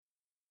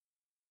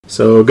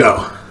So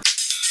go.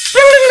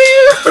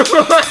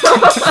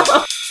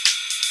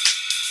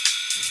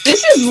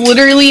 This is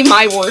literally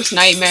my worst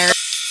nightmare.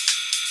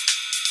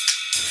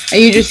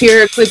 And you just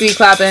hear clippy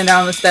clapping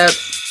down the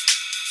steps.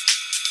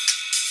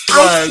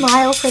 I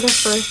smile for the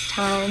first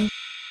time.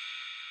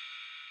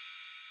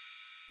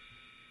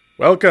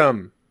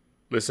 Welcome,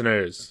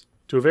 listeners,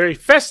 to a very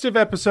festive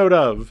episode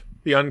of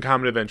the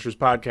Uncommon Adventures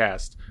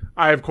podcast.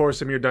 I, of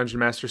course, am your Dungeon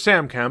Master,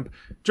 Sam Kemp.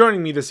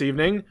 Joining me this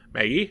evening,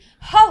 Maggie.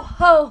 Ho,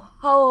 ho,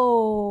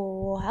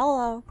 ho.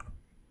 Hello.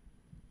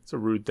 It's a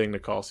rude thing to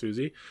call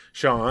Susie.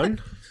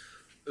 Sean.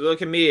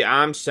 Look at me,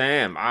 I'm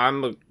Sam.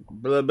 I'm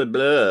blah, blah,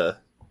 blah.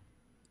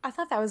 I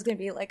thought that was going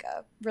to be like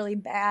a really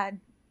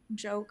bad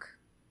joke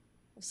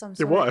of some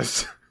sort. It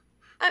was.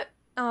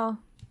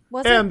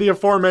 Was and it? the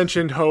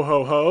aforementioned ho,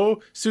 ho,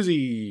 ho,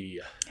 Susie.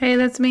 Hey,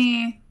 that's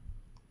me.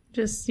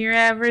 Just your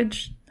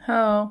average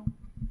hoe.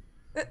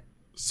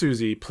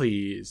 Susie,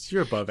 please.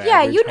 You're above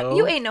Yeah, average, ho.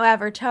 you ain't no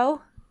average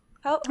hoe.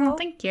 Ho, ho. Oh,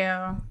 thank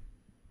you.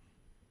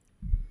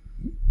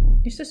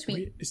 You're so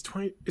sweet. It's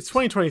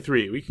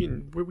 2023. We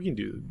can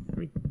do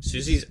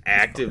Susie's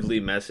actively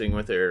messing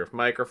with her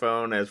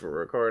microphone as we're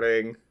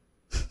recording.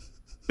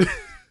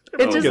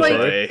 It just good like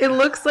boy. it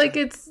looks like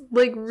it's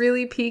like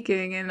really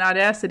peaking in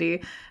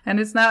Audacity, and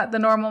it's not the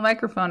normal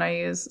microphone I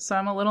use, so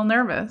I'm a little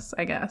nervous,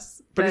 I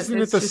guess. But isn't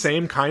it it's the just-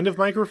 same kind of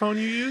microphone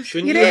you use?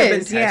 Shouldn't It you have been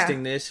is, yeah.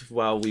 testing this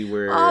while we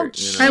were? Oh, I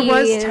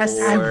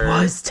Jeez.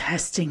 was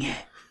testing it.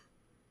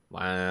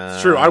 Wow.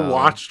 It's true. I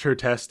watched her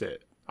test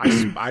it.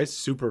 I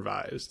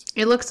supervised.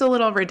 It looks a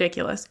little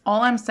ridiculous.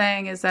 All I'm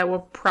saying is that we're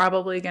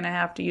probably going to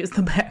have to use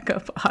the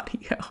backup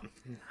audio.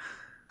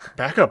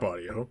 Backup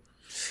audio.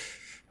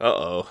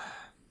 Uh-oh.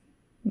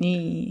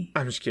 Nee.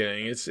 I'm just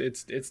kidding. It's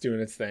doing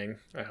its thing.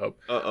 I hope.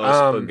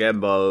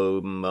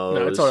 Spaghetti-mos.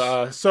 No, it's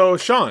all, so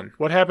Sean,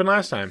 what happened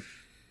last time?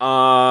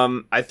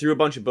 I threw a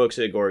bunch of books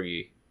at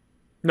Gorgi.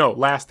 No,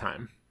 last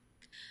time.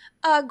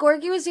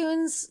 Gorgi was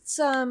doing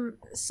some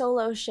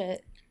solo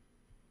shit.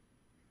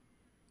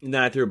 And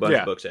then I threw a bunch Yeah.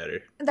 of books at her.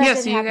 That Yeah,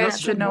 didn't so you happen guys at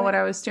should some know point. what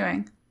I was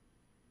doing.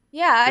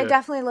 Yeah, I Yeah.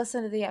 definitely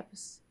listened to the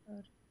episode.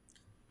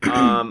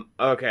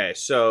 Okay,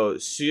 so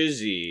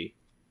Susie,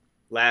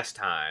 last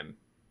time,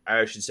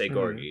 I should say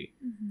Gorgi,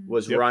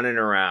 was Yep. running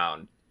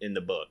around in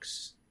the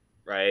books,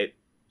 right?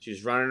 She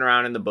was running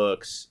around in the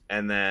books,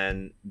 and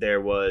then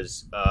there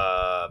was,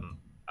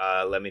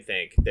 let me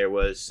think,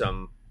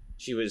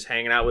 she was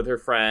hanging out with her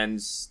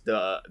friends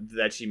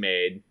that she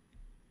made,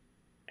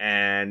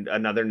 and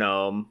another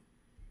gnome,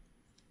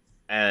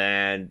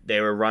 and they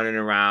were running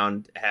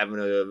around having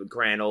a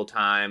grand old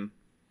time.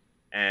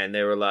 And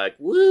they were like,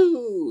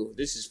 woo,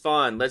 this is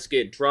fun. Let's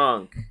get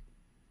drunk.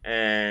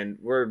 And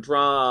we're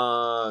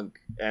drunk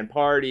and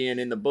partying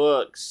in the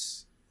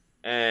books.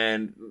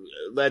 And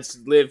let's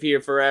live here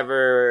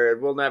forever.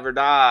 We'll never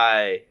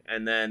die.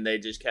 And then they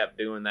just kept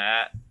doing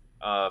that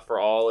for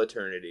all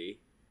eternity.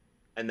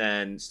 And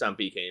then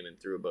Stumpy came and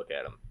threw a book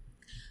at him.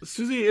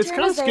 Susie, it's Turn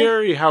kind of is there.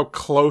 scary how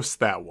close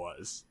that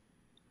was.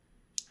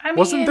 I mean,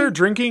 Wasn't there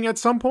drinking at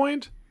some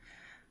point?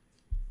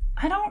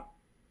 I don't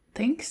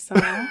think so.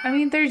 I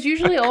mean, there's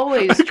usually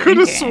always I could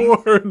drinking. have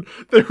sworn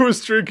there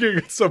was drinking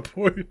at some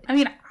point. I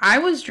mean, I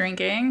was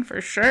drinking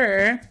for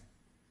sure.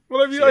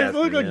 Well, I mean, She I has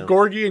feel like been, yeah.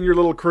 Gorgi and your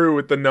little crew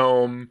with the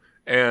gnome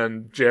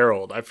and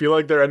Gerald. I feel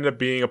like there ended up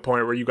being a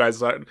point where you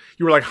guys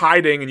you were like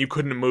hiding and you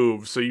couldn't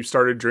move, so you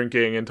started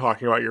drinking and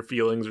talking about your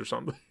feelings or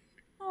something.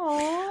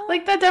 Aww.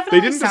 Like that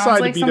definitely didn't sounds decide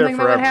to like be there something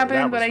that would forever. happen,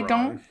 That but was I wrong.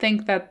 don't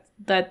think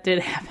that did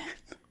happen.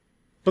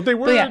 But they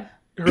were. But yeah.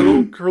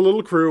 Her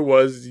little crew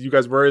was. You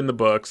guys were in the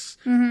books.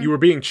 Mm-hmm. You were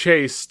being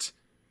chased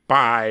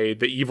by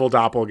the evil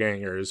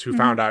doppelgangers Mm-hmm. who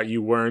found out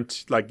you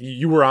weren't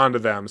you were onto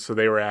them, so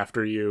they were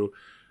after you.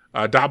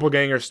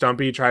 Doppelganger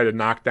Stumpy tried to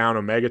knock down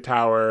a mega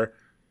tower,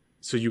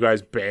 so you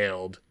guys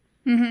bailed.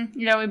 Mm-hmm.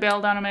 Yeah, we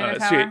bailed on a mega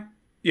So tower.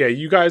 yeah,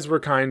 you guys were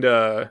kind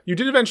of. You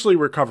did eventually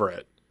recover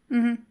it.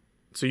 Mm-hmm.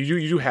 So you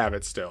do have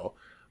it still.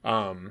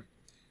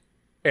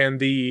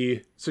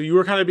 So you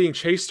were kind of being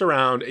chased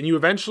around, and you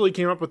eventually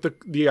came up with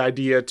the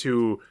idea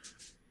to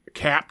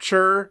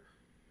capture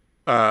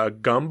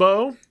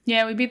Gumbo.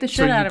 Yeah, we beat the So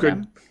shit you out of could-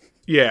 him.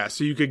 Yeah,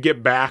 so you could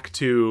get back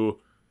to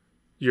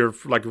your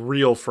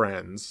real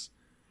friends,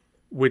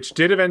 which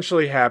did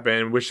eventually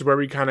happen, which is where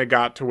we kind of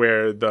got to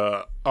where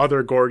the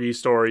other Gorgi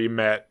story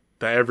met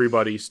the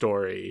everybody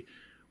story,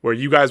 where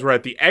you guys were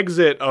at the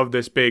exit of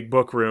this big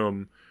book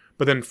room,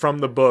 but then from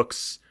the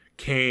books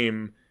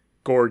came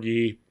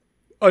Gorgi,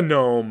 a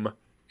gnome,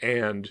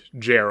 and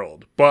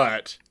Gerald.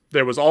 But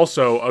there was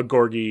also a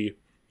Gorgi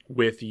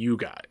with you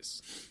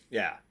guys.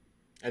 Yeah.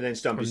 And then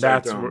Stumpy And started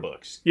that's throwing where-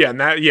 books. Yeah,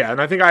 and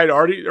I think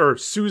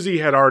Susie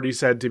had already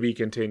said to be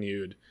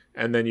continued,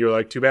 and then you were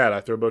like, too bad,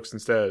 I throw books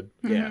instead.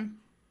 Yeah.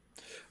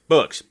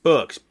 Books,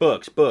 books,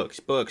 books, books,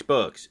 books,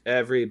 books.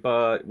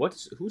 Everybody.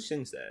 Who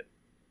sings that?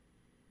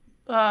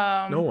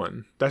 No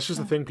one. That's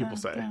just a thing people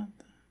say.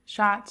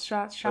 Shots.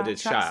 Oh,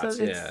 it's shots,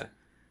 So yeah.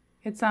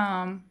 It's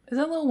is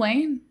it Lil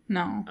Wayne?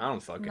 No. I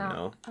don't fucking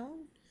know. Oh.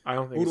 I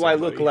don't think. Who it's do I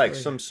anybody. look like?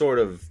 Some sort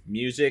of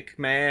music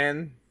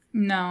man?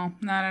 No,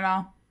 not at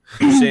all.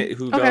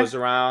 who Okay. goes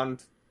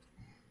around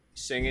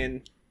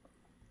singing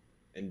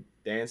and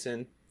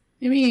dancing.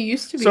 I mean, it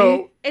used to be.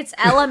 So It's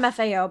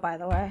LMFAO, by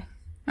the way.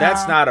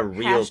 That's Oh. not a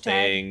real Hashtag.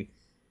 thing.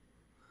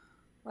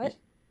 What?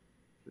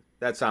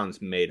 That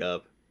sounds made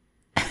up.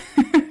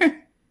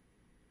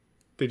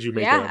 did you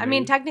make it Yeah, up, I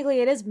mean, maybe? technically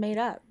it is made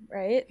up,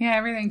 right? yeah,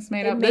 everything's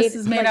made It up. made- This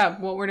is made like- up,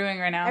 what we're doing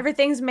right now.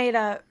 Everything's made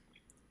up.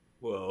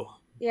 Whoa.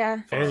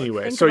 Yeah.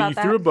 Anyway, Think so about you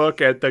that. threw a book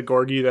at the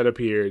Gorgi that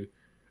appeared,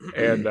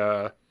 and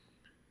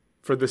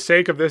for the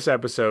sake of this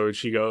episode,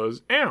 she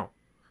goes, "Ow!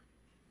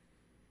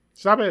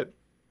 Stop it!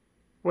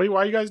 Why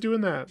are you guys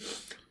doing that?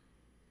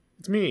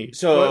 It's me."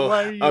 So,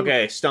 Why are you-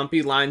 okay,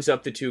 Stumpy lines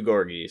up the two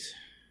Gorgis.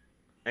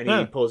 And he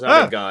Ah. pulls out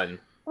Ah. a gun.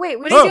 Wait,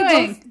 we What are you see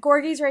doing? both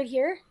Gorgis right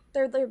here?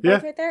 They're both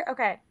Yeah. right there?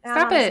 Okay. Now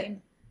Stop I'm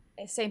on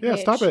the it. Same Yeah,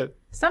 page. stop it,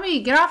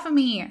 Stumpy, get off of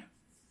me.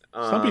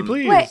 Stumpy,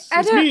 please. Wait, I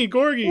it's don't- me,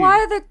 Gorgi. Why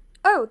are the...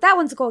 Oh, that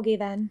one's Gorgi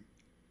then.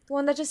 The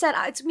one that just said,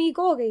 it's me,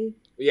 Gorgi.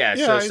 Yeah,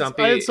 Yeah, so it's-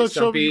 Stumpy, I had such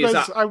trouble. You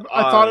Stumpy's, guys,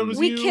 I thought it was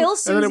We you, kill and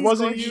then it Susie's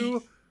wasn't Gorgi.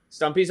 you.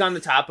 Stumpy's on the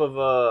top of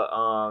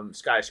a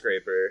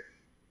skyscraper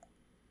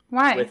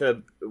Why?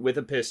 with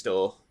a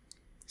pistol.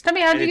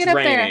 Stumpy, how'd And you it's get up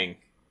raining. there?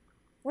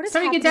 What is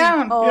Somebody happening? get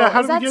down. Oh, Yeah,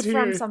 how did we that's get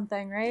from here?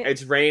 something, right?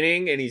 It's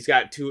raining, and he's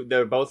got two.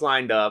 They're both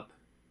lined up,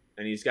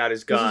 and he's got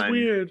his This gun. is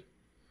weird.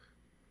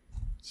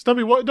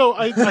 Stumpy, what? No,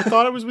 I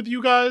thought I was with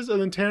you guys,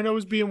 and then Tarno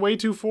was being way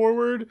too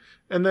forward,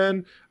 and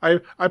then I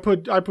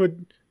put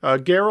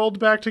Geralt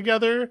back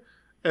together,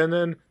 and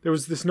then there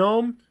was this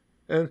gnome,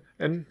 and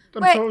I'm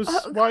Wait,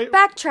 why?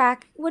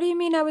 backtrack. What do you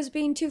mean I was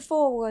being too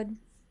forward?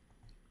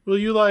 Well,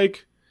 you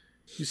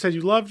said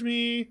you loved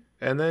me,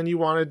 and then you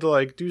wanted to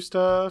like do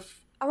stuff.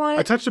 I I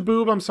wanted... touched a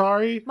boob. I'm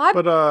sorry, My-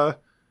 but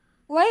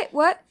Wait,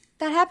 what?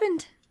 That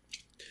happened?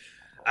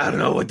 I don't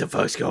know what the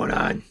fuck's going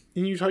on.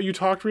 you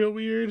talked real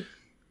weird.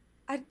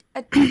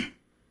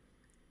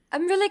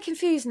 I'm really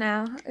confused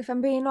now, if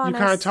I'm being honest.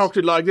 You kind of talked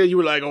it like that. You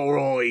were like, "Oh,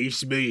 right,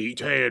 it's me,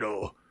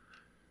 Tarno."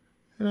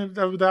 And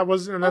that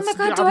wasn't. And Oh that's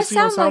my God, do I obviously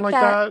you don't sound sound like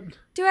like that? that.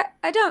 Do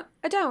I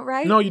don't,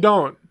 right? No, you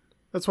don't.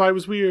 That's why it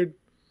was weird.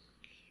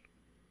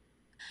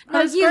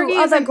 No, This you, Gorgi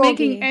other isn't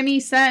making Gorgi. any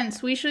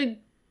sense. We should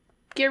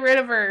get rid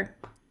of her.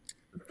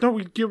 No,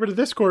 we get rid of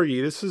this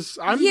Gorgi.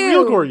 I'm the You.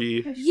 real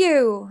Gorgi.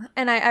 You,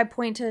 and I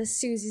point to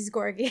Susie's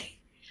Gorgi.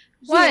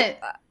 You, What?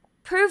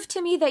 prove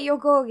to me that you're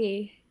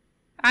Gorgi.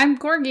 I'm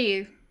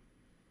Gorgi.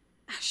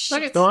 Ah, Look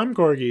shit. at, No, I'm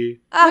Gorgi.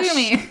 Ah, look at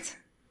me. shit.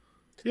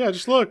 Yeah,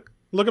 just look.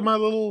 Look at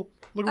all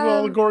the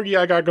Gorgi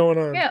I got going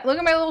on. Yeah, look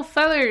at my little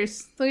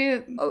feathers. Look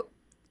at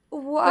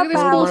What this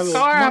about... little little-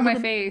 scar on look my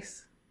at-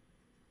 face.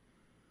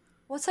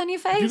 What's on your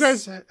Have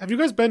face? you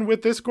guys been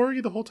with this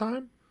Gorgi the whole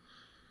time?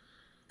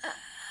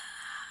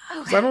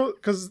 Okay.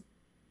 Because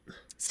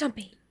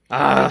Stumpy. What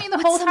do you Ah, mean the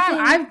What's whole time?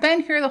 something- I've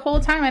been here the whole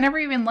time. I never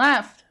even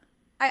left.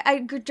 I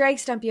drag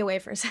Stumpy away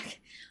for a second.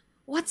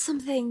 What's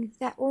something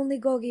that only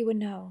Gorgi would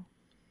know?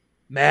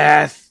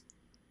 math.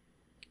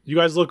 you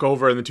guys look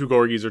over and the two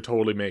Gorgis are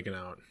totally making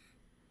out. Oh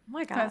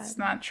my God. That's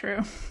not true.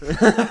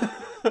 I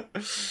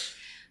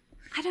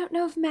don't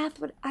know if math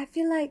would... I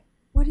feel like...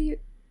 What do you...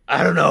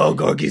 I don't know.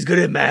 Gorgi's good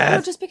at No,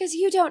 math. just because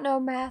you don't know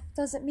math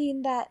doesn't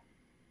mean that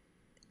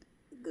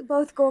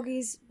both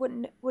Gorgis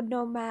would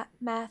know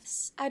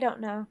maths. I don't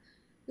know.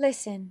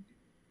 Listen.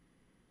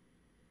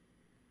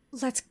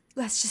 Let's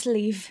just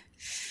leave.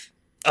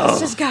 Let's Oh.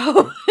 just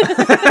go.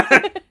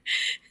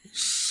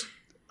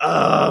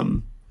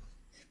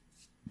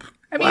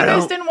 I mean, Why you guys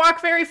don't- didn't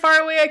walk very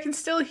far away. I can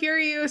still hear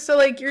you. So,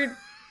 like,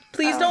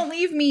 please don't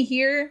leave me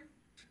here.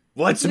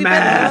 What's We've been through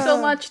math?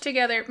 so much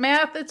together.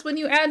 Math, it's when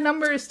you add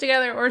numbers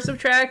together or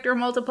subtract or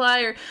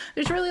multiply. Or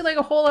there's really like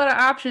a whole lot of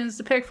options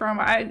to pick from.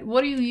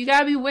 You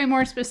gotta be way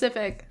more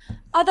specific.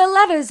 Are there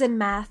letters in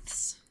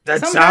maths? That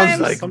Sometimes-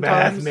 sounds like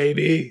Sometimes. math,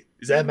 maybe.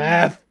 Is that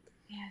math?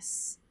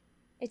 Yes.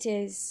 It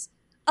is.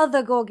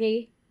 Other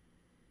Gorgi.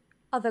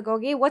 Other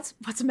Gorgi. What's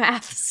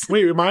maths?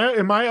 Wait, am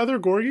I other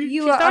Gorgi?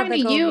 You She's are talking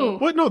other to you.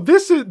 Gorgi. What? No,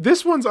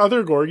 this one's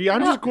other Gorgi. I'm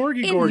No, just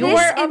Gorgi in Gorgi. You're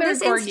this, in other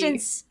this Gorgi.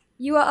 instance,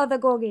 you are other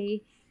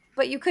Gorgi.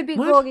 But you could be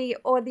What? Gorgi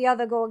or the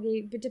other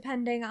Gorgi, but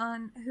depending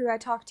on who I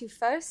talk to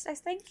first, I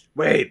think.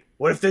 Wait,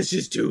 what if there's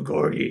just two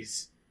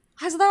Gorgis?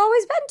 Has there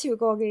always been two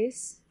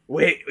Gorgis?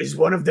 Wait, is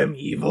one of them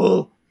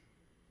evil?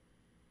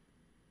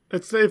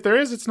 If there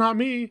is, it's not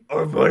me.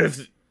 Or what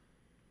if...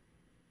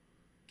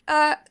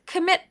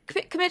 Commit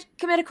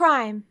a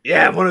crime.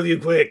 Yeah, one of you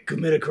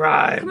commit a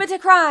crime. Commit a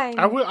crime.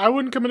 I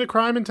wouldn't commit a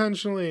crime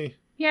intentionally.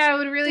 Yeah, I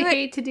would really Do it.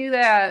 hate to do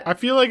that. I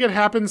feel like it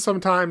happens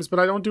sometimes, but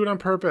I don't do it on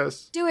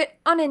purpose. Do it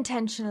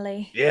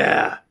unintentionally.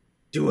 Yeah,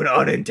 do an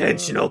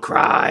unintentional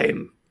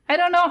crime. I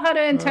don't know how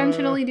to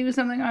intentionally do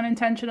something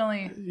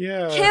unintentionally.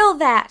 Yeah. Kill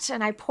that,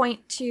 and I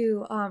point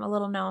to a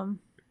little gnome.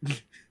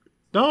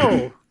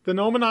 No, the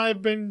gnome and I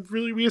have been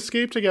we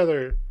escaped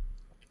together.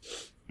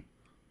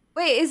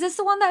 Wait, is this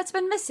the one that's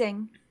been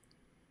missing?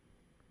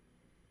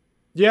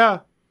 Yeah,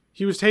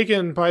 he was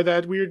taken by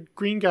that weird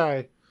green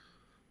guy.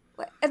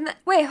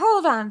 Wait,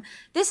 hold on.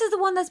 This is the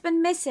one that's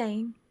been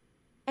missing,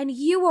 and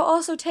you were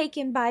also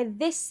taken by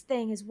this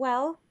thing as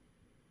well.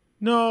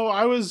 No,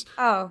 I was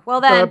Oh,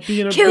 well then,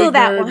 being a kill big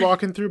that nerd, one.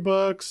 walking through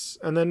books,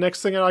 and then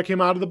next thing I came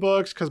out of the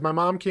books because my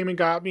mom came and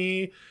got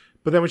me.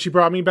 But then when she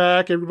brought me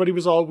back, everybody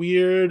was all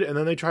weird, and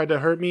then they tried to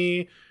hurt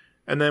me,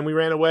 and then we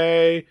ran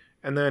away,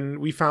 and then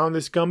we found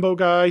this Gumbo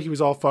guy. He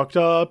was all fucked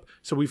up,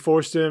 so we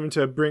forced him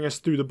to bring us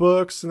through the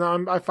books, and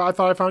I thought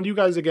I found you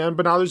guys again,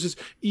 but now there's this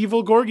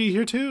evil Gorgi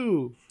here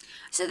too.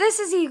 So this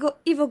is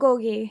evil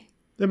Gorgi.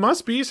 It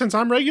must be, since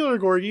I'm regular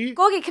Gorgi.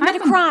 Gorgi, commit a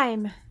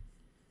crime.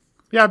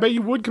 Yeah, I bet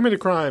you would commit a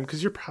crime,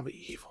 because you're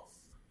probably evil.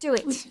 Do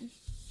it.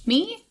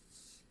 Me?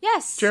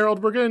 Yes.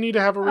 Gerald, we're gonna need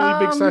to have a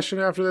really big session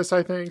after this,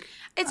 I think.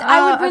 It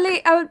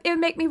would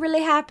make me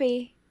really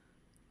happy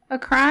A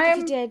if crime?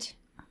 you did.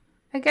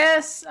 I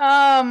guess,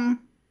 oh,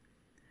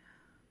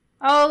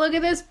 look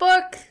at this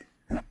book.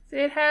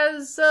 It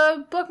has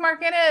a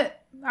bookmark in it.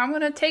 I'm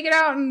gonna take it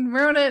out and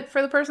ruin it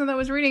for the person that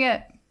was reading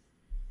it.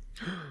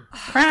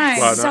 Crime.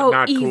 Well, So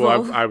not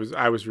evil. cool.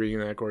 I was reading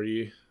that,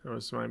 Gorgie. That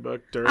was my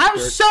book. I'm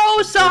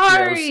so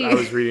sorry. I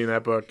was reading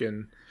that book,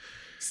 and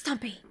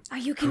Stumpy, are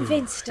you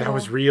convinced at that all?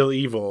 was real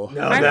evil.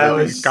 No, I that feel-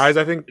 was Guys,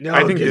 I think No,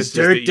 I think this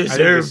Dirk is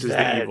deserved the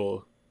that.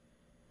 evil.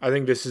 I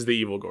think this is the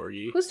evil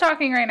Gorgie. Who's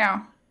talking right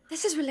now?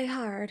 This is really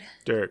hard.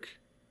 Dirk.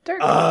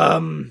 Dirk.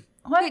 Um,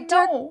 what? wait,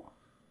 Dirk- No.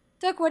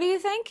 Dirk, what do you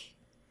think?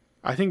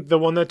 I think the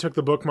one that took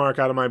the bookmark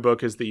out of my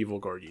book is the evil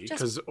Gorgie,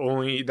 because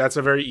only that's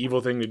a very evil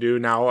thing to do.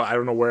 Now I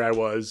don't know where I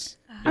was.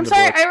 I'm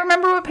sorry. I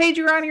remember what page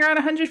you're on. You're on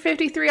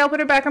 153. I'll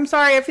put it back. I'm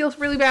sorry. I feel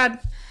really bad.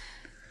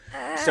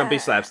 Stumpy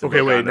slaps the Okay,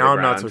 book wait. onto Now the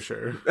I'm not ground. so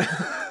sure.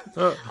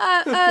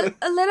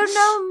 A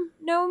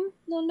little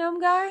gnome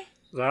guy?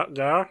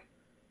 Yeah.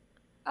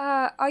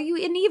 Are you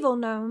an evil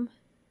gnome?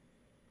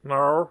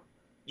 No.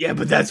 Yeah,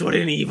 but that's what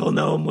an evil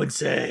gnome would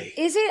say.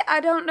 Is it? I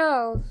don't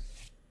know.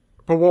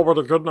 But what would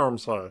a good gnome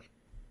say?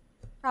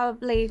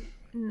 Probably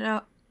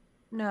no.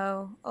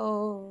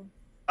 Oh.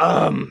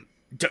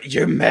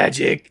 Your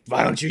magic.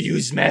 Why don't you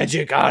use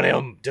magic on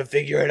him to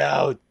figure it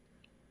out?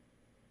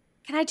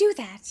 Can I do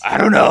that? I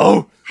don't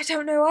know. I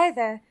don't know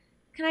either.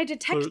 Can I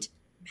detect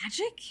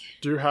magic?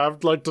 Do you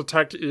have like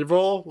detect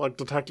evil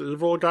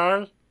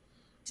guy?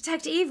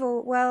 Detect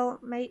evil? Well,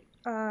 mate.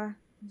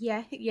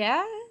 Yeah.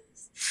 Yes.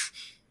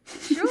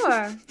 Sure.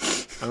 I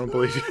don't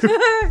believe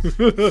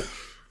you.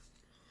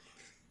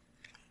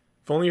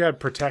 If only you had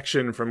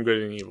protection from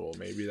good and evil,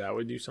 maybe that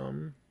would do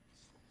something.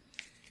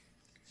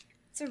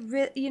 It's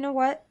you know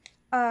what?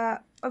 A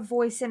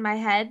voice in my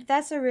head.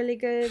 That's a really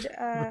good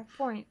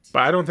point.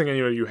 But I don't think any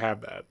of you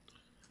have that.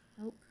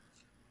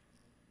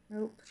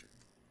 Nope.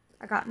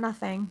 I got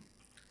nothing.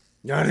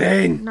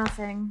 Nothing.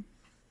 Nothing.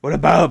 What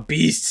about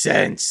beast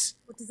sense?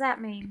 What does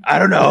that mean? I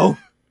don't know.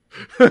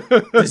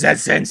 Does that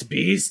sense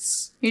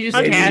beasts? You just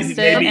Maybe- cast it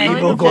maybe and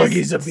evil it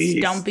Gorgie's a just beast.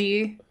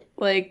 Stumpy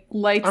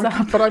lights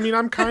up. But I mean,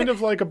 I'm kind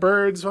of like a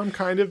bird, so I'm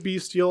kind of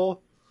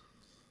bestial.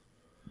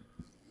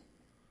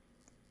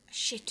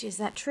 Shit, is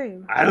that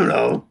true? I don't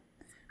know.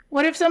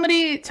 What if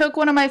somebody took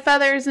one of my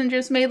feathers and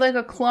just made like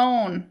a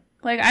clone?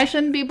 Like, I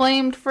shouldn't be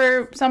blamed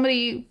for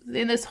somebody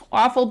in this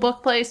awful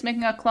book place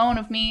making a clone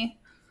of me.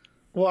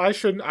 Well, I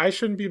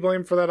shouldn't be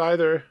blamed for that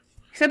either.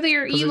 Except that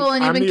you're 'Cause evil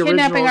and you've I'm been the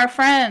kidnapping original- our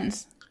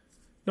friends.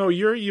 No,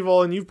 you're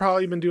evil, and you've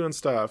probably been doing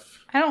stuff.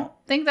 I don't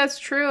think that's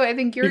true. I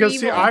think you're Because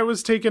evil. see, I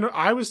was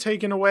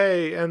taken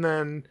away, and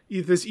then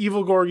this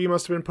evil Gorgie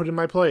must have been put in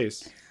my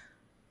place.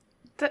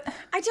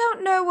 I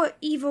don't know what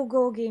evil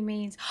Gorgi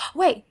means.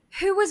 Wait,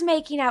 who was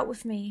making out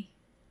with me?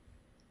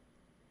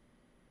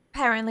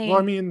 Apparently. Well,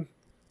 I mean,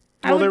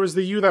 I would- there was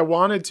the you that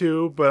wanted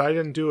to, but I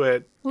didn't do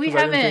it. We 'cause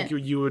I didn't haven't.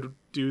 think you would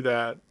do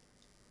that.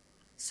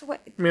 So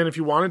what? I mean, if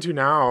you wanted to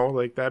now,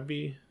 like that'd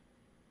be.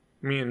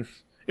 I mean,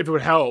 if it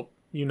would help,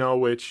 you know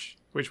which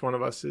one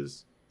of us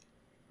is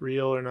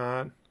real or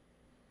not.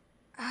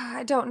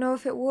 I don't know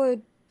if it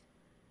would.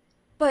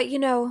 But,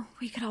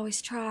 we could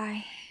always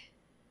try.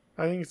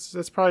 I think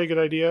that's probably a good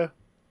idea.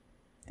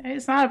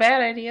 It's not a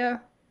bad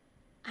idea.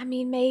 I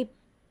mean, maybe...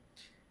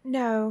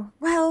 No.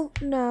 Well,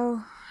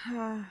 no.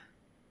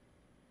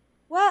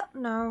 Well,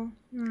 no.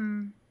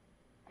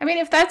 I mean,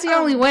 if that's the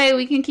only way,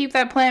 we can keep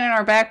that plan in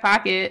our back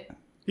pocket.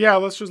 Yeah,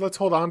 let's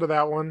hold on to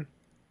that one.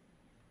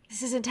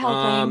 This isn't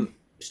helping.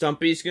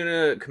 Stumpy's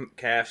gonna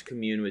cast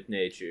commune with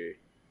nature.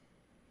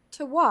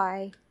 To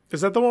why?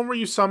 Is that the one where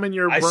you summon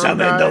your I worm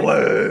summoned guy? the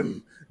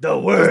worm. The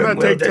Doesn't worm that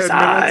will take 10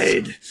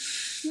 decide.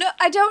 No,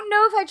 I don't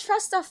know if I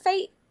trust our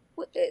fate.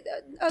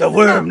 The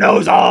worm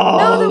knows all.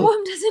 No, the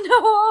worm doesn't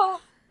know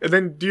all. And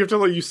then do you have to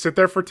let you sit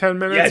there for 10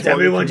 minutes? Yes, while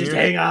you everyone just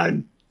commune? hang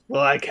on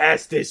while I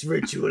cast this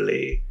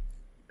ritually.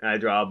 And I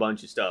draw a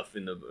bunch of stuff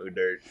in the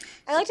dirt.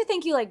 I like to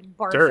think you,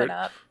 barf Dirt. it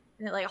up.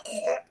 And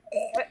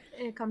it,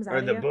 and it comes out Or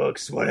of the you.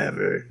 books,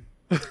 whatever.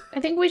 I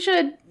think we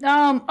should,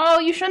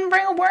 you shouldn't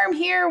bring a worm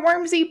here.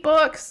 Worms eat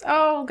books.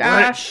 Oh, What?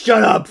 gosh.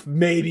 Shut up,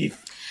 maybe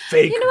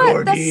fake You know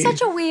what? Gorgie. That's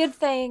such a weird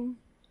thing.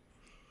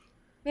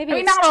 Maybe I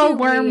mean, it's not all too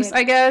worms, weird.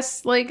 I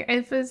guess.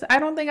 I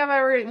don't think I've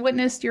ever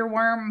witnessed your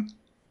worm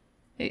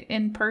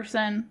in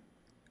person.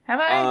 Have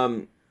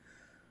I?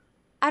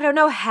 I don't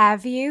know,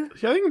 have you?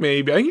 Yeah, I think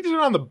maybe. I think you did it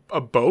on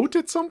a boat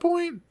at some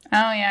point. Oh,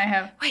 yeah, I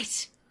have.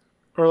 Wait.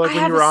 Or like I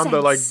when have you were a on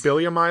the like sense.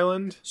 Billiam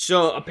Island?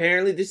 So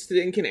apparently this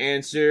thing can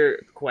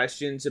answer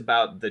questions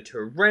about the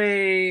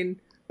terrain,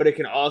 but it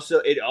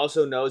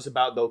also knows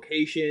about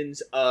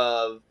locations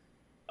of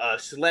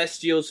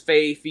celestials,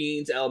 fae,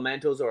 fiends,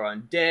 elementals, or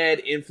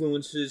undead,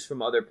 influences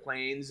from other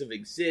planes of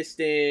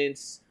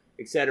existence,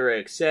 etc.,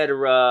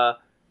 etc.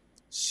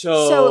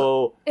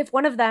 So if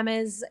one of them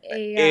is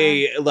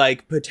a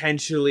like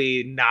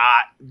potentially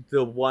not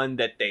the one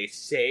that they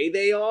say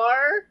they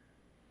are.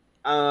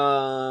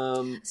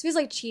 this feels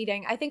like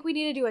cheating. I think we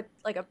need to do a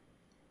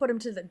put him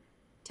to the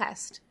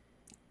test,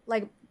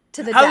 like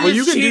to the How death. Well,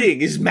 you is can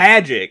cheating? Is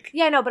magic.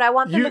 Yeah, no, but I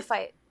want them You- to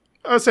fight.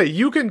 I'll say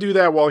you can do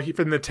that while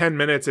in the 10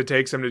 minutes it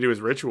takes him to do his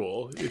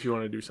ritual if you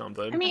want to do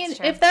something. I mean,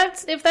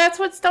 That's true. if that's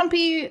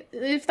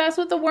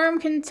what the worm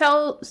can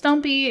tell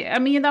Stumpy, I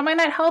mean, that might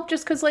not help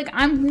just because, like,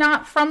 I'm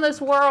not from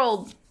this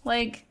world.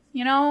 Like,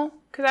 you know?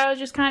 Because I was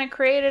just kind of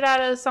created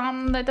out of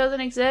something that doesn't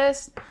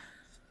exist.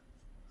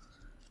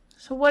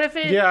 So what if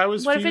it? Yeah, I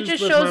was What if it fused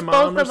just with shows my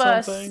mom both or of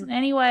us something.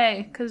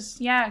 anyway?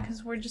 Because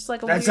we're just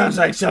like a That weird... sounds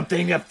like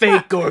something a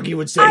fake Gorgi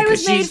would say I because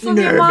was made she's from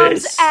your mom's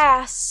nervous.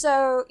 ass,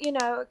 so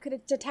it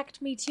could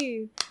detect me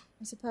too.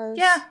 I suppose.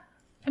 Yeah.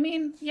 I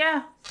mean,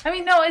 no,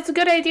 it's a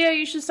good idea.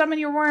 You should summon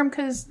your worm,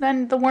 because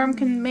then the worm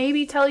can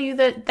maybe tell you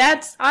that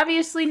that's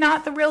obviously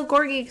not the real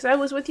Gorgi, because I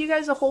was with you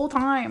guys the whole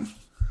time.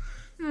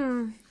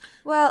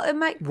 Well, it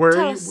might Where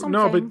tell you, us something.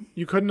 no, but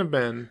you couldn't have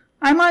been.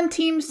 I'm on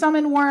Team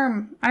Summon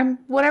Worm. I'm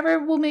whatever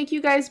will make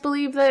you guys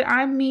believe that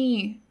I'm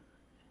me.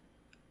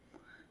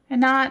 And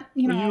not,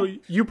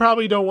 You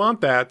probably don't want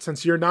that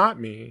since you're not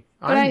me.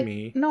 but I'm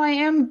me. No, I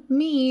am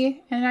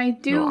me, and I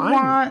do No, I'm-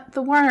 want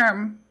the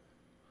worm.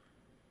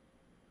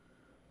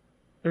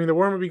 I mean, the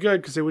worm would be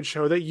good because it would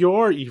show that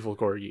you're evil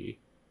Gorgi.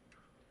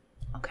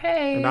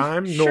 Okay. And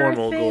I'm sure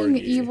normal thing,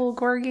 Gorgi. evil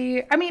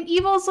Gorgi. I mean,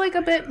 evil's like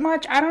a bit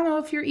much. I don't know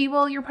if you're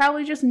evil. You're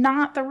probably just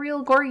not the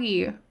real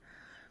Gorgi.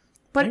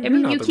 But, No, I you're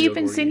mean, not you the keep real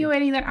Gorgi.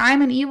 insinuating that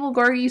I'm an evil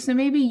Gorgi, so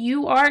maybe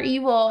you are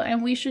evil,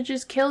 and we should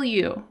just kill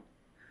you.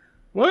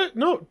 What?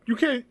 No, you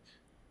can't.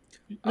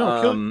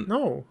 No,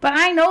 no. But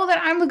I know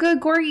that I'm the good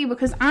Gorgi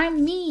because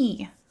I'm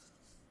me.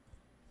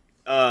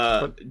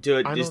 don't-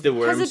 The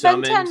worm Has it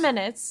summoned? been 10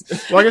 minutes?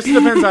 Well, I guess it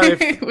depends on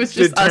if It was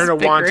did just us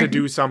Tierna want to bickering.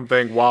 do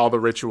something while the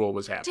ritual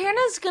was happening.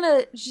 Tierna's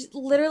gonna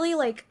literally,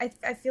 like,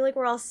 I feel like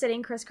we're all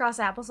sitting crisscross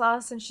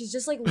applesauce, and she's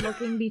just, like,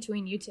 looking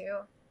between you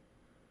two.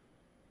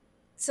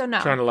 So,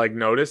 no. Trying to like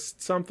notice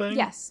something.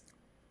 Yes.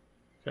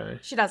 Okay.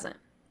 She doesn't.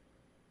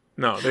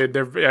 No,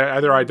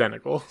 they're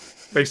identical.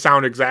 They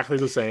sound exactly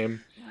the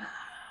same.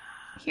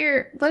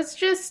 Here, let's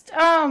just,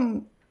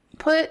 wear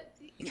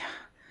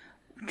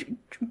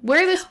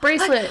this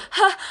bracelet.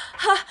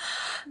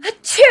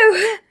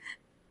 Two!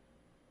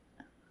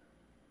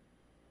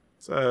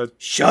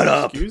 Shut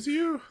up. Excuse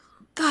you?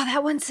 God,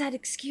 that one said,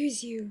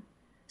 excuse you.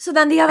 So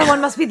then the other one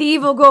must be the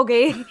evil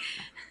Gorgi.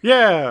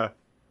 Yeah.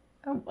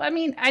 I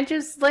mean, I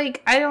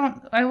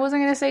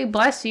wasn't gonna say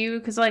bless you,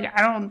 because, like,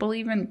 I don't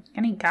believe in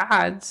any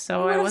gods,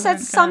 so I would've wasn't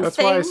said gonna... That's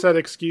why I Thing. said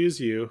excuse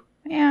you.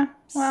 Yeah,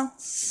 well,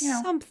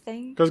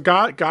 Something. Because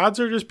gods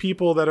are just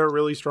people that are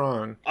really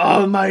strong.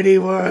 Almighty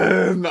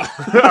worm. All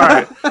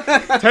right.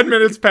 10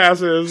 minutes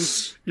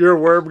passes. Your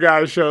worm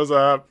guy shows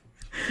up.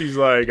 He's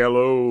like,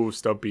 hello,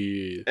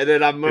 Stumpy. And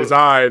then I'm It is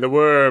I, the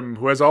worm,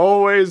 who has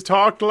always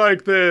talked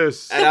like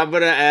this. And I'm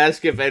gonna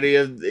ask if any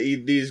of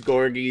these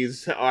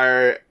Gorgis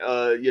are,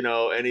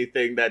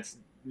 anything that's,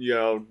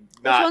 not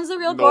one's the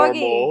real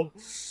normal.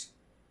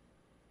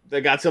 They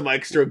got some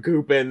extra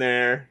goop in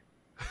there.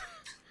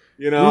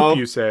 You know? Goop,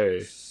 you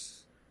say.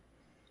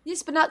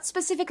 Yes, but not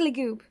specifically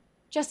goop.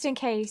 Just in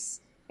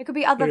case. It could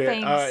be other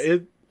things.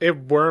 It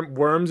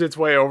worms its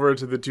way over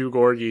to the two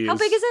Gorgis. How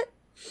big is it?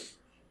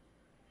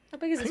 How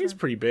big is I this think it's one?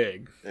 pretty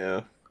big.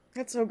 Yeah.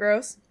 That's so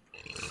gross.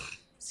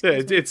 Yeah,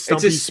 it's It's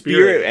Stumpy's a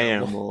spirit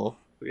animal.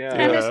 Hi, Yeah.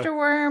 Yeah. Mr.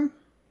 Worm.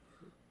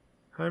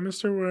 Hi,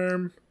 Mr.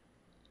 Worm.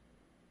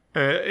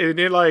 It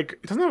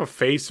doesn't have a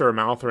face or a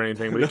mouth or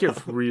anything, but it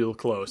gets real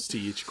close to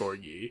each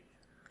Gorgi.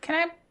 Can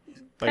I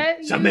Like, pet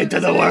you? submit to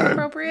Is the that worm.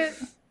 Inappropriate?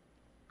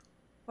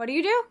 What do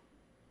you do?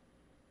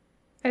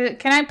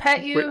 Can I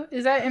pet you?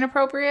 Is that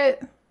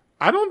inappropriate?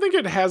 I don't think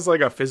it has like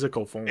a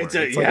physical form. It's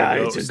like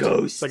a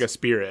ghost. It's like a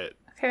spirit.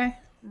 Okay.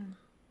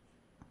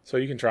 So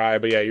you can try,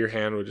 but yeah, your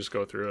hand would just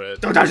go through it.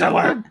 Don't touch that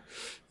worm.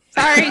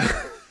 Sorry.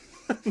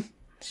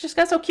 Just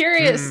got so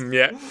curious.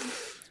 Yeah.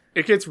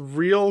 It gets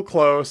real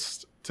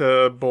close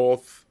to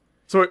both.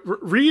 So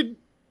read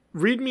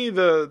me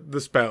the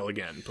spell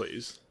again,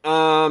 please.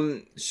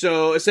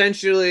 So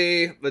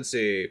essentially, let's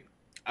see.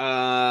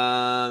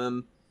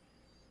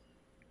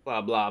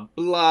 Blah blah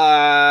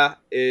blah.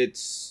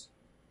 It's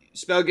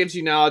spell gives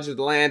you knowledge of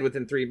the land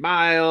within 3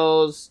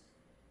 miles.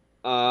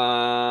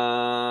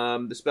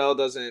 The spell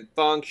doesn't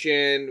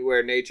function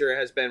where nature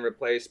has been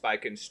replaced by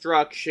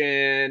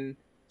construction,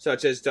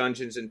 such as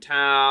dungeons and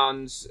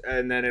towns,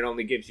 and then it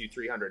only gives you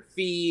 300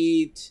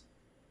 feet.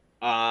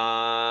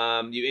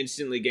 You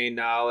instantly gain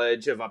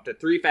knowledge of up to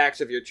 3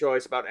 facts of your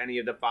choice about any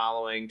of the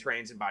following: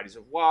 terrains and bodies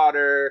of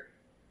water,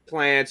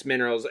 plants,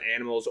 minerals,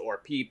 animals, or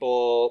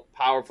people,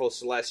 powerful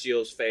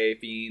celestials, fae,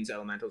 fiends,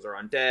 elementals, or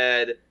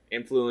undead,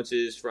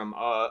 influences from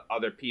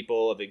other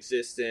people of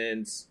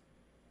existence,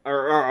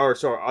 or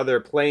other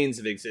planes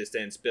of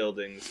existence,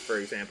 buildings, for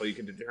example. You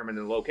can determine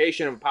the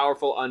location of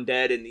powerful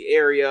undead in the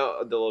area,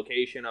 the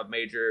location of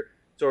major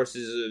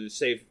sources of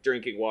safe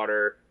drinking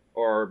water,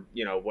 or,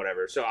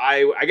 whatever. So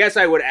I guess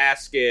I would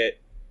ask it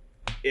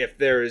if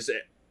there's,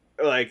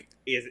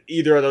 is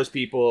either of those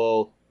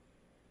people,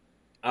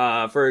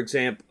 for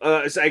example,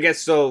 I guess,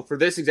 so for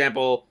this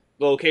example,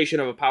 the location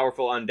of a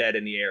powerful undead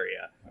in the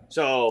area.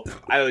 So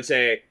I would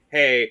say,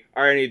 hey,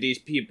 are any of these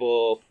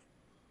people,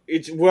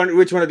 which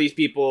one of these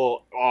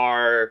people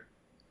are,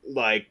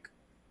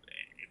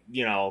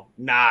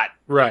 not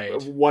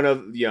right. one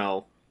of,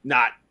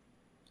 not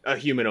a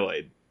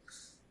humanoid.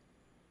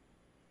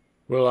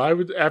 Well, I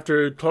would,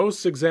 after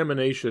close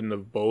examination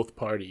of both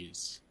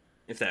parties,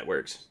 If that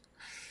works.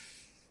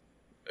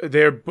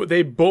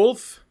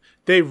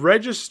 they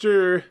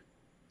register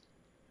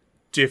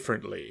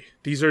differently.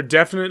 These are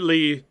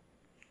definitely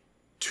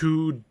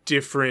two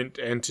different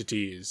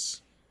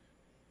entities.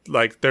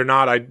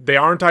 They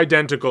aren't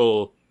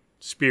identical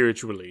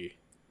spiritually.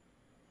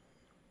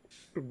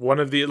 One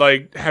of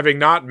the, having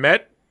not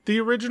met the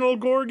original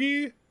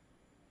Gorgi,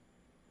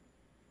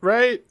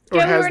 right?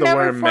 Yeah, we were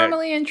never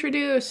formally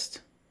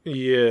introduced.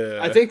 Yeah.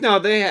 I think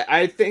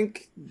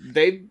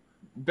they've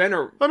been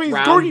around. I mean,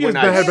 Gorgi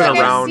had been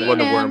around when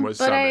the worm was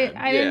but summoned.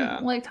 I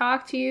didn't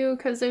talk to you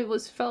because it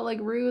felt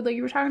rude.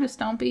 You were talking to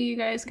Stumpy. You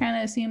guys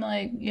kind of seem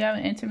like you have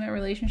an intimate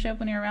relationship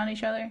when you're around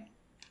each other.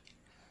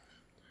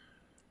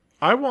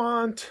 I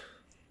want.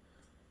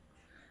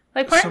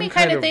 Part of me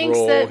kind of thinks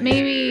that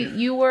maybe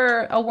you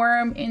were a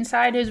worm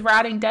inside his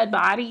rotting dead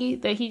body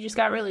that he just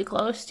got really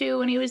close to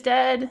when he was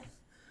dead.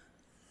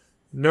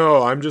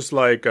 No, I'm just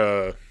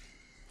a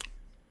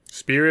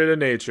spirit of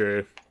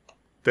nature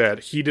that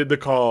heeded the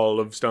call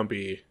of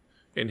Stumpy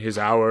in his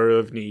hour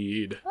of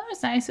need. Well, that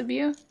was nice of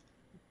you.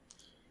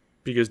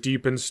 Because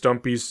deep in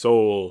Stumpy's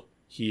soul,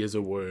 he is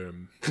a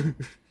worm.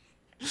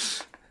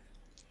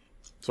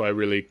 So I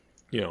really,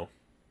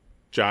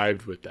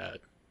 jived with that.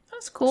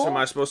 That's cool. So am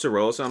I supposed to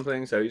roll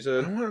something? Is that what you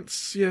said?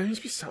 There needs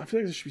to be I feel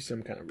like there should be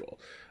some kind of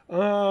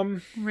roll.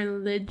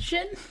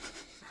 Religion?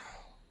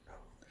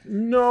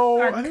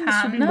 No, I think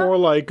this would be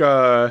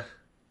more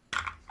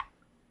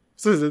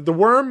so the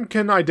worm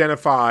can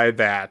identify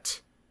that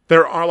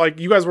there are,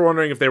 you guys were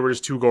wondering if they were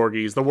just two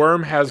Gorgis. The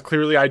worm has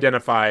clearly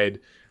identified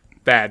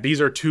that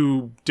these are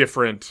two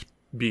different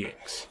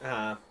beings.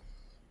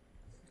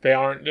 They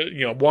aren't,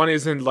 one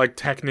isn't,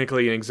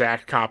 technically an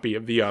exact copy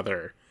of the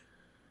other.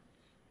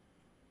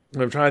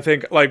 I'm trying to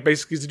think,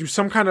 basically to do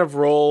some kind of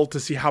roll to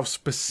see how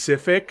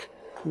specific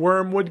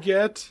worm would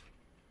get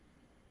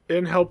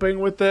in helping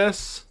with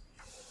this.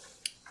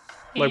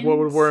 What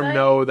would worm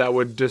know that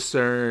would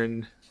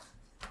discern?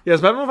 Yes,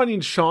 but I don't know if I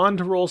need Sean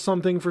to roll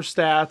something for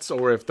stats,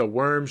 or if the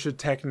worm should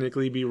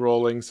technically be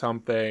rolling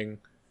something.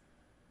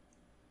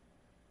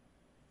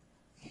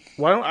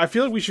 I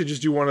feel like we should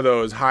just do one of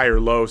those high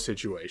or low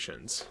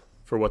situations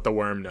for what the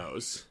worm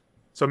knows.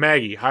 So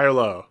Maggie, high or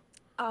low?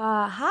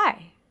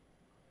 High.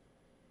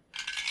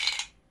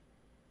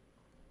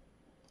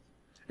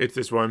 It's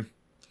this one.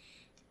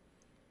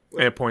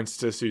 And it points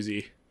to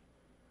Susie.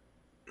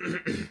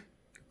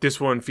 This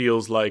one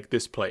feels like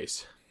this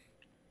place.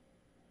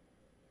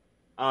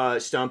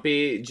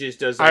 Stumpy just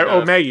does.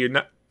 Maggie,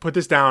 put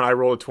this down. I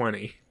rolled a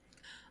 20.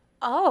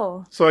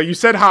 Oh. So you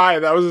said high.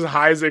 That was as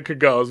high as it could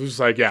go. It was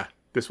just yeah,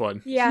 this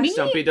one. Yeah.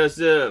 Stumpy does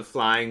the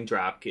flying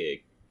drop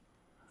kick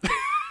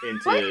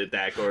into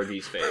that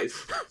Gorgi's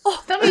face.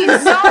 Oh, Stumpy, no!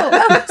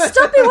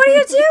 Stumpy, what are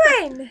you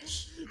doing?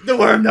 The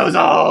worm knows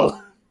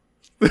all.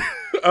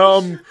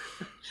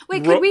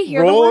 Wait, could we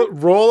hear the worm?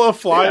 Roll a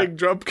flying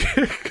drop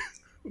kick.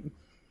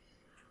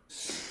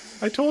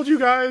 I told you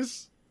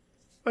guys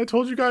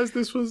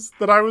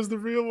that I was the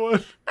real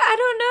one. I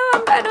don't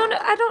know. I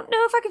don't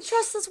know if I can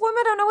trust this worm.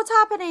 I don't know what's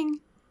happening.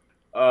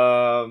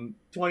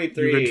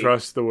 23. You can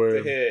trust the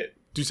worm. Hit.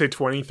 Did you say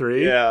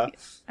 23? Yeah.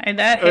 And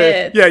that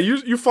hit. Yeah,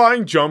 you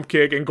flying jump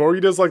kick, and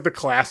Gorgi does the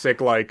classic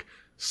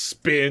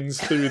spins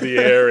through the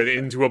air and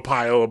into a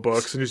pile of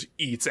books and just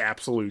eats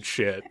absolute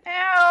shit.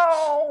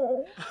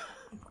 Ow!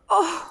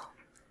 Oh.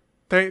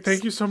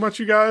 Thank you so much,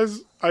 you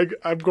guys. I'm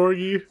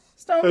Gorgi.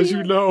 Stumpy, as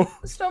you know.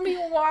 Stumpy,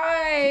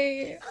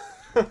 why?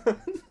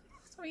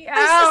 Stumpy, ow!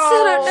 I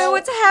still don't know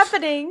what's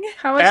happening.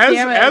 How much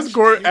damage? As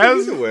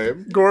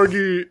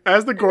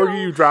the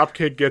Gorgi you drop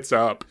kick gets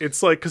up,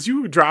 it's because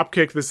you drop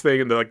kick this thing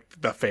in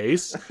the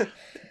face,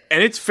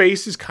 and its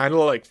face is kind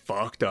of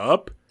fucked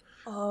up,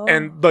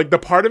 and the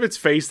part of its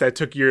face that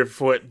took your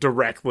foot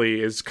directly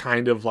is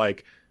kind of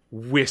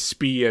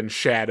wispy and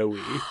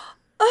shadowy.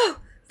 Oh,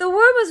 the worm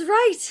was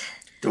right.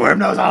 The worm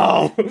knows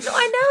all. No,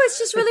 I know, it's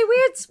just really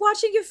weird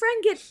watching your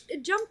friend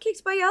get jump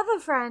kicked by your other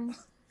friend.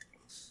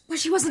 But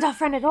she wasn't our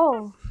friend at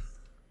all.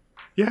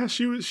 Yeah,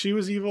 she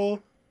was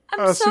evil.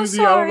 I'm so Susie,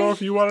 sorry. I don't know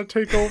if you want to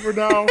take over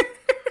now,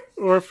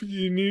 or if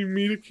you need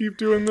me to keep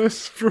doing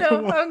this for a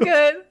while. I'm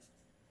good.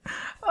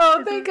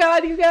 Oh, thank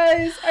God, you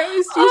guys. I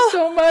missed you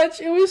so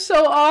much. It was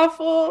so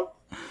awful.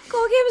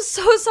 Gorgi, I'm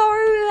so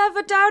sorry we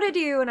ever doubted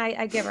you. And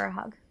I give her a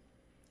hug.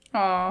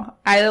 Oh,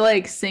 I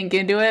like sink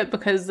into it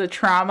because the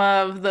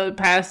trauma of the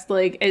past,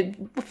 like, it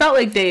felt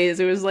like days.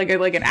 It was like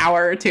an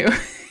hour or two.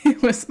 It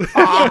was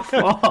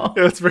awful.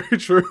 Yeah, that's very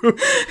true.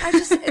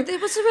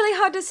 It was a really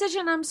hard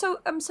decision. I'm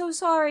so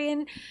sorry.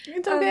 And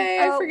It's okay.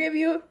 I forgive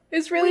you.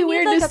 It's really we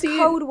need, weird like, to a see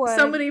code word.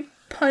 somebody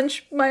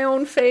punch my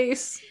own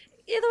face.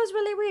 yeah, that was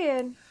really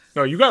weird.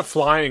 No, you got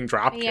flying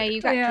drop kick. Yeah,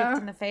 you got kicked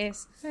in the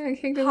face. I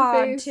kicked in the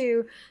Hard face.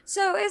 too.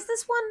 So is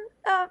this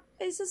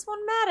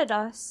one mad at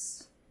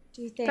us?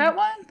 Do you think That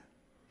one?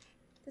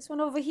 This one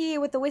over here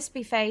with the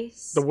wispy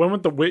face. The one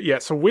with the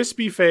so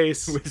wispy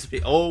face.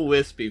 Old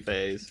wispy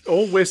face.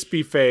 Old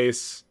wispy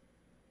face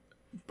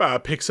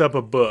picks up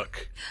a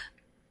book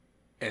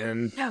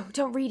and No,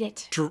 don't read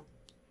it.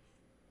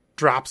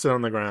 drops it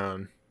on the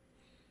ground.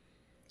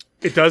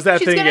 It does that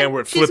thing again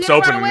where it flips gonna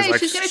open run and is away. like,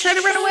 She's gonna try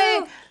to run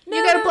away. No,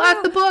 You gotta no, block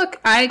no. the book.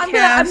 I'm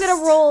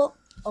gonna roll.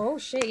 Oh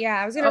shit!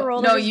 Yeah, I was gonna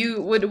roll. No,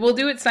 to we'll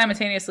do it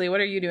simultaneously. What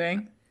are you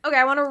doing? Okay,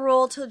 I want to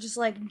roll to just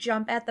like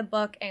jump at the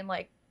book and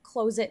like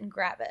close it and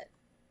grab it.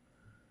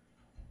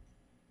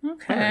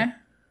 Okay.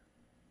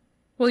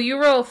 Well, you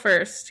roll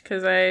first,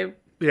 because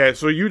yeah.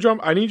 So you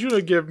jump. I need you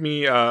to give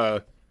me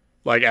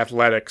like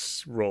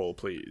athletics roll,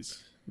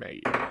 please,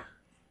 Maggie.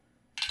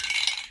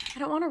 I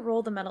don't want to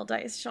roll the metal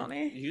dice,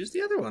 Shawnee. Use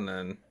the other one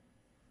then.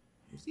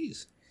 Use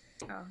these.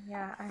 Oh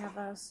yeah, I have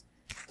those.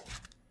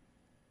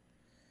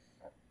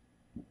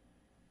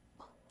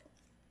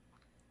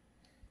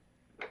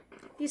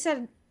 You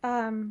said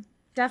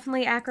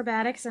definitely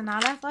acrobatics and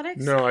not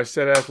athletics? No, I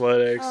said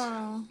athletics.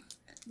 Oh.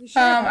 You should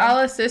have. I'll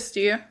assist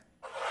you.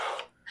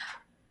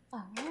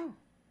 Oh. Oh.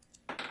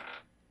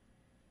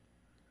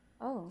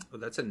 Oh,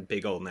 that's a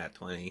big old nat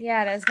 20.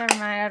 Yeah, it is. Never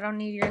mind. I don't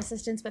need your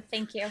assistance, but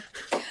thank you.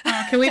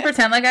 Can we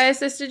pretend like I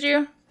assisted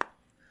you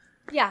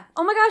Yeah.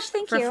 Oh my gosh,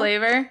 thank for you.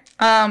 flavor?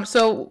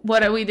 So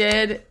what we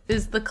did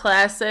is the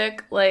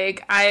classic,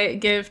 like, I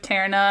give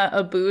Terna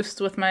a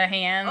boost with my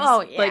hands,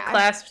 Oh, yeah. like,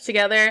 clasped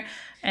together,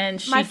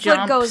 and she My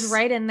jumps. foot goes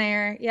right in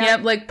there. Yep.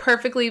 Yep, like,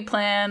 perfectly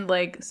planned,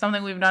 like,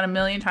 something we've done a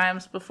million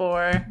times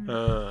before.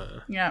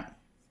 Yeah.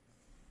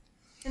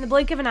 In the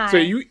blink of an eye. So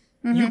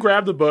you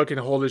grab the book and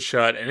hold it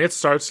shut, and it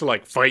starts to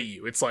like fight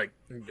you. It's like,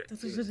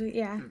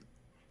 Yeah.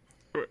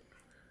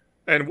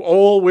 and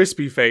old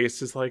wispy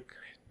face is like,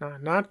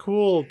 not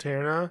cool,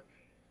 Terna.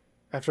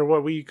 After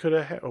what we could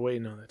have. Oh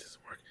wait, no, that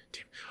doesn't work.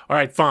 Damn. All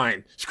right,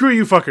 fine. Screw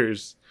you,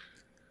 fuckers.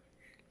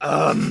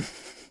 Don't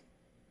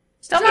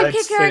Don't make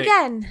kick her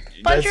again.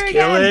 Punch her Let's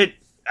kill again. it,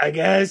 I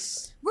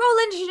guess. Roll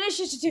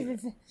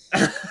initiative.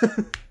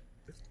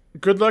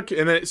 Good luck.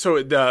 And then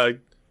so the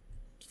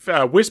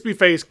wispy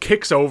face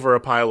kicks over a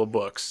pile of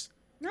books,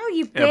 No,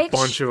 you and bitch. a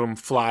bunch of them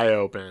fly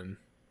open.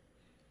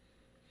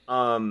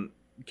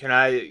 Can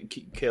I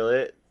kill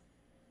it?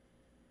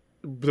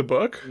 The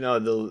book. No,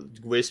 the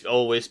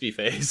old wispy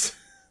face.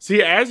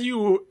 See, as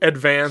you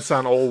advance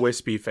on old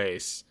wispy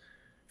face,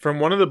 from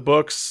one of the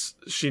books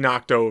she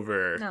knocked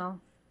over,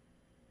 No.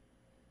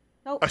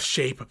 a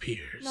shape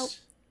appears. Nope.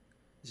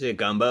 Is it a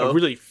gumbo? A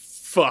really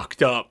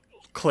fucked up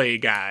clay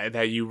guy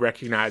that you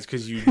recognize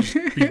because you just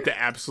beat the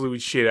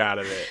absolute shit out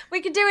of it.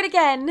 We can do it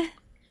again.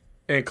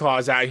 And it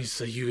claws out. He's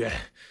like,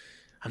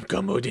 I'm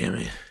Gumbo, damn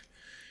it.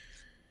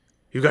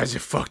 You guys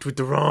have fucked with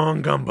the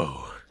wrong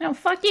Gumbo. No,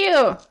 fuck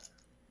you.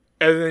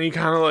 And then he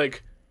kind of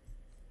like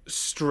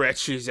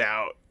stretches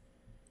out.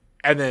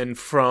 And then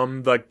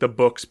from like the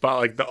book spot,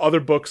 like the other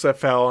books that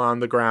fell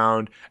on the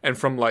ground, and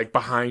from like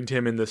behind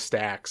him in the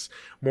stacks,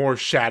 more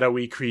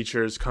shadowy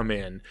creatures come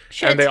in.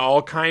 Shit. And they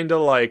all kind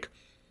of like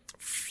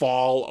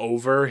fall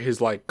over his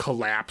like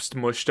collapsed,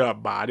 mushed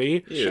up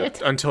body.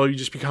 Shit. Until he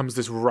just becomes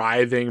this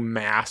writhing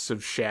mass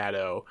of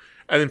shadow.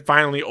 And then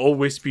finally, old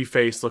wispy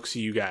face looks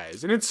at you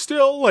guys. And it's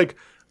still like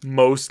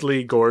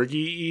mostly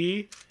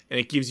Gorgi-y. And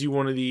it gives you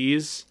one of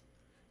these.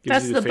 Gives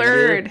That's you the finger.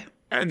 bird.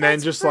 And then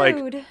That's just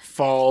rude. like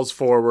falls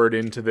forward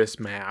into this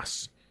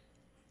mass.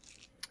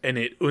 And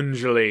it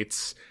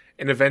undulates.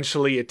 And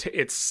eventually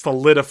it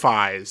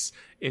solidifies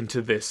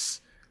into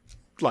this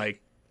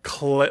like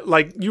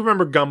like you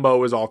remember Gumbo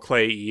was all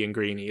clay-y and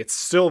greeny. It's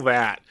still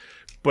that,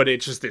 but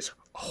it's just this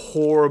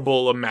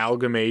horrible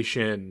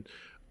amalgamation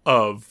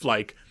of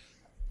like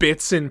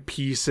bits and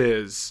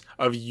pieces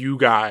of you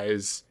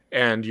guys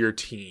and your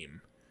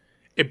team.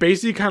 It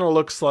basically kind of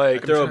looks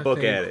like Throw a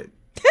book at it.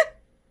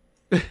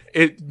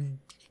 It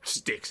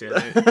sticks in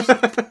it.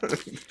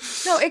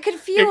 No, it could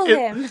fuel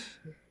him.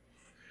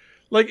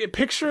 Like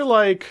picture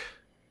like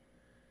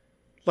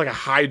a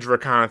Hydra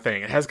kind of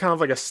thing. It has kind of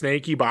like a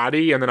snaky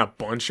body and then a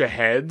bunch of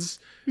heads,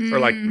 or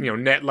like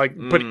net like.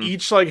 But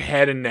each like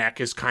head and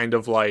neck is kind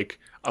of like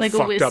a Like a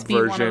fucked up wispy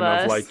one of version of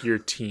us. like your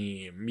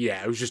team.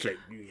 Yeah, it was just like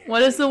What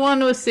does the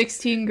one with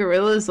 16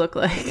 gorillas look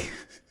like?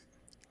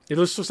 it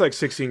looks just like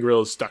 16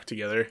 gorillas stuck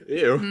together.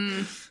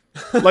 Ew.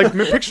 Like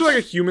picture like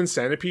a human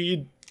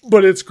centipede,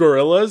 but it's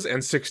gorillas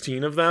and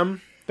 16 of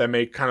them. that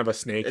make kind of a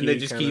snaky. And they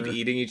just kinda... keep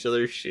eating each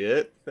other's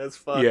shit. That's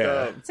fucked Yeah.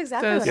 up. That's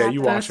exactly That's- what Yeah, happened.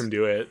 you watch them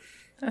do it.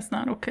 That's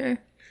not okay.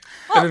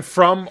 And then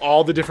from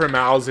all the different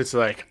mouths, it's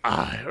like,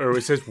 or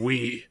it says,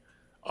 we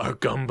are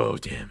gumbo,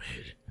 damn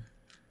it.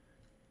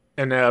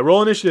 And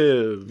roll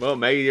initiative. Well,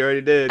 Maggie, you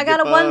already did. I got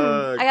Get a 1.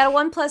 fucked. I got a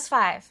 1 plus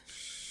 5.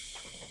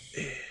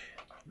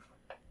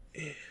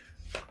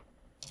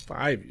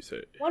 5, you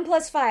said. 1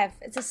 plus 5.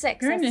 It's a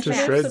 6. Your That's Just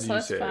initiative shreds, is you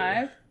plus say.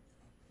 5.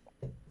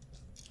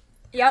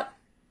 Yep.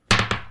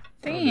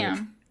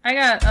 Damn. I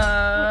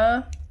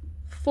got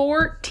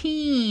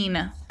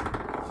 14.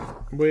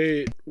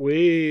 Wait.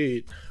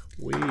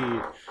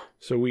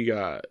 So we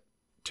got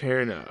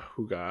Terna,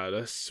 who got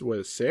us,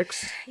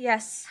 6?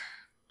 Yes.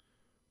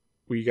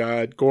 We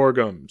got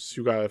Gorgums,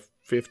 who got a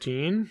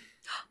 15.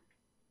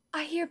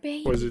 I hear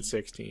baby. Was it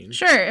 16?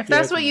 Sure, if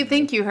that's Yeah, what you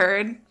think you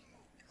heard.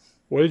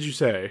 What did you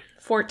say?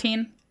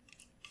 14.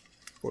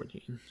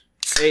 14.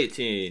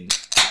 18.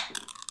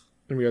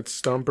 And we got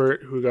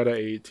Stumpert, who got a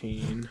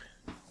 18.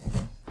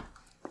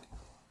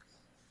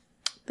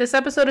 This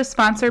episode is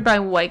sponsored by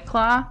White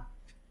Claw.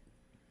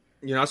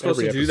 You're not supposed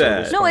Every to do episode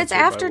that. is No, it's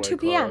sponsored by after White 2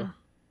 Claw. p.m.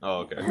 Oh,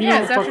 okay. Yeah,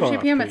 it's fuck after 2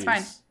 off, p.m. It's please.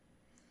 fine.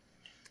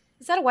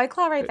 Is that a White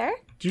Claw right there?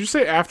 Did you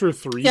say after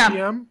 3 Yeah.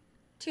 p.m.?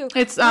 2.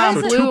 It's Why is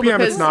So it- 2 blue p.m.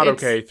 because it's not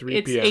it's, okay. 3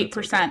 it's p.m. it's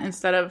 8% okay.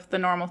 instead of the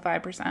normal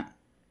 5%.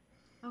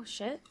 Oh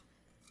shit.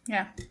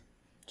 Yeah.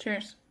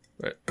 Cheers.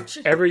 But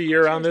every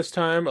year around this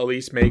time,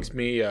 Elise makes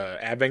me an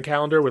advent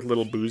calendar with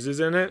little boozes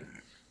in it.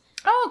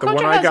 Oh, The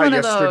Culture one I has got one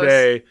of those.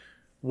 yesterday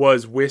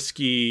was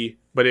whiskey,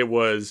 but it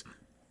was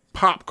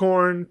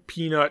popcorn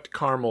peanut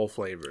caramel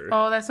flavor.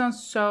 Oh, that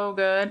sounds so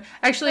good.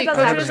 Actually, I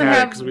Culture haven't doesn't had it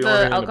have 'cause we the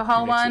only had to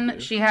alcohol mix it one. in.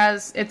 She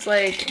has, it's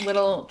like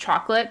little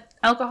chocolate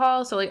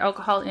alcohol. So like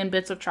alcohol in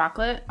bits of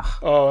chocolate. Oh,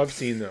 Oh, I've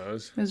seen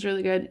those. it was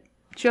really good.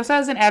 She also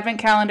has an advent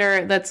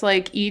calendar that's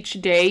like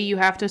each day you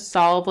have to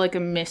solve like a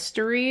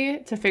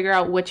mystery to figure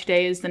out which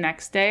day is the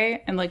next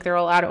day. And like they're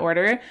all out of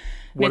order. And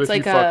What it's if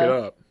like you fuck it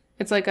up?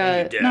 It's like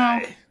a, You no.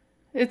 die.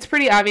 It's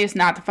pretty obvious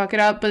not to fuck it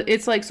up, but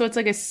it's like, so it's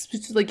like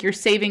like you're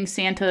saving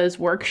Santa's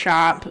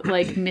workshop,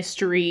 like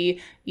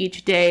mystery.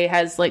 Each day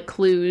has like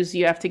clues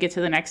you have to get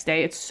to the next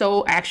day. It's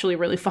so actually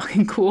really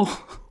fucking cool.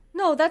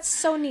 No, that's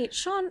so neat.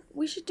 Sean,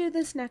 we should do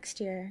this next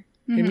year.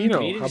 Hey, Mino,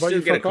 You need how to about still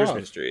you get a fuck off?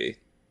 Christmas tree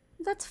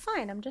That's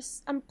fine.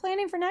 I'm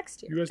planning for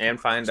next year. You guys and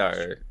find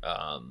our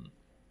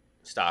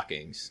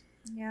stockings.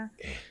 Yeah.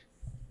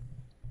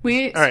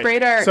 We All right,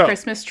 sprayed our so-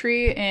 Christmas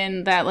tree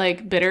in that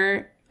like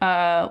bitter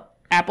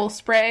apple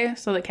spray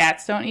so the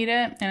cats don't eat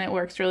it, and it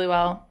works really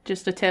well.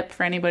 Just a tip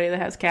for anybody that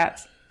has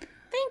cats.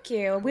 Thank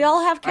you. We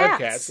all have I have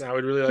cats. cats, and I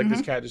would really like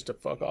this cat just to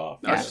fuck off.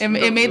 Yeah, Nice. it No,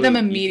 made them really eat the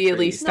immediately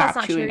tree. No, it's stop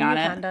not true. chewing on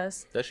Yukon it.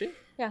 does. Does she?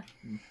 Yeah.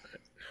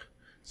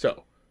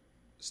 So,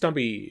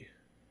 Stumpy,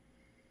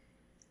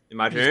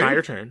 My it's not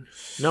your turn? turn.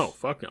 No,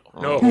 fuck no.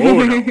 No, Oh.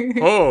 oh no.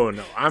 Oh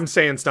no. I'm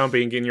saying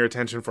Stumpy and getting your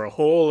attention for a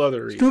whole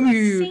other reason.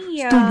 See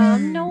ya.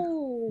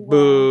 No.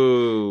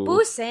 Boo.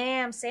 Boo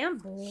Sam. Sam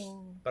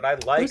boo. But I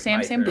like Boo, Sam,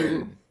 my Sam, turn.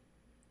 boo.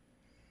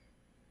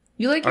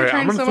 You like your All right,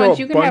 I'm turn gonna so throw much,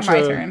 a you can have bunch my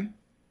of- turn.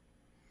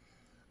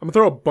 I'm gonna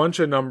throw a bunch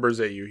of numbers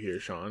at you here,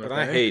 Sean. But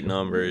Okay? I hate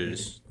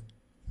numbers.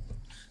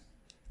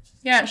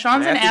 Yeah,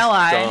 Sean's an Math is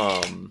ally.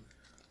 dumb.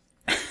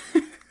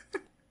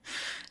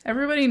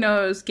 Everybody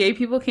knows gay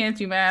people can't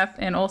do math,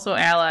 and also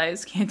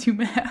allies can't do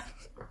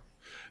math.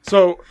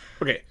 So,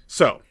 okay,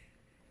 so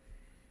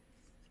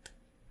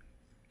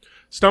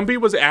Stumpy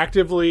was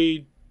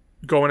actively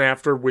going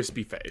after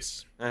Wispy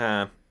Face.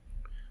 Uh-huh.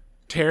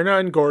 Terna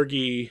and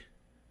Gorgi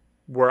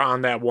were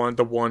on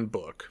the one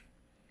book.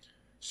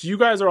 So you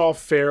guys are all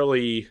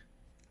fairly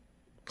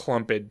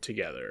clumped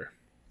together.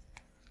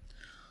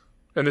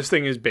 And this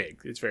thing is big.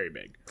 It's very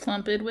big.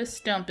 Clumped with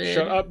stumped.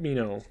 Shut up,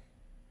 Mino.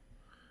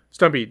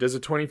 Stumpy, does a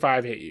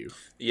 25 hit you?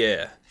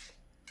 Yeah.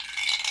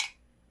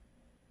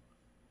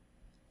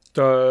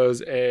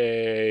 Does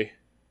a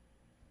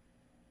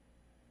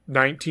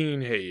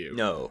 19 hit you?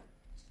 No.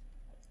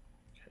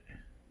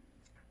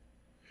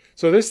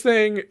 So this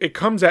thing, it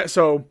comes at,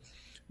 so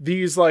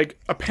these like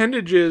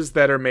appendages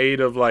that are made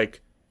of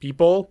like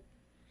people,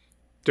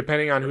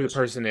 depending on who the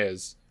person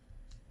is,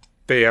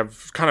 they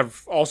have kind of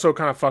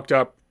fucked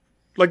up.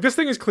 Like this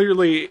thing is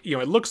clearly,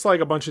 it looks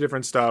like a bunch of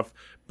different stuff,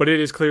 but it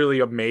is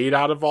clearly made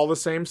out of all the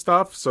same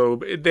stuff. So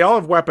they all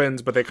have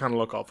weapons, but they kind of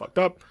look all fucked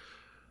up.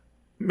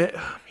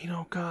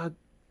 God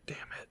damn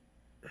it.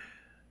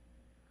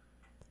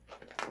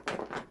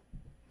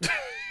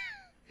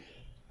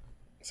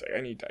 Sorry,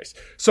 I need dice.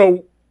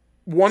 So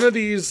one of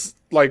these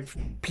like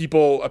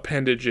people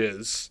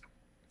appendages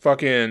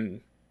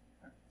fucking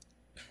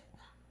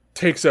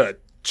takes a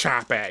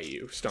chop at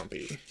you,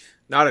 Stumpy.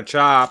 Not a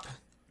chop.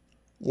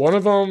 One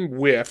of them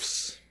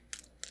whiffs.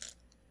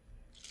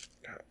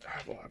 God,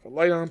 I will have a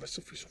light on, but it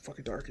still feels so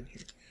fucking dark in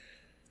here.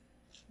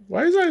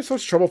 Why is I have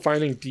such trouble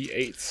finding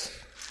D8s?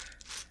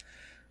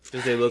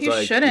 Because they look You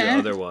like shouldn't.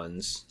 the other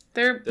ones.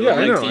 They Yeah, look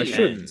I like know, I D10s.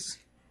 shouldn't.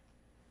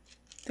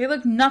 They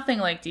look nothing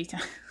like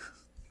D10.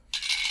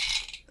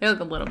 They look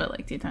a little bit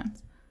like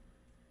D10s.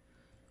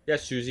 Yeah,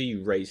 Susie,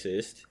 you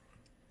racist.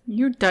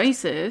 You're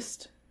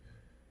dicist.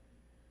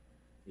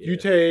 You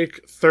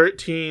take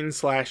 13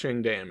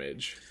 slashing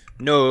damage.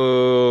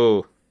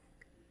 No.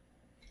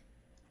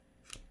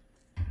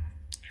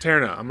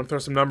 Terna, I'm gonna throw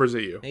some numbers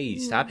at you. Hey,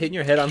 stop hitting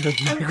your head on the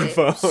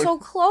microphone. So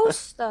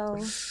close,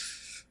 though.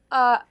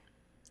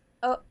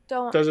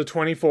 Don't. Does a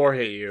 24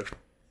 hit you?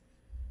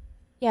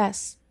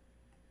 Yes.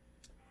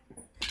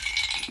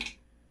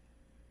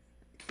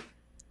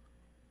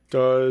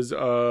 Does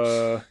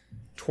a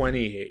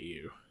 20 hit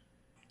you?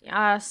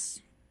 Yes.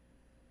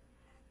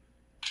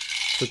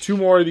 So 2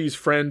 more of these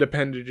friend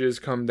appendages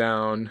come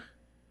down.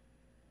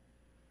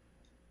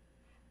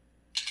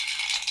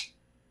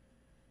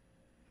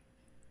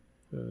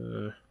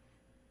 And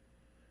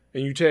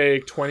you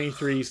take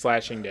 23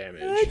 slashing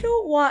damage. I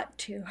don't want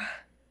to.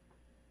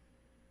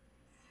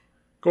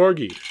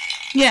 Gorgi,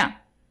 Yeah.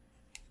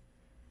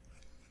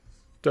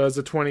 does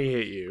a 20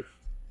 hit you?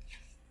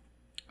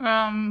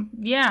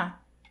 Yeah.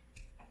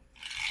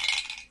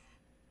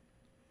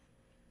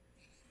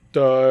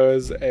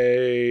 Does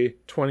a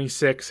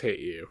 26 hit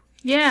you?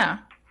 Yeah.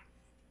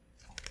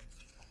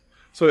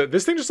 So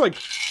this thing just like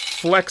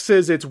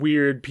flexes its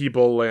weird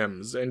people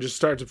limbs and just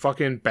starts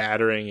fucking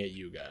battering at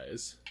you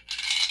guys.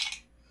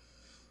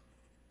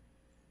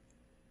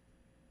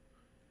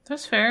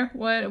 That's fair.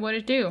 What'd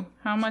it do?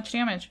 How much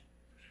damage?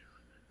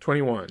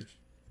 21.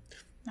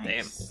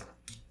 Nice. Damn.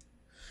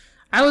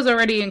 I was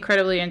already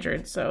incredibly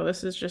injured, so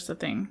this is just a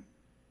thing.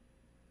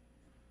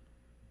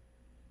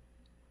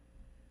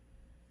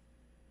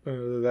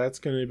 That's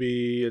going to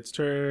be its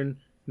turn.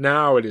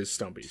 Now it is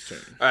Stumpy's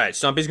turn. Alright,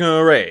 Stumpy's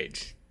gonna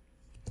rage.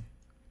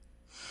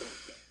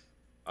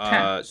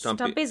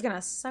 Stumpy's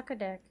gonna suck a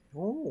dick.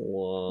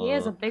 Oh. He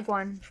has a big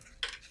one.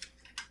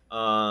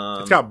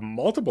 It's got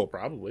multiple,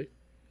 probably.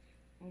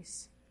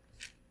 Nice.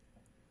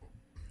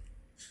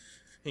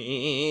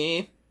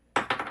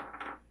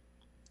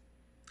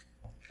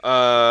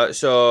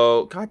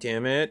 So, god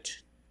damn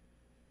it.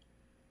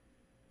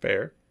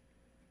 Fair.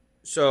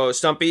 So,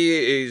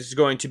 Stumpy is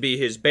going to be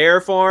his bear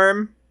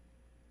form.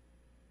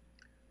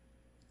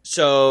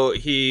 So,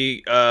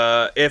 he,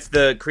 if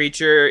the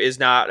creature is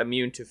not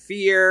immune to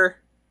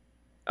fear,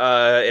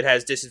 it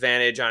has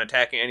disadvantage on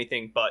attacking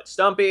anything but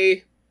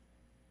Stumpy.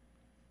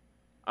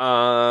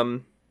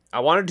 I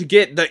wanted to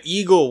get the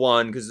eagle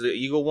one, because the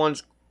eagle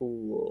one's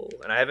cool,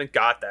 and I haven't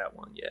got that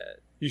one yet.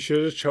 You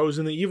should have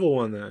chosen the evil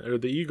one then, or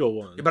the eagle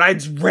one. Yeah, but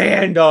it's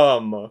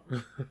random.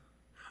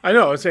 I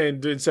know. I'm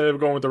saying instead of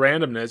going with the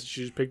randomness, you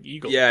should just pick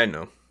eagle. Yeah, I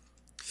know.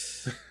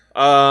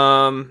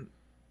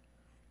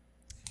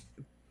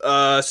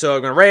 So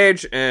I'm gonna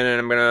rage, and then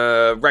I'm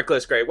gonna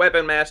reckless great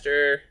weapon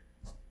master.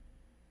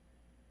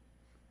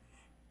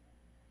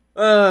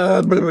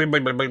 Blah, blah, blah, blah,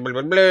 blah,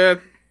 blah, blah.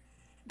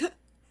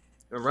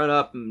 Gonna run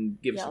up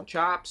and give some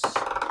chops.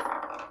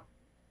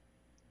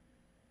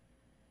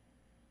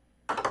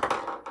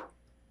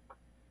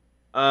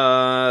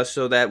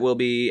 So that will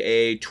be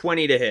a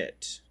 20 to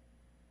hit.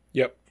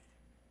 Yep.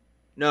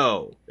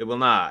 No, it will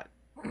not.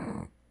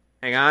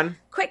 Hang on.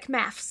 Quick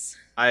maths.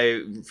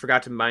 I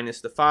forgot to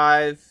minus the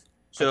 5.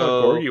 So I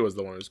thought Gorgi was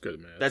the one who's good at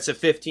math. That's a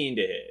 15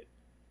 to hit.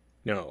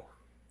 No.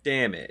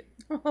 Damn it.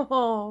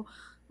 Oh,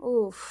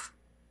 oof.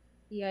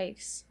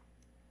 Yikes.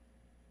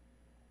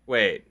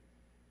 Wait.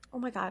 Oh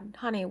my god,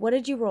 honey, what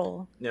did you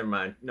roll? Never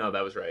mind. No,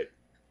 that was right.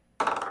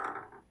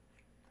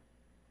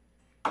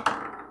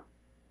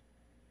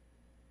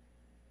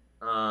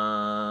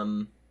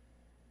 Um...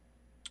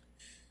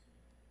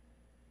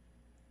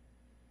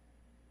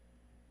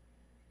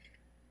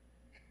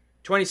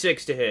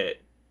 26 to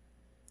hit.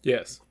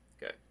 Yes.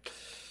 Okay.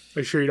 Are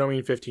you sure you don't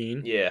mean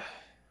 15? Yeah.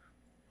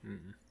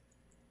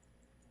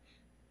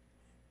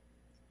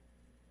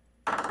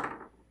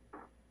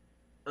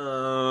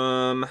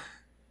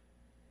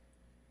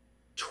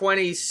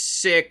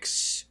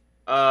 26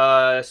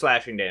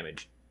 slashing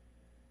damage.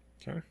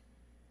 Okay.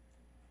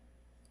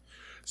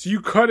 So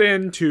you cut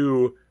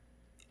into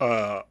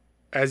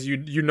as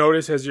you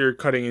notice as you're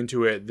cutting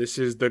into it, this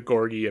is the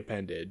Gorgi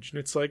appendage. And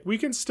it's like, we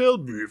can still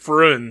be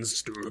friends,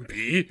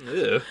 Stumpy.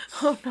 Ew.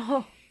 Oh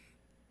no.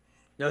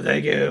 No,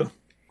 thank you.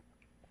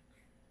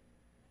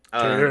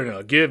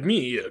 Turn, give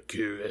me a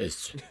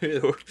kiss.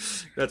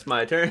 That's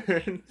my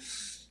turn.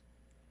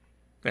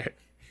 Alright.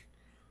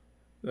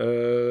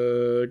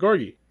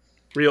 Gorgi.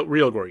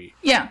 Real Gorgi.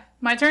 Yeah,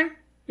 my turn?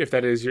 If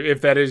that is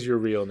your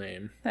real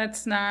name.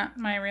 That's not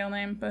my real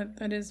name, but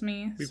that is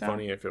me. It'd be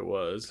funny if it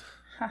was.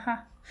 Haha.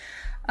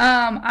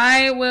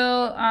 I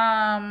will,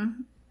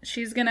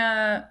 she's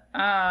gonna,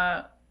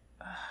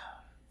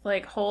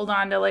 like, hold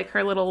on to, like,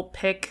 her little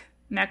pick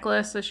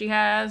necklace that she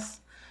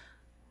has.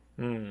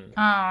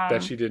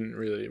 That she didn't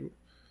really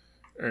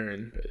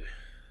earn. But...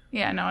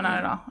 Yeah, no, not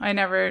at all. I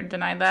never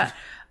denied that.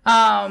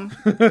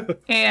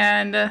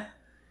 And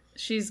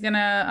she's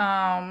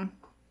gonna,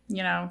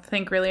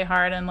 think really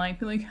hard and, like,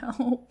 be like,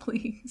 help,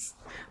 please.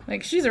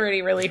 Like, she's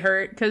already really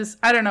hurt, because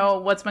I don't know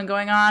what's been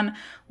going on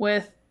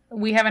with...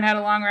 We haven't had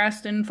a long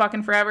rest in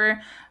fucking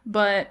forever,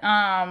 but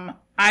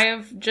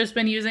I've just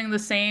been using the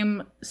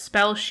same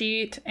spell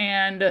sheet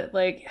and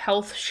like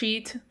health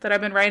sheet that I've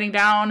been writing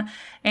down,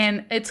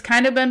 and it's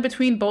kind of been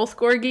between both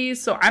Gorgis,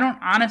 so I don't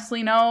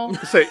honestly know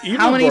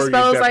how many Gorgis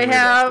spells I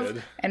have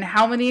rested. and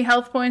how many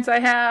health points I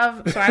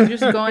have. So I'm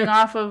just going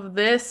off of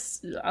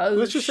this.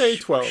 Let's just say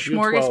 12. You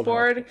have 12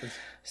 smorgasbord. health points.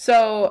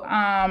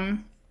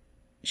 So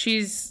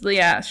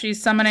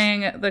she's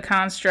summoning the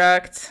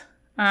construct.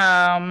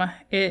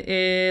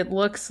 It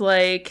looks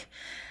like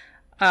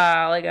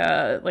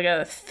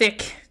a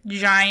thick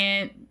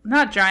giant,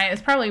 not giant,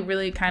 it's probably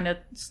really kind of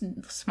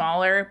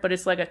smaller, but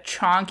it's like a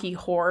chonky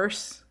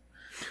horse,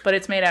 but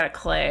it's made out of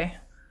clay.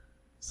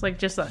 It's like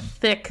just a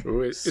thick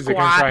Is it squat.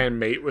 gonna try and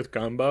mate with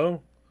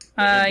Gumbo?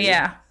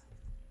 Yeah.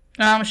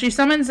 She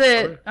summons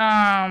it.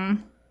 I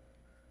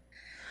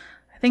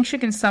think she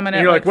can summon it.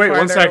 And you're like, wait, 1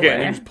 farther second. away.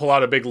 And you just pull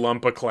out a big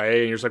lump of clay,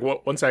 and you're just like,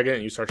 what? 1 second,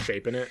 and you start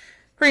shaping it.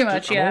 Pretty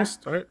much, yeah.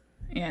 Almost, all right.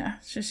 Yeah,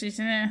 she's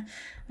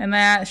and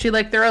that she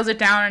like throws it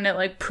down and it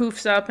like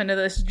poofs up into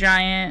this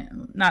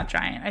not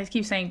giant. I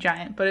keep saying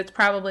giant, but it's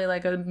probably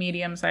like a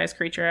medium-sized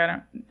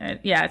creature.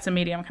 It's a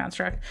medium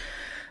construct,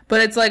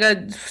 but it's like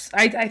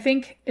I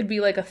think it'd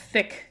be like a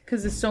thick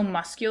because it's so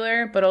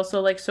muscular, but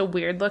also like so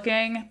weird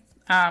looking.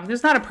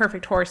 There's not a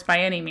perfect horse by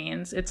any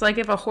means. It's like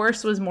if a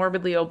horse was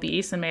morbidly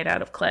obese and made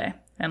out of clay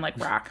and like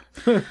rock.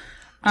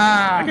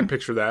 I can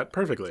picture that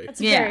perfectly.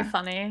 It's very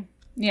funny.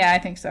 Yeah, I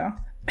think so.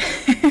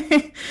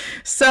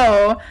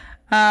 So,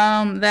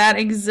 that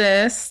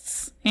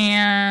exists,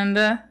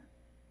 and,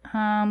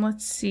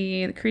 let's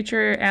see, the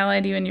creature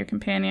allied you and your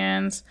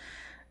companions,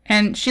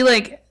 and she,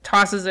 like,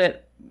 tosses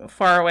it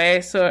far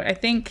away, so I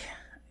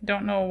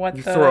don't know what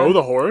You throw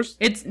the horse?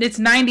 It's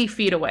 90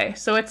 feet away,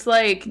 so it's,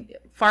 like,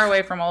 far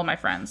away from all of my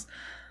friends.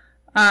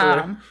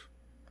 And,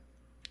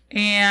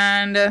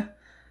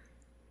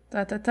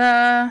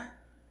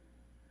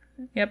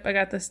 yep, I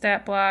got the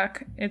stat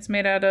block. It's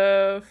made out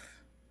of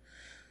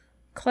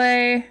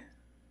clay.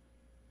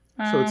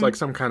 So it's like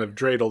some kind of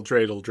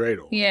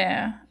dreidel.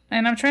 Yeah.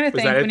 And I'm trying to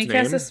think, that when its you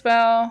cast name? a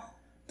spell,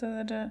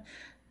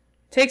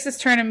 takes its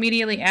turn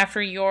immediately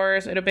after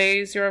yours. It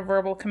obeys your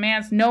verbal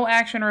commands. No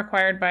action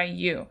required by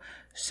you.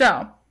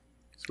 So,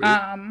 Sweet.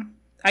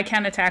 I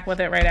can attack with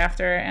it right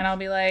after, and I'll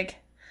be like,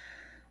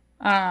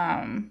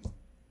 So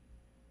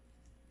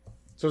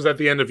is that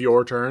the end of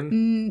your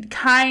turn?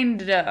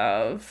 kind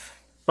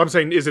of. I'm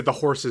saying, is it the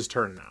horse's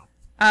turn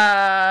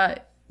now?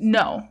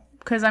 No,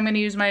 because I'm going to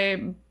use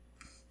my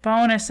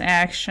bonus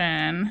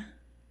action.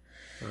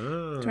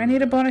 Oh. Do I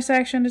need a bonus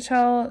action to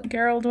tell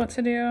Gerald what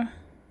to do?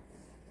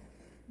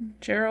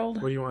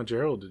 Gerald? What do you want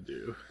Gerald to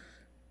do?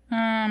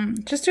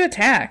 Just to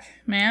attack,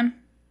 man.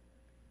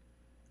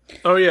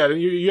 Oh, yeah,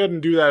 you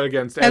hadn't do that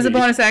against Eddie. As a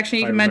bonus action,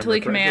 you if I can mentally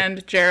remember correctly.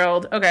 command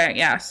Gerald. Okay,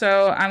 yeah,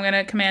 so I'm going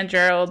to command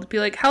Gerald. Be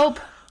like, help!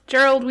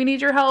 Gerald, we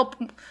need your help!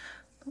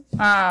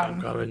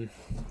 I'm coming.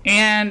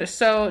 And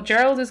so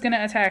Gerald is going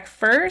to attack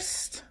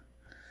first.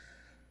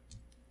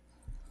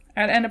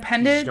 At an He's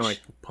appendage.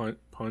 just gonna, like,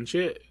 punch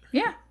it?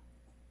 Yeah.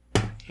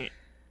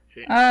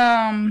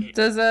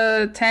 Does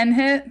a 10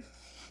 hit?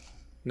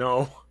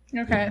 No.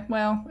 Okay,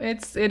 well,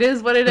 it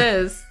is what it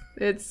is.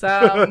 It's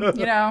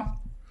you know,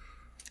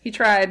 he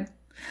tried.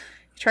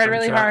 He tried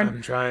really hard.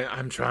 I'm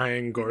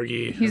trying,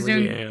 Gorgi. He's I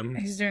really doing am.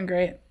 he's doing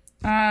great.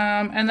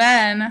 And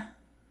then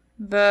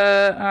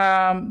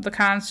the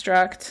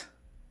construct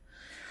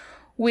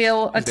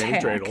will His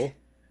name's attack.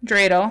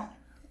 Dreidel.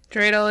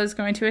 Dreidel is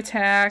going to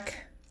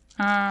attack.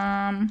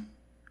 Or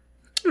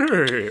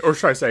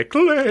should I say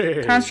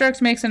clay?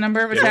 Construct makes a number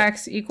of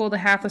attacks equal to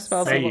half the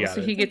spell's Hey, level, you so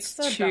got he it. gets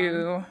That's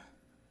so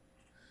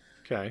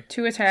Okay.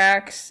 2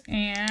 attacks,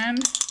 and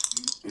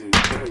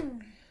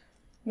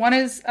one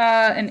is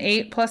an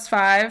 8 plus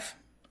 5,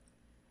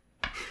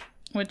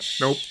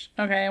 which Nope.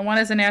 Okay, and one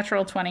is a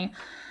natural 20.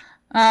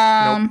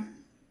 Nope.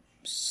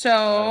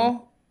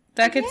 So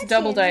that gets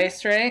double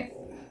dice, right?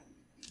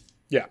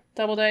 Yeah,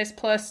 Double dice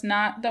plus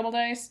not double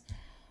dice.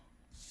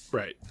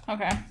 right.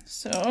 Okay,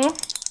 so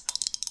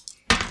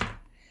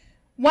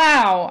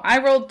wow, I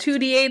rolled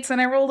 2d8s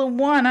and I rolled a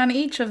 1 on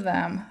each of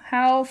them.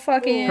 How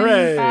fucking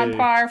Hooray. on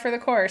par for the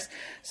course.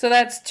 So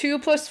that's 2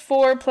 plus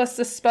 4 plus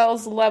the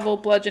spell's level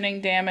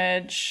bludgeoning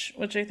damage,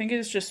 which I think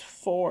is just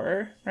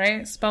 4,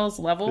 right? Spell's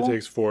level. It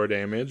takes 4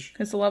 damage.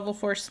 It's a level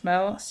 4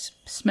 smell.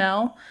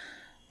 So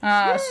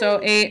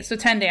 8, so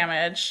 10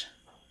 damage.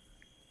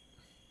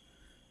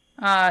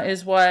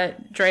 Is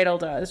what Dreidel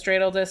does.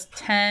 Dreidel does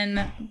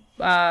 10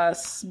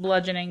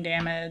 bludgeoning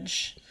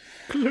damage.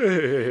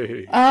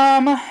 Clay.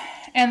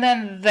 And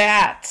then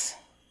that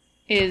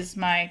is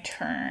my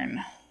turn.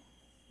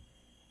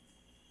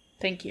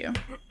 Thank you.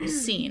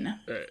 Scene.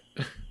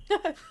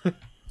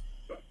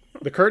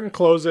 The curtain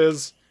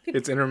closes.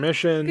 It's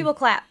intermission. People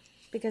clap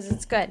because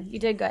it's good. You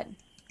did good.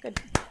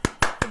 Good.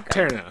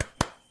 Terna.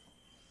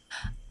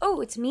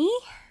 Oh, it's me?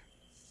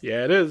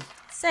 Yeah, it is.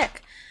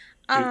 Sick.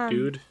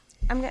 Dude.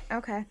 I'm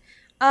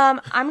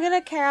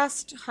gonna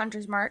cast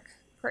Hunter's Mark,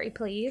 pretty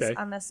please, Okay.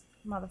 on this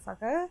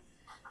motherfucker.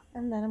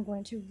 And then I'm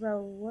going to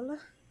roll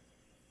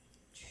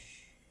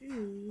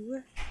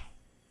 2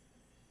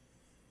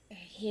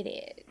 hit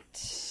it.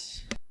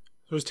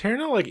 So is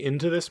Terna like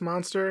into this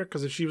monster?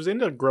 Because if she was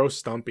into gross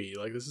Stumpy,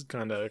 like this is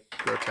kind of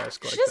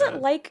grotesque. She like doesn't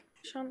that. like...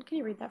 Sean, can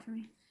you read that for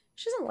me?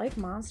 She doesn't like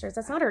monsters.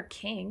 That's not her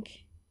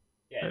kink.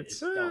 Yeah, It's,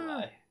 don't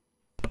lie.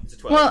 It's a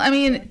 12. Well, I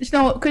mean,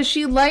 no, because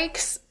she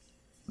likes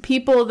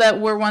people that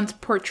were once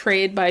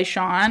portrayed by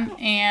Sean,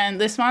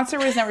 and this monster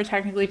was never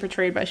technically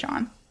portrayed by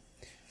Sean.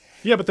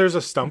 Yeah, but there's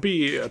a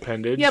Stumpy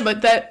appendage. Yeah,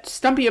 but that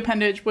Stumpy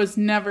appendage was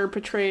never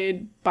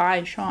portrayed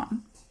by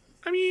Sean.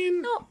 I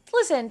mean, No,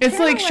 listen. It's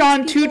Tara like likes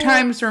Sean 2 people-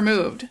 times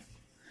removed.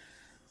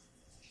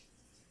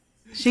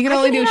 She can I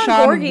only can do hit on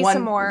Sean Gorgi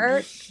some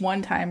more.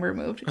 one time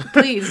removed.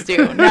 Please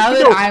do. Now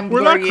that I'm we're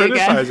not Gorgi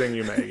again. criticizing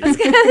you, Maggie. I was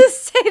gonna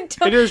say,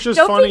 don't, It is just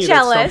don't funny be that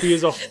jealous. Stumpy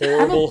is a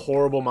horrible,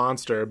 horrible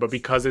monster, but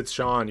because it's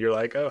Sean, you're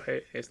like, oh,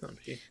 hey,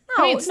 Stumpy.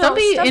 No, I mean, no,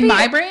 Stumpy, in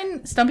my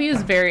brain, Stumpy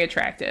is very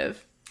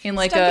attractive. In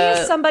like Stumpy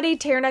is somebody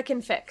Tierna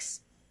can fix.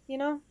 You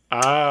know?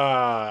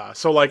 Ah,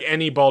 so like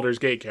any Baldur's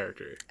Gate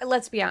character.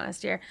 Let's be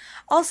honest here.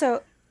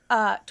 Also,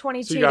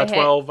 22 So you got to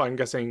 12, I'm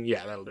guessing,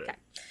 yeah, that'll do it.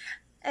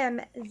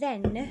 hit.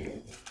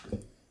 Then...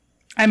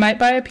 I might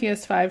buy a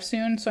PS5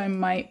 soon, so I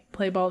might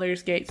play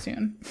Baldur's Gate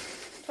soon.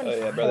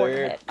 24 yeah, brother.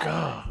 to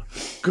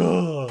hit.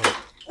 Good.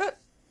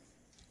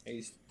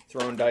 He's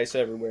throwing dice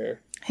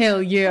everywhere.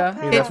 Hell yeah.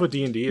 I mean, that's what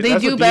D&D is. They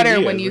That's do what better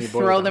D&D when is you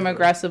boil throw it them down to it.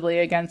 aggressively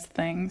against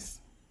things.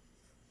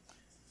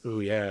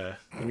 Ooh, yeah.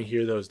 Let me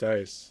hear those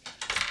dice.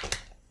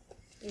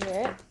 You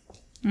hear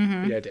it?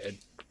 Mm-hmm. Yeah, I did.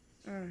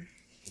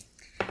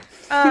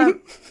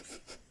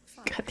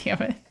 God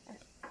damn it.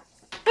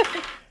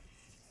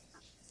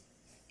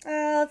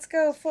 Let's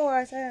go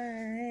for...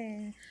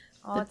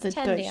 Oh, it's the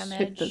 10 dice damage.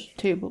 hit the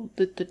table.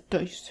 The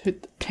dice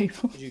hit the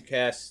table. Did you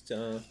cast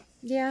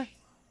Yeah,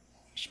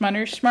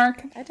 Schmunner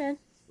Schmark. I did.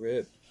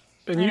 Rip?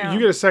 And I you know.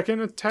 get a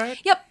second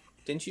attack? Yep.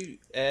 Didn't you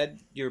add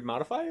your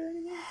modifier or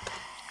anything?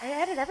 I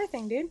added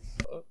everything, dude.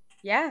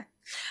 Yeah.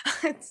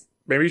 It's...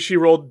 Maybe she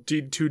rolled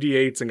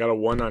 2d8s and got a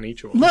 1 on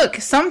each one. Look,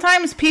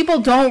 sometimes people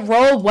don't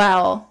roll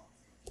well.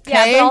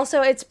 Yeah, Okay? but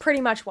also it's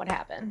pretty much what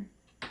happened.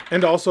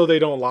 And also, they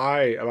don't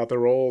lie about the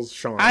rolls,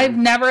 Sean. I've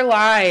never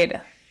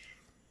lied.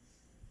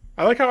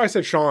 I like how I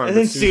said Sean. And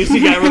then but Susie-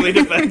 Susie got really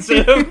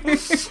defensive.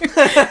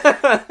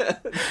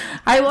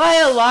 I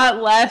lie a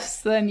lot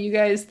less than you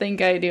guys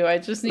think I do. I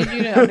just need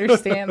you to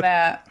understand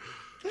that.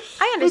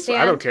 I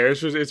understand. I don't care.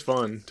 It's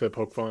fun to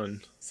poke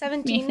fun.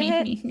 17 to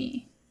hit.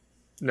 Me.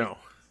 No.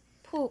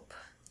 Poop.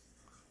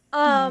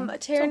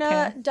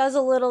 Tierna okay. does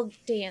a little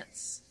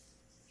dance.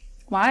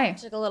 Why?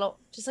 Just like a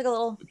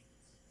little.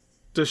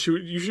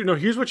 You should know.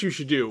 Here's what you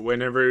should do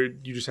whenever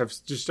you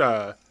just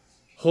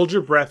hold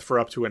your breath for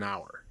up to an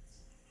hour.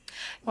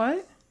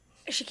 What?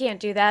 She can't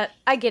do that.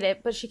 I get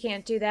it, but she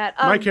can't do that.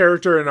 My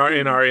character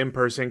in our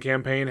in-person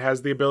campaign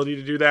has the ability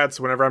to do that.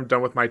 So whenever I'm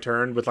done with my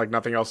turn with like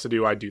nothing else to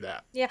do, I do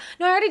that. Yeah.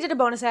 No, I already did a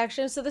bonus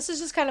action, so this is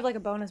just kind of like a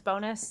bonus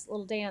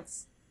little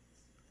dance.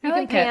 I like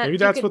can it. pant. Maybe You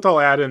that's could- what they'll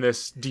add in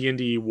this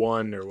D&D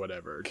 1 or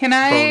whatever. Can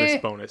I-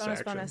 bonus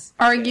action?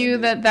 Argue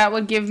that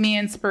would give me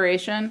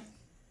inspiration?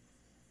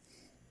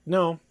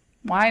 No.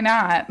 Why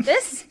not?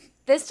 This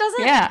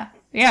doesn't. Yeah,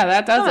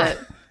 that does Huh. it.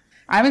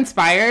 I'm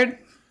inspired.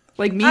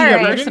 Like me All right. I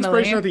give personally.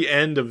 inspiration at the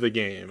end of the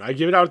game. I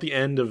give it out at the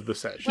end of the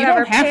session. You don't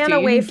Whatever, have pan to.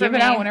 You away can from give it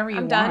me. out whenever you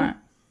I'm want. done.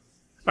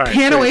 All right,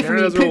 Pan so away from Tierna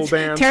me. does a little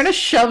dance. Tierna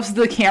shoves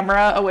the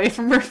camera away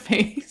from her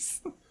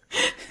face.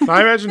 So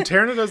I imagine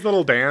Tierna does the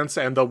little dance,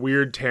 and the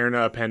weird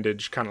Tierna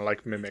appendage kind of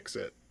like mimics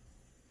it.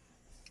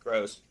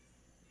 Gross.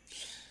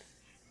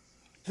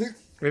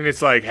 And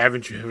it's like,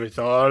 haven't you ever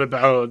thought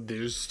about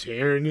this,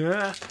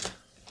 Tierna?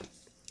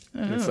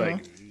 And it's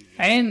like,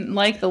 I didn't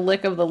like the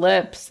lick of the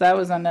lips. That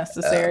was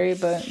unnecessary,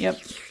 but yep.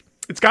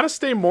 it's got to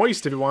stay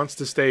moist if it wants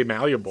to stay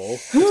malleable.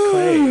 It's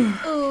clay.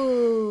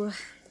 Ooh.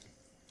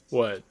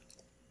 What?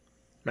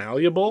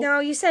 Malleable? No,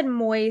 you said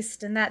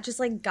moist, and that just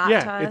like got to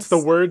Yeah, us. it's the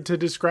word to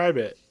describe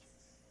it.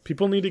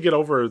 People need to get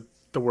over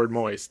the word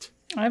moist.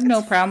 I have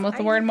no problem with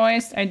the word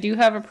moist. I do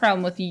have a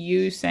problem with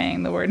you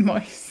saying the word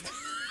moist.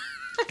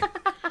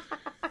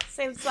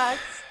 Same sucks.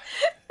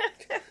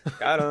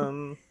 Got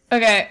him.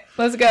 Okay,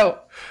 let's go.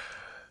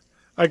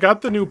 I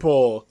got the new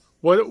poll.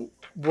 What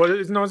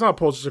is, no, it's not a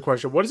poll, it's just a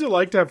question. What is it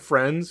like to have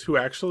friends who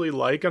actually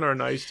like and are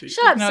nice to you?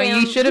 Shut up, No,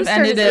 Sam. you should have Whose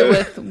turn ended is it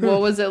with,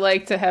 what was it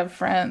like to have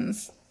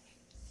friends?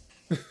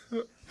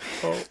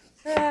 Oh.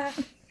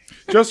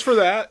 Just for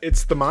that,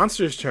 it's the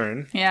monster's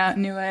turn. Yeah,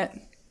 knew it.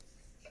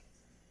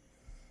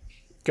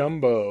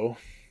 Gumbo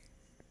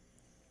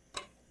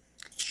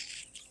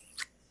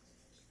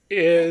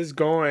is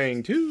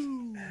going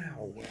to...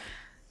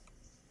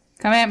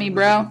 Come at me,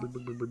 bro.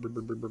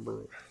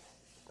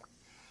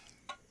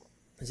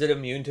 Is it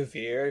immune to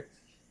fear?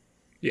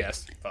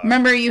 Yes.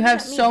 Remember, you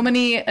have so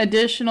many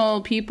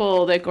additional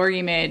people that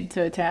Gorgi made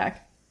to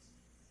attack.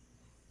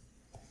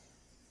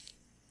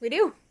 We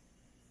do.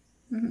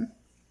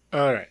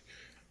 All right.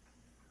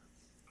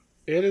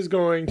 It is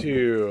going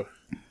to...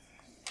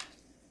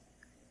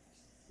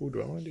 Ooh,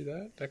 do I want to do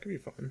that? That could be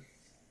fun.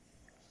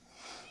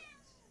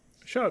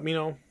 Shut up,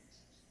 Mino.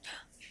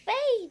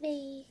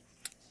 Baby.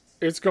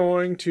 It's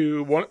going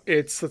to one.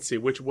 It's let's see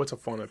what's a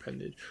fun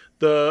appendage.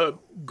 The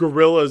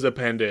gorilla's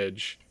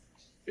appendage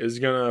is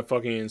gonna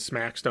fucking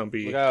smack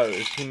Stumpy. Look out,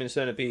 it's human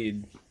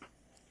centipede.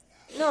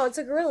 No, it's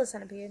a gorilla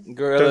centipede.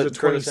 Does a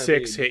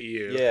 26 hit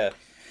you? Yeah.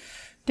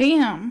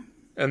 Damn.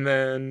 And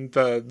then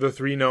the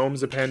three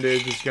gnomes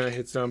appendage is gonna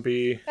hit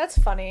Stumpy. That's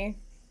funny.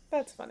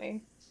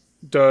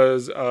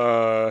 Does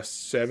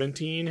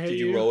 17 hit Did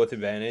you? you roll with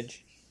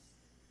advantage?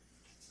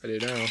 I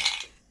didn't know.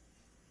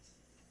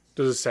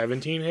 Does a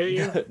 17 hit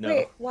you? No.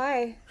 Wait,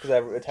 why? Because I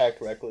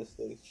attacked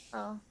recklessly.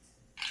 Oh.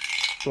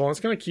 Well, it's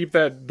gonna keep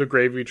the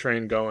gravy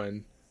train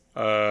going.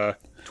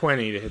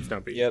 20 to hit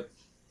Stumpy. Yep.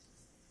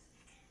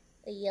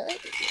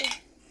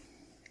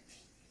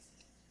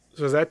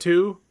 So is that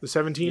 2? The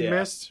 17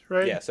 missed,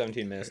 right? Yeah,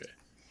 17 missed.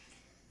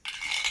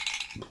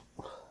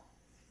 Okay.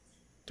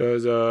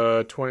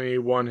 Does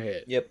 21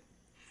 hit? Yep.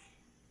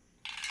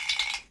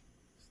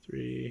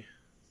 3.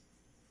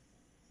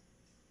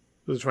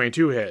 Does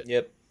 22 hit?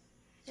 Yep.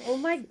 Oh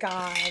my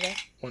god.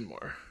 One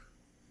more.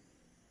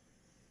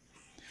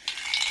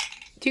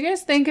 Do you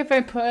guys think if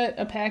I put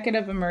a packet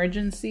of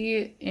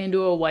emergency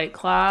into a White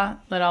Claw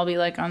that I'll be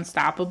like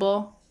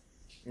unstoppable?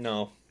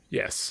 No.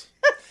 Yes.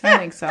 I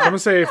think so. I'm gonna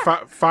say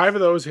 5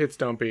 of those hit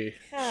Stumpy.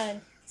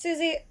 God.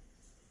 Susie,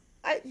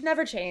 I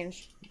never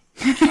change.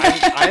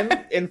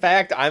 In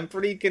fact, I'm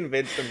pretty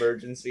convinced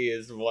emergency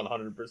is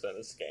 100%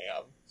 a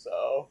scam.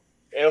 So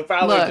it'll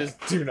probably Look.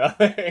 just do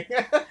nothing.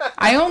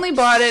 I only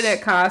bought it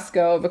at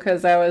Costco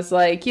because I was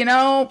like,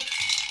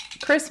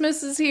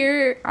 Christmas is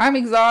here. I'm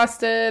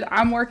exhausted.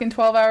 I'm working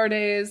 12-hour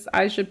days.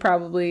 I should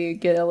probably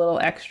get a little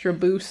extra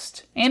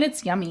boost. And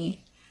it's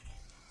yummy.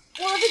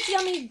 Well, if it's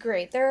yummy,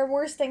 great. There are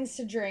worse things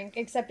to drink,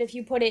 except if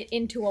you put it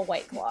into a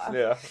White Claw.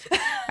 Yeah.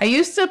 I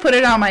used to put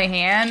it on my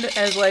hand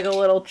as like a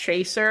little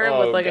chaser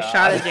Oh, with like a God.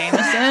 shot of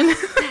Jameson.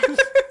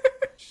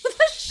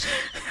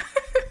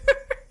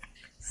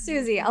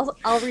 Susie,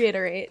 I'll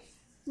reiterate.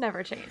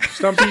 Never change.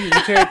 Stumpy, you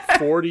take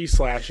 40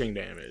 slashing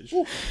damage.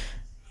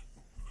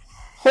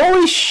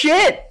 Holy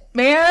shit,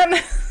 man.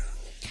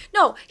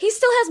 No, he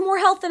still has more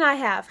health than I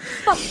have.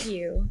 Fuck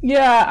you.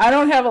 Yeah, I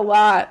don't have a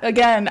lot.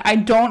 Again, I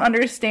don't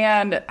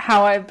understand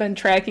how I've been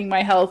tracking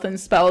my health and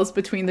spells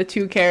between the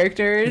two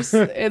characters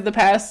in the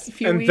past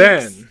few And weeks.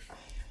 then,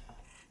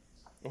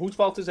 Whose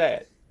fault is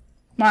that?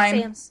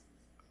 Mine. Sam's.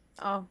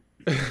 Oh.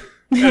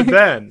 and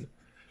then,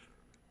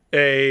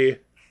 because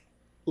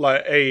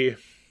like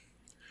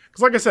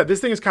I said, this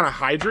thing is kind of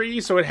Hydra-y,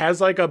 so it has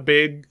like a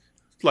big,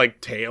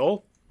 like,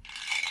 tail.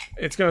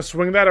 It's gonna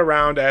swing that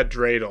around at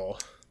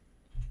Dreidel.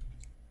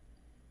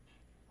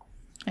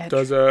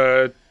 Does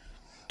a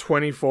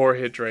 24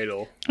 hit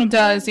Dreidel? It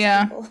does,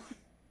 yeah.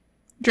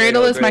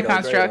 Dreidel is my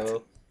construct.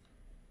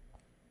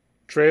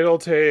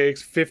 Dreidel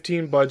takes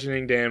 15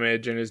 bludgeoning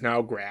damage and is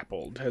now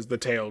grappled as the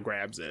tail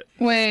grabs it.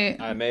 Wait.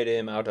 I made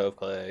him out of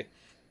clay.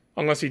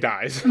 Unless he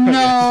dies.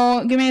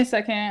 No, give me a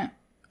second.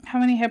 How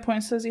many hit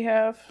points does he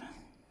have?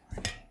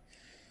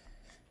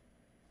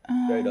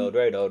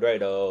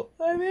 Dreidel.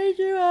 I made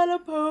you out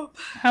of poop.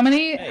 How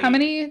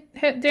many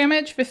hit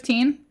damage?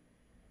 15?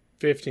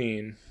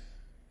 15.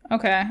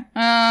 Okay.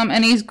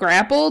 And he's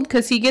grappled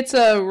because he gets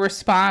a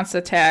response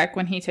attack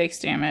when he takes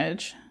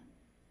damage.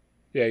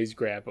 Yeah, he's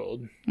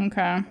grappled.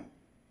 Okay.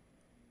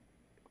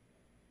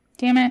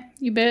 Damn it,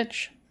 you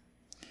bitch.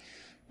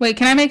 Wait,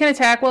 can I make an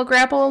attack while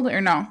grappled or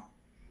no?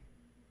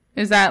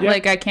 Is that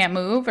like I can't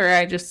move or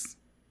I just...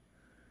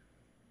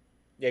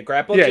 Yeah,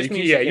 grapple. Yeah, just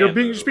means you you're can't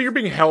being move. you're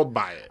being held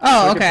by it.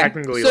 Oh, Like, okay.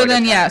 technically, So like,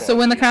 then, a yeah. tadpole. So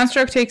when the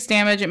construct takes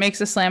damage, it makes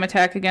a slam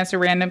attack against a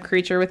random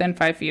creature within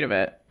 5 feet of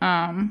it.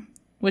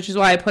 Which is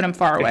why I put him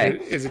far away.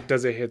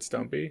 Does it hit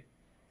Stumpy?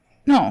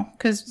 No,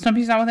 because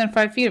Stumpy's not within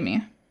 5 feet of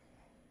me.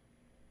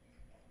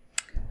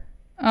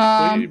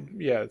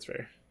 Yeah, that's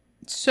fair.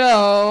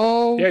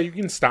 So... Yeah, you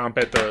can stomp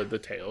at the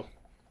tail.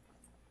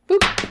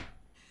 Boop.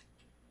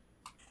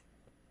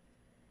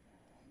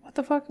 What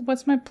the fuck?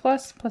 What's my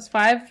plus? Plus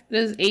 5?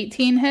 Does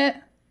 18 hit?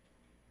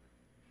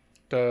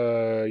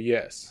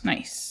 Yes.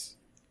 Nice.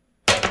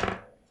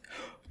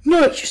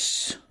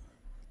 Nice!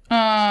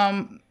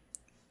 I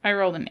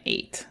rolled an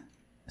 8.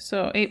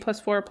 So 8 plus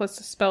 4 plus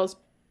the spell's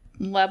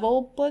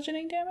level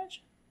bludgeoning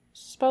damage?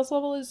 Spell's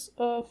level is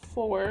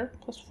 4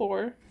 plus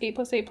 4. 8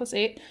 plus 8 plus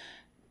 8.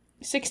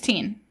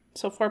 16.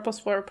 So 4 plus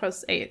 4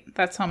 plus 8.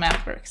 That's how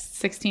math works.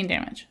 16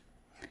 damage.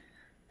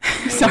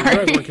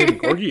 Sorry.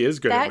 Gorgi is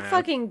good at That math.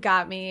 fucking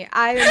got me.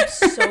 I am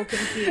so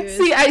confused.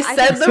 See, I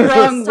said the think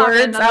wrong Susie talked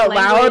words another out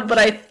loud, language. but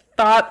I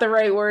thought the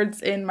right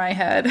words in my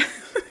head.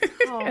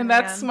 And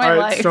that's man. my All right,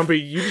 life. Stumpy,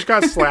 you just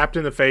got slapped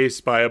in the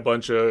face by a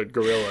bunch of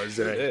gorillas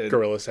and a did.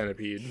 gorilla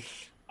centipede.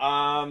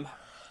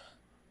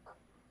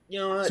 You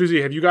know what?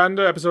 Susie, have you gotten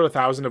to episode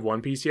 1000 of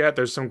One Piece yet?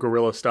 There's some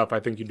gorilla stuff I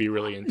think you'd be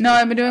really into. No,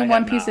 I've been doing I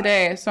One have Piece a not.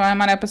 day, so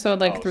I'm on episode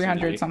like Oh,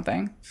 300 Susie.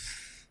 something.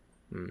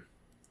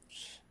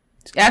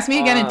 Ask me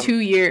again in 2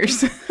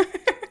 years.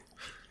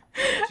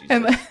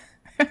 And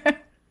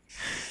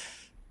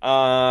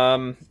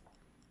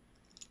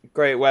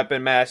Great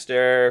weapon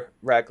master,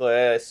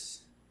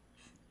 reckless.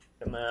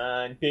 Come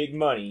on, big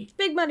money.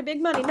 Big money,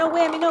 big money. No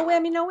whammy, no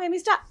whammy, no whammy.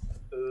 Stop.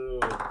 Ooh.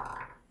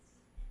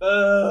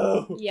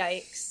 Oh.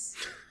 Yikes.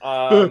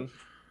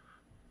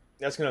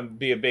 That's gonna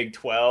be a big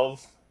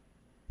 12.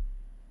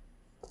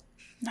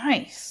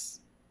 Nice.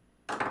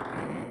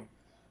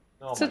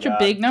 Oh Such my a God.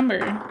 big number.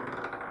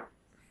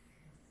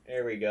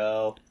 There we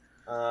go.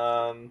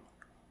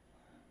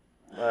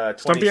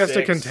 Stumpy has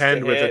to 26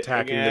 contend with hit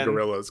attacking again. the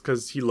gorillas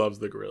because he loves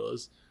the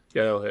gorillas.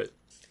 Yeah, they'll hit.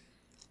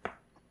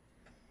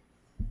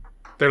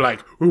 They're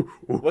like, ooh,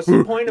 ooh, What's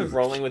the point of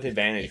rolling with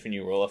advantage when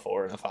you roll a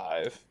 4 and a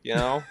 5? You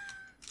know?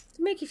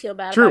 To make you feel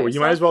bad. True, about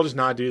you might as yourself. well just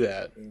not do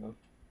that.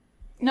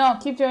 No,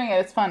 keep doing it.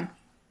 It's fun.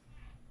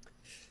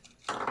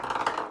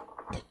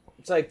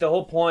 It's like the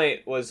whole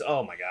point was,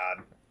 oh my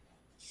God.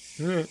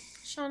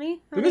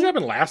 Shawnee? Didn't this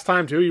happen last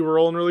time too? You were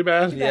rolling really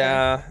bad?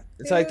 Yeah.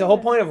 It's like the whole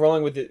point of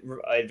rolling with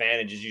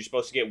advantage is you're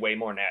supposed to get way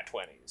more nat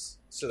 20s.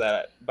 So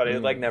that, but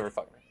it like never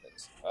fucking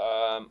happens.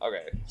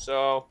 Okay,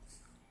 so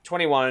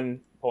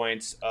 21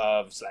 points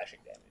of slashing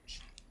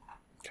damage.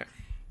 Okay.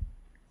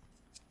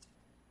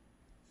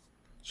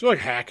 So like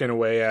hacking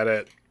away at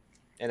it.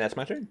 And that's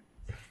my turn.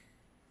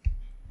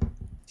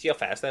 See how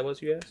fast that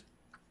was, you guys?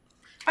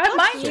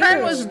 My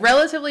turn was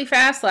relatively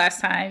fast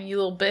last time, you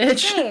little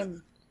bitch.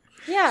 Same.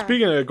 Yeah.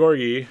 Speaking of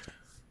Gorgi,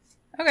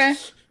 Okay.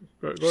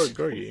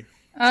 Gorgi.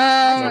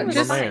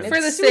 Just my man. for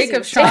the It's sake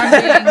of Susan. Sean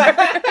being...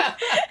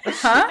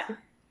 Huh?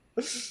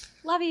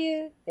 Love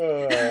you.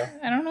 I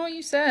don't know what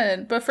you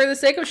said, but for the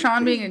sake of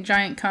Sean being a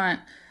giant cunt,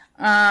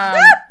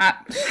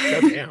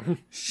 Goddamn.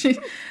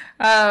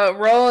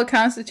 roll a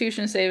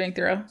Constitution saving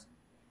throw.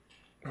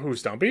 Who,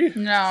 Stumpy?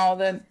 No,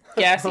 the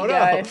gassy Oh, no.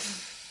 guy.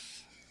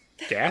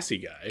 Gassy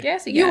guy.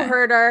 Gassy guy. You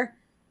heard her.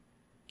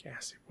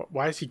 Gassy.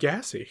 Why is he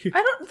gassy?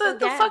 I don't.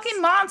 The Gas.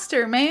 fucking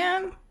monster,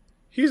 man.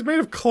 He's made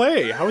of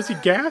clay. How is he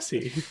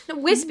gassy? No,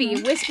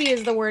 wispy. Wispy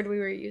is the word we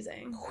were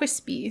using.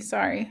 Wispy.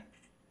 Sorry.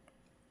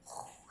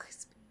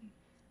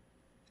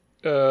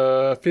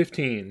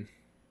 15.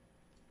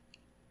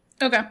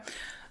 Okay.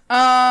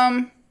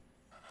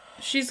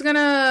 She's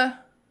gonna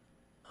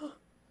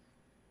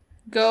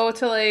go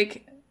to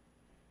like.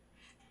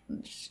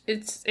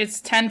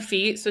 It's 10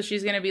 feet, so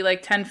she's gonna be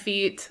like 10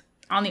 feet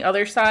on the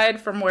other side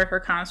from where her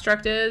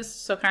construct is.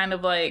 So kind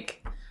of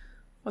like,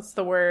 what's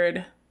the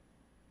word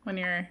when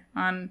you're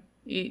on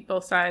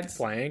both sides?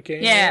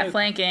 Flanking? Yeah, it?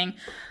 flanking.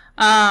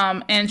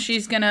 And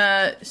she's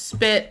gonna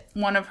spit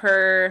one of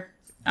her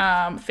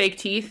fake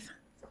teeth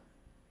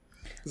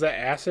Is that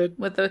acid?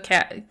 with the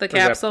that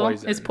capsule.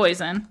 poison? It's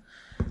poison.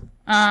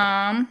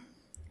 And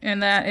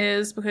that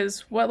is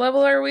because what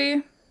level are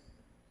we?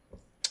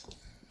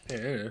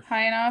 Yeah.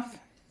 High enough.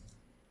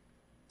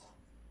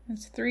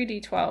 It's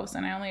 3d12s,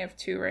 and I only have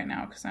 2 right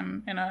now because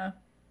I'm in a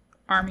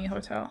army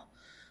hotel.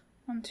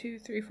 1, 2,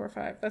 3, 4,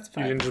 5. That's You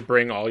 5. didn't just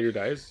bring all your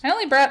dice? I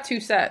only brought 2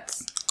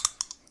 sets.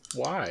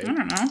 Why? I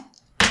don't know.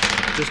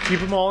 Just keep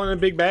them all in a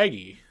big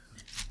baggie.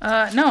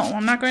 No,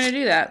 I'm not going to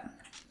do that.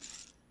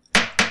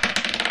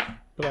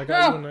 But I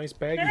got you a No. nice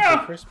baggie No.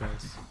 for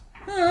Christmas.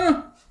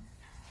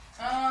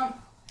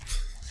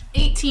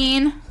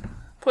 18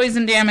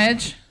 poison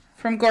damage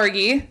from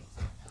Gorgi.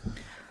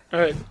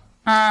 Alright.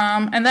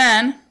 And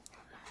then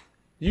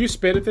You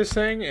spit at this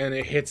thing, and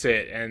it hits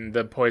it, and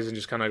the poison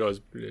just kind of goes...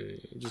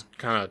 just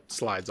kind of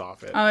slides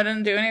off it. it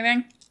didn't do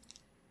anything?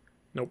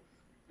 Nope.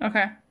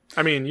 Okay.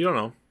 I mean, you don't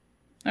know.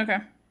 Okay.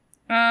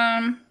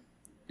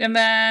 And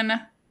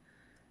then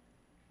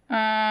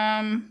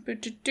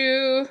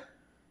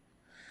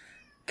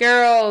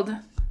Gerald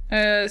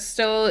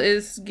still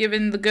is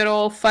giving the good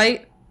old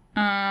fight.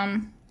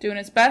 Doing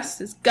his best,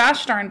 his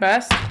gosh darn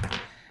best.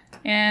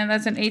 And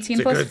that's an 18 It's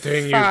a plus good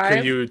thing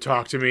 5. you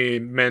talk to me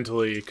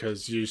mentally,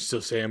 because you still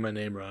saying my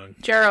name wrong.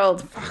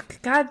 Gerald,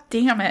 fuck, god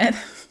damn it.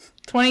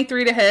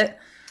 23 to hit.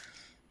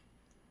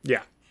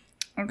 Yeah.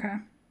 Okay.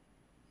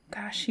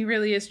 Gosh, he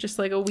really is just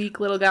like a weak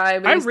little guy.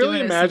 But I he's really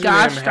doing his imagine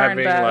gosh him darn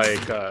having,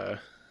 best. like,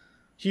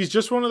 he's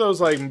just one of those,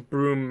 like,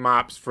 broom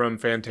mops from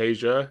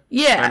Fantasia.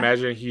 Yeah. I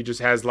imagine he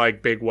just has,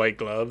 like, big white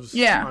gloves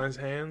Yeah. on his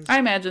hands. I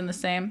imagine the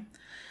same.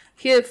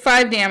 He had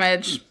 5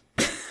 damage.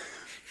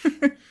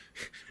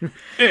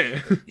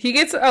 He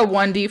gets a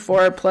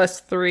 1d4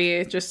 plus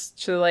 3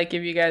 just to like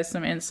give you guys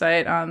some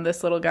insight on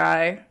this little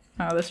guy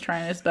that's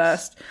trying his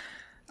best.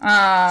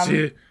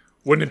 See,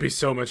 wouldn't it be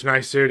so much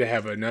nicer to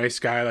have a nice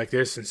guy like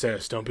this instead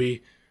of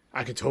Stumpy?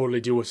 I can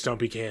totally do what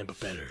Stumpy can, but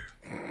better.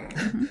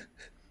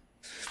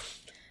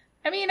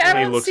 I mean, I And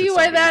he don't looks see at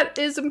why somebody. that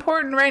is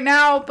important right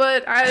now,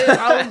 but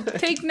I'll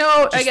take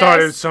note. I Just thought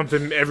it was guess.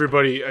 something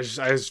everybody. I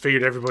just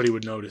figured everybody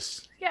would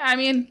notice. Yeah, I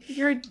mean,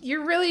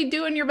 you're really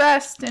doing your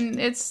best, and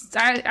it's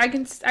I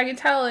can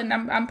tell, and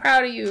I'm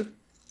proud of you.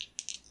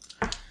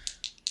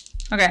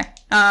 Okay.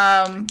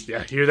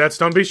 Yeah, hear that,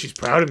 Stumpy? She's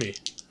proud of me.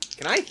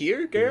 Can I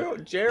hear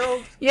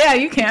Gerald? Yeah,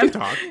 you can.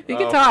 Talk. You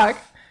can talk.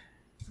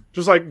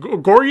 Just like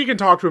Gorgi can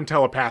talk to him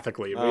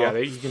telepathically, but yeah,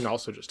 he can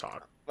also just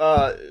talk.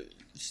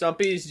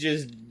 Stumpy's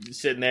just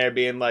sitting there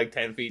being like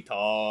 10 feet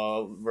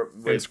tall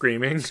And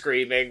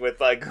screaming with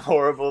like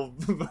horrible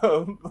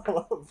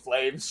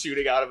flames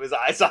shooting out of his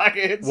eye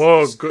sockets.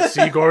 Whoa,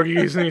 see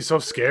Gorgi, isn't he so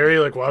scary?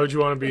 Like, why would you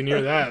want to be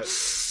near that?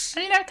 I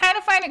mean, I kind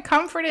of find it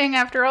comforting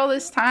after all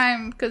this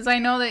time because I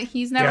know that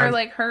he's never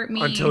like hurt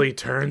me until he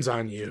turns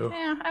on you.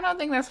 Yeah, I don't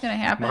think that's gonna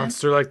happen.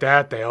 Monster like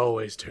that, they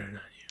always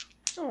turn on you.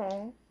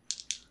 Oh.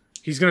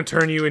 He's gonna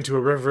turn you into a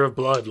river of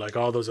blood like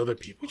all those other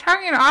people. You're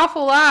talking an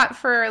awful lot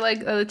for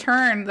like a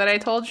turn that I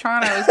told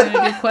Sean I was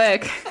gonna do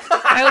quick.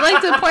 I would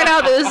like to point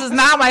out that this is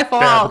not my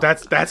fault. Yeah,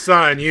 but that's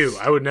not on you.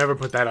 I would never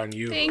put that on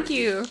you. Thank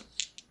you.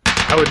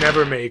 I would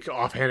never make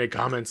offhanded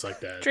comments like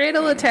that.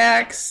 Dreidel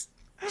attacks.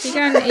 He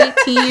got an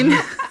 18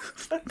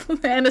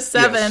 and a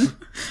 7.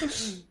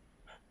 Yes.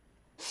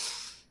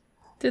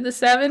 Did the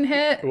 7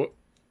 hit?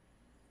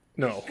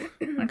 No.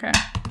 Okay.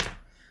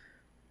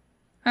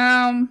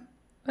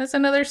 That's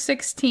another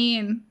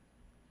 16.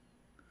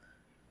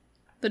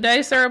 The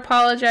dice are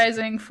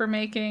apologizing for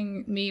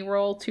making me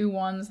roll 2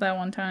 1s that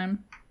one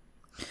time.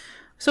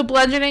 So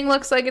bludgeoning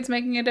looks like it's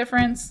making a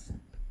difference.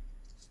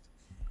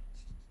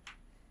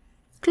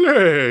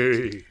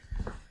 Clay.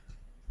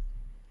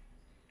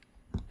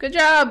 Good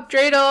job,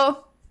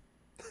 Dreidel.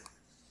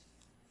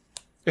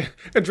 And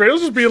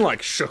Draidel's just being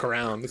like shook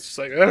around. It's just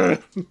like,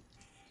 ugh.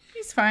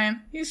 He's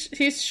fine. He's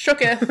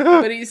shooketh,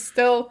 but he's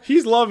still...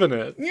 He's loving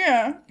it.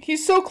 Yeah.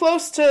 He's so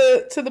close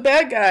to the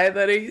bad guy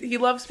that he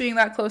loves being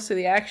that close to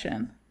the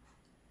action.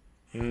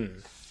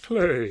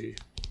 Clay.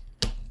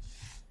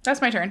 That's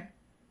my turn.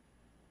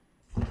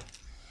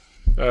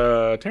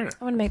 Tana.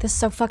 I want to make this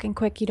so fucking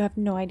quick, you'd have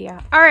no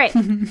idea. All right.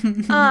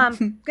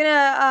 Gonna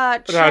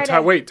try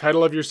to... Wait,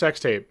 title of your sex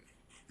tape.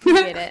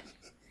 Get it.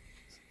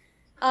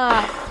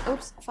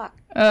 Oops, fuck.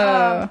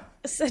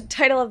 It's the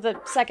title of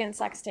the second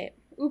sex tape.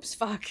 Oops,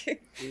 fuck.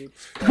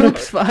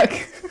 Oops, fuck.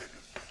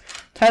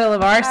 Title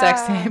of our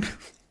sex tape.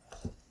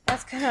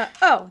 That's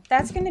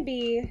gonna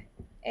be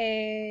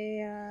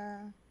a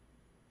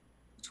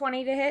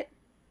 20 to hit.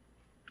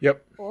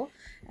 Yep. Cool.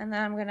 And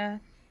then I'm gonna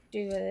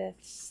do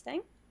this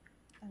thing,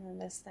 and then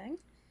this thing,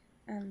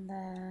 and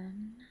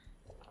then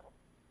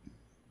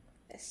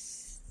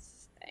this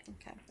thing.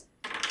 Okay.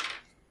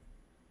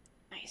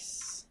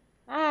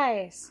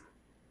 Nice.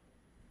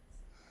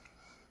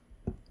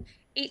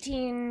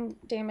 18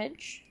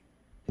 damage.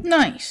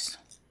 Nice.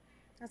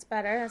 That's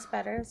better.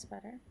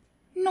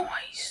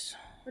 Nice.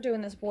 We're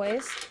doing this,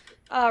 boys.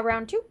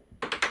 Round 2.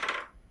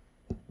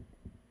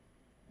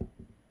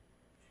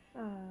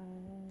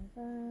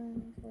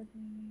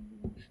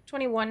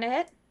 21 to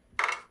hit.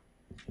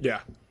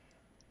 Yeah.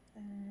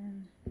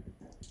 And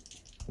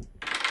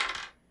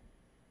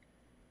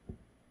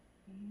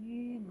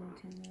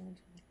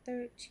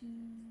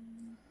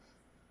 13.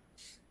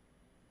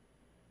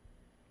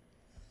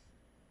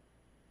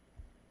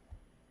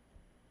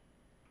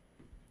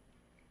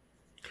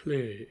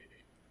 Clay.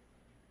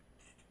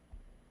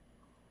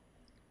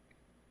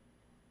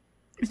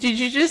 Did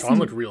you just... Sean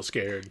looked real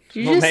scared.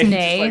 Did you just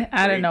neigh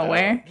out of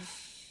nowhere?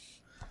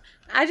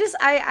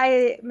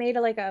 I made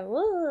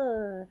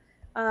a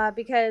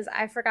because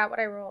I forgot what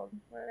I rolled.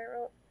 What did I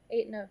roll?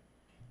 8 and a...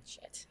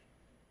 Shit.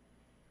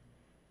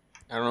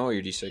 I don't know what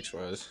your D6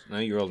 was. No,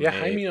 you rolled an 8.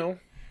 Yeah, I know.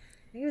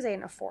 I think it was 8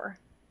 and a 4.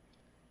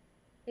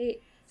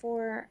 8,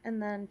 4,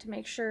 and then to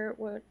make sure,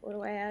 what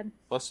do I add?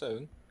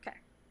 +7. Okay.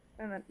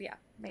 And then, yeah,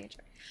 make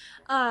sure.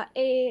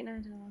 8, 9,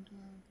 10, 11,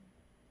 12,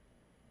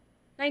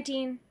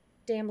 19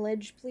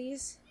 damage,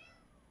 please.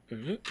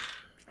 Mm-hmm.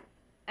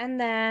 And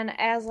then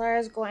Aslar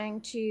is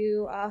going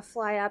to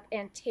fly up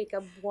and take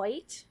a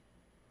bite.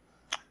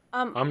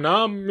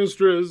 Nom,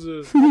 mistress.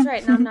 That's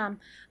right, nom.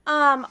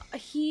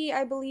 He,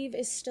 I believe,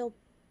 is still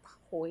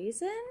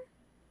poison?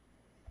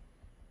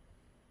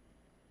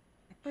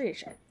 I'm pretty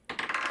sure.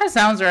 That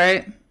sounds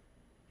right.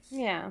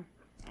 Yeah.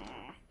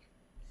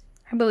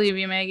 I believe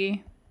you,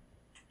 Maggie.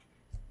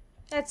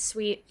 That's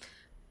sweet.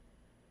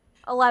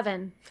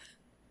 11.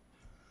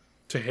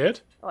 To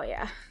hit? Oh,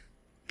 yeah.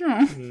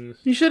 Oh,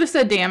 you should have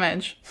said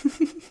damage.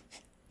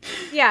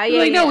 Yeah.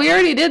 No, we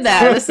already did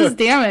that. This is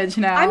damage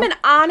now. I'm an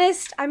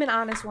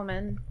honest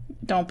woman.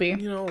 Don't be.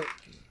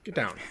 Get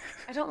down.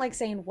 I don't like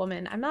saying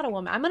woman. I'm not a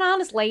woman. I'm an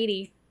honest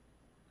lady.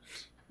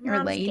 You're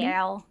a lady?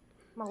 Gal.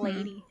 I'm a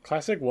lady.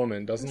 Classic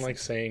woman doesn't like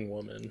saying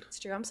woman. It's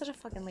true. I'm such a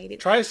fucking lady.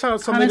 Try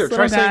something later.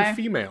 Try saying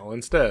female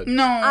instead.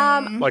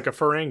 No. Like a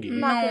Ferengi. I'm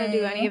not going to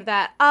do any of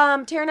that.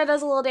 Tierna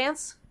does a little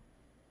dance.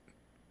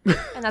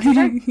 And that's her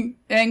turn.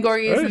 And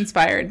Gorgi is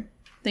inspired.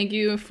 Thank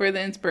you for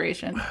the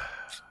inspiration.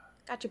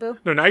 Gotcha, boo.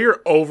 No, now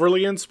you're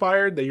overly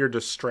inspired that you're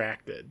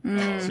distracted.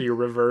 So you're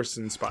reverse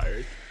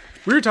inspired.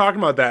 We were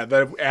talking about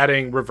that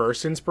adding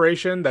reverse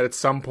inspiration, that at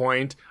some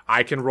point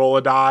I can roll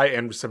a die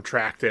and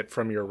subtract it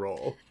from your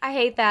roll. I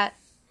hate that.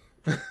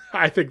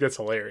 I think that's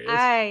hilarious.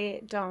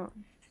 I don't.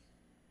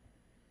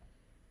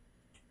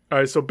 All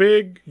right, so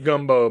big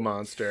gumbo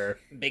monster.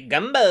 Big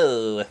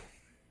gumbo.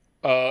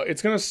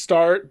 It's going to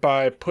start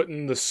by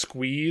putting the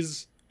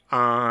squeeze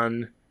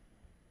on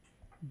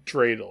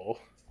Dreidel.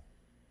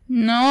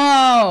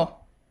 No.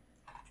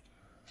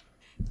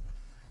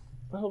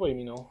 Well, wait,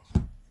 Mino.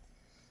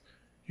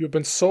 You have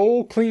been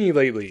so clingy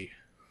lately.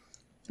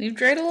 Leave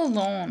Dreidel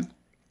alone.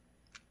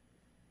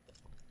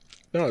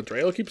 No,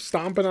 Dreidel keeps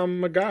stomping on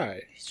my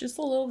guy. He's just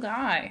a little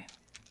guy.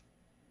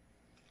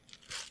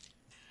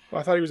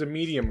 Well, I thought he was a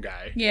medium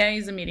guy. Yeah,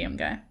 he's a medium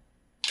guy.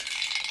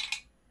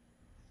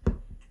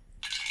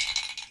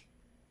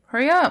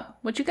 Hurry up.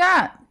 What you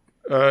got?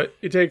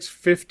 It takes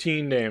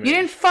 15 damage. You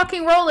didn't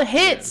fucking roll a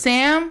hit,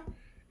 Sam.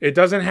 It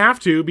doesn't have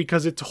to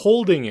because it's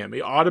holding him.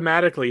 It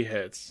automatically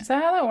hits. Is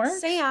that how that works?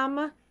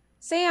 Sam.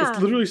 It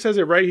literally says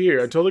it right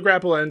here. Until the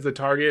grapple ends, the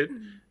target,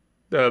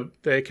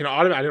 they can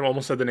I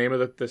almost said the name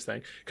of this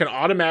thing. Can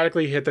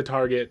automatically hit the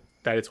target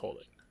that it's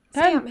holding.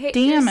 Sam, hit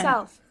damn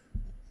yourself.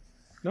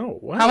 No,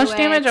 what? How much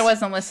damage? I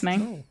wasn't listening.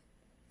 No.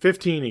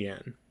 15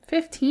 again.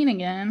 15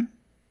 again.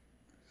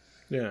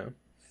 Yeah.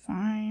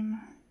 Fine.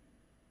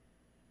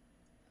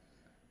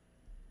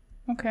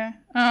 Okay.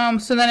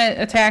 So then it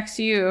attacks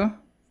you.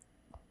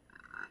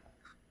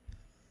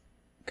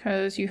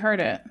 Because you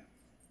heard it.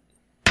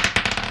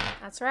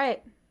 That's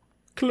right.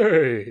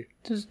 Clay.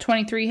 Does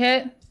 23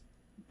 hit?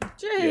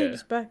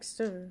 James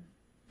Baxter.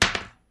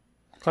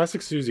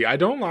 Classic Susie. I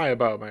don't lie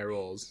about my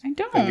rolls. I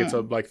don't. I think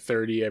it's like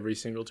 30 every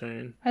single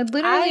turn. I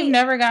literally have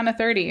never gotten a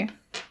 30.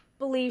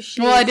 Believe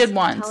she Well, I did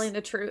once. telling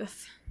the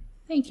truth.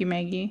 Thank you,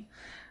 Maggie.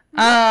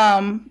 But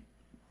I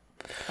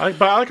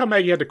like how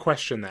Maggie had to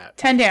question that.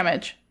 10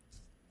 damage.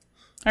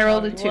 I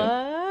rolled a 2.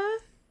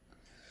 What?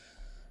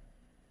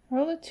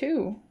 Rolled a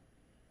 2.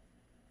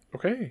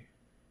 Okay.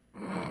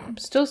 I'm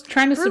still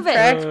trying to Prove it.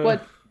 subtract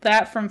what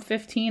that from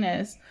 15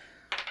 is.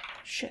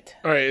 Shit.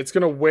 All right, it's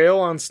going to wail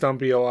on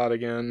Stumpy a lot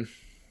again.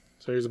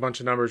 So here's a bunch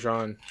of numbers,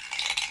 Sean.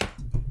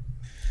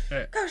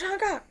 Go, Sean,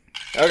 go.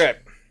 Okay.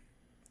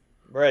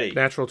 Ready.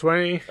 Natural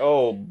 20.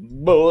 Oh,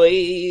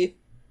 boy.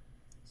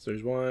 So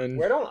there's one.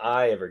 Where don't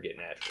I ever get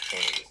natural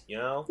 20s, you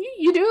know?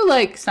 You do,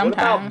 like, What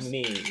sometimes. about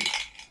me?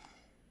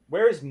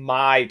 Where's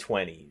my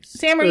 20s?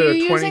 Sam, are you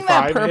using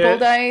that 25 purple hit?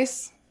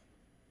 dice?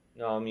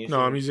 No,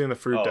 I'm using the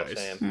fruit dice.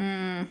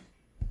 Sam.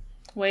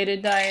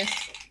 Weighted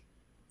dice.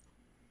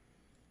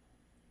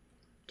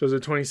 Does a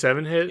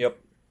 27 hit? Yep.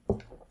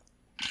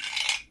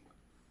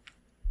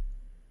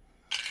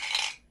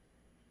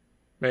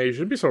 Man, you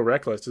shouldn't be so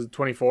reckless. Does a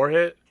 24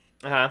 hit?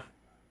 Uh-huh.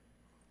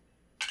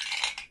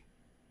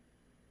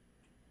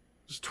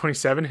 Does a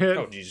 27 hit?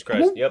 Oh, Jesus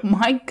Christ. Oh Yep.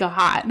 my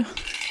god.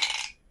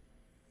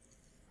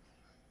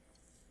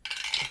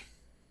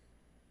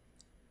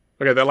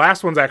 Okay, the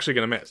last one's actually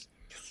going to miss.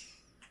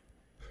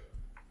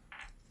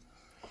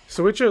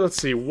 So let's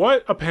see.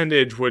 What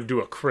appendage would do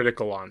a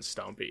critical on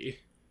Stumpy?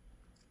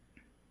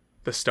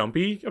 The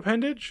Stumpy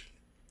appendage?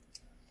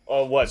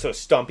 Oh, what? So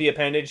Stumpy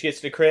appendage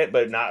gets to crit,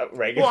 but not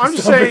regular Well, I'm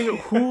just Stumpy? saying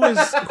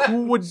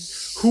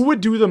who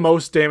would do the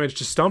most damage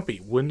to Stumpy?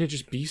 Wouldn't it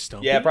just be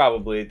Stumpy? Yeah,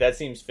 probably. That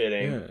seems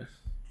fitting. Yeah.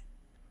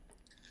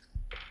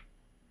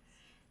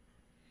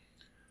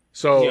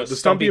 So You know, the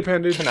Stumpy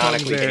appendage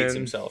canonically comes hates in.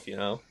 himself, you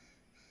know?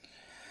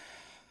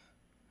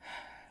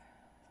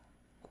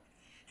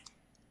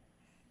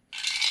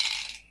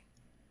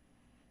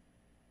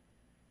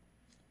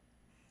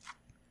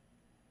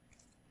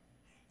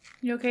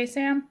 You okay,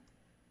 Sam?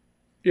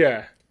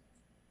 Yeah.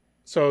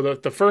 So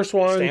the first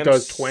one Sam's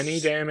does 20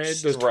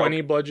 damage, does stroke-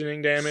 20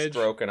 bludgeoning damage.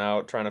 Stroking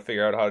out, trying to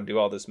figure out how to do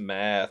all this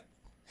math.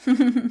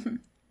 I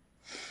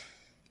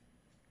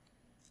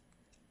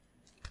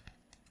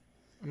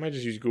might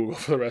just use Google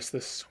for the rest of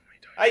this. So many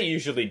times. I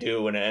usually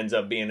do when it ends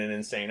up being an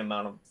insane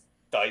amount of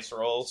dice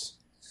rolls.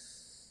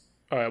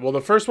 All right. Well, the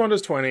first one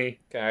does 20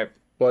 Okay.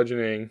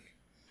 bludgeoning,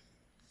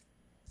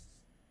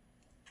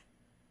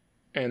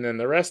 and then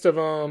the rest of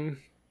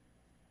them.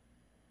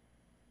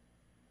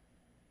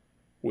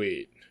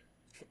 Wait,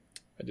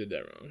 I did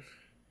that wrong.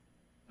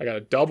 I gotta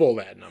double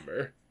that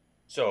number.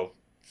 So,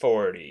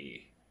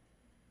 40.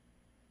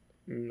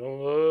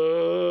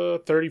 No,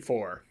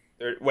 34.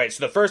 Wait,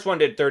 so the first one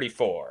did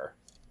 34.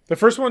 The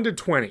first one did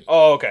 20.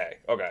 Oh, okay.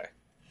 Okay.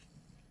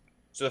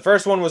 So the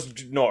first one was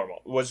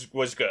normal. Was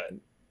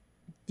good.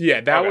 Yeah,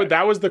 Okay.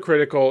 that was the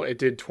critical. It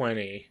did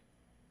 20.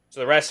 So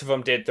the rest of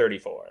them did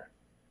 34.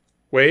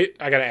 Wait,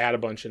 I gotta add a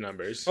bunch of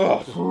numbers.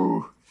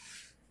 Oh.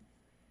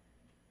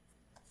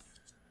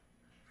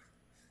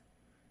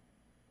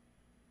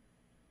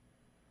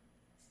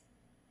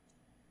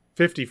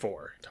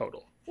 54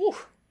 total.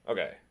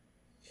 Okay.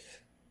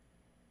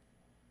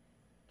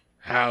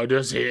 How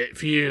does it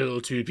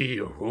feel to be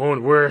your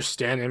own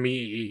worst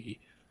enemy?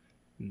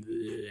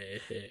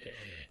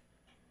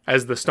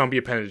 As the Stumpy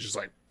appendage just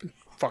like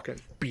fucking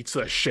beats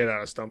the shit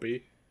out of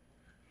Stumpy.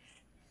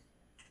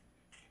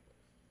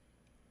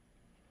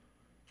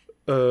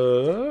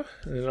 And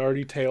it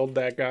already tailed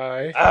that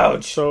guy.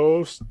 Ouch.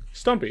 So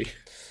Stumpy,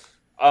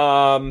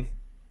 Um,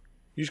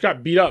 you just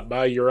got beat up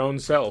by your own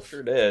self.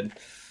 sure did.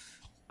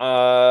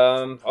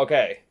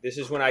 Okay. This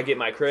is when I get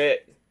my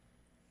crit.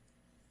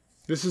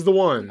 This is the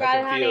one. Got it,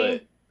 I can feel honey.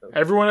 it.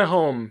 Everyone at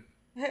home,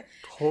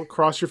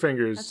 cross your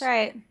fingers. That's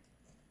right.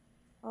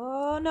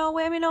 Oh, no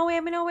whammy, no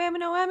whammy, no whammy,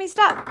 no whammy.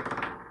 Stop.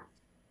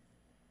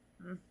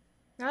 No,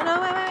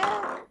 no,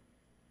 whammy.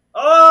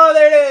 Oh,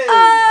 there it is!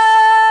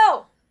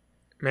 Oh!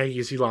 Maggie,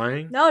 is he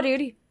lying? No,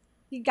 dude.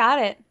 He got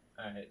it.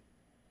 Alright.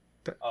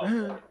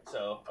 Oh, wait.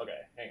 So, okay,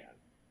 hang on.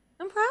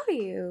 I'm proud of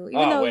you.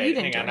 Even though you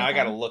didn't hang do on. Now I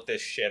anything. gotta look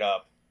this shit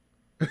up.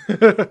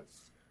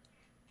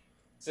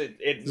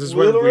 It This is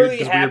when literally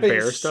this weird bear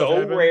happens stuff so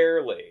happened?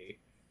 rarely.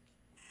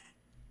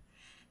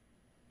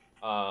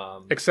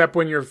 Except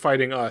when you're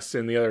fighting us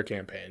in the other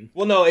campaign.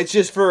 Well, no, it's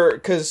just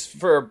because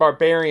for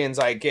barbarians,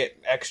 I get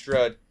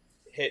extra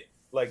hit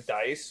like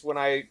dice when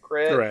I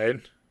crit. Right.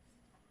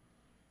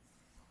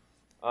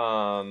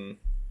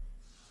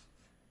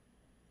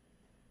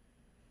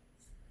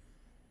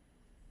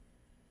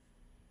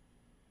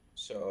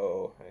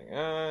 So hang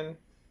on.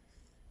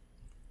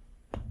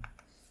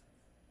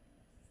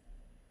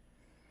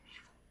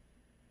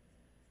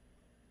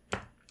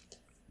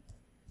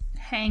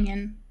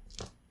 Hanging.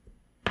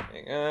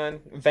 Hang on.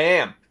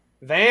 Vamp.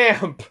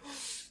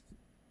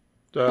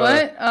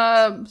 What?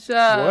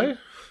 What?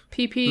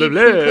 Pee pee Blah,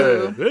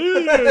 poo blah.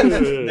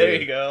 poo. There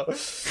you go.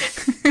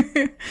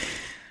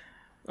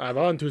 I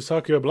want to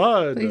suck your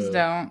blood. Please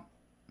don't.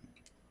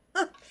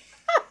 Blah,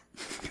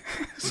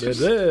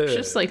 blah.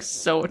 Just like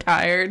so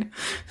tired.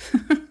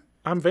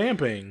 I'm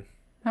vamping.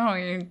 Oh,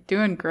 you're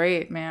doing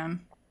great,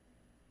 man.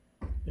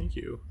 Thank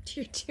you.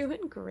 You're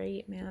doing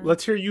great, man.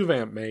 Let's hear you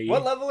vamp, Maggie.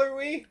 What level are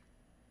we?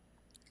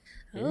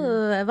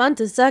 Oh, I want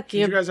to suck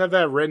Did you guys have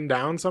that written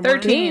down somewhere?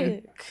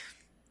 13.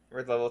 We're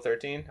at level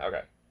 13?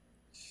 Okay.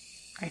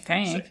 I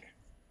think. Sick.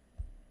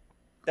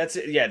 That's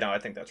it. Yeah, no, I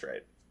think that's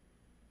right.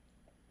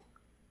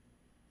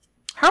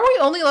 How are we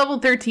only level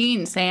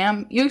 13,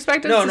 Sam? You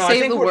expect us No, to I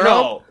save think the we're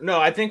world? no,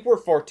 I think we're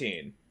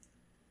 14.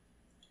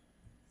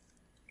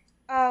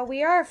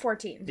 We are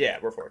 14. Yeah,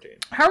 we're 14.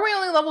 How are we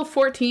only level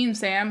 14,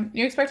 Sam?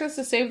 You expect us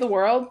to save the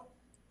world?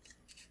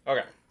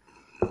 Okay.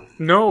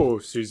 No,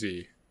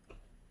 Susie.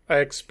 I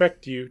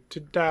expect you to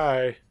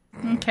die.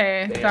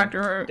 Okay, Damn.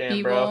 Dr. Damn,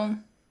 Evil. bro.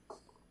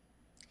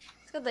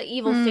 He's got the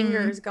evil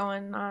fingers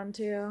going on,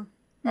 too.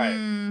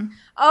 Alright.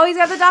 Oh, he's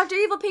got the Dr.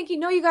 Evil pinky.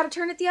 No, you gotta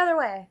turn it the other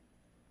way.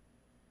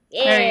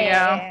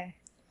 There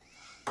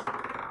you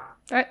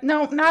go.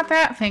 No, not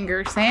that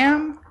finger,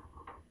 Sam.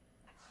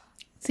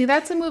 See,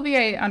 that's a movie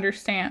I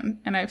understand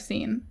and I've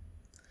seen.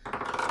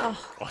 Oh,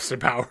 Austin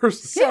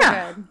Powers. so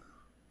Yeah. good.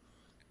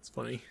 It's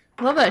funny.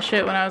 I love that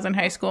shit when I was in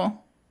high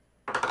school.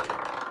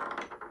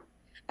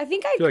 I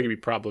think I feel like it'd be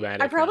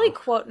problematic. I probably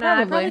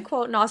now.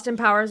 quote an Austin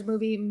Powers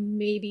movie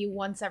maybe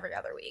once every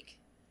other week.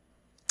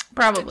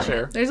 Probably.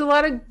 Fair. There's a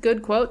lot of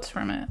good quotes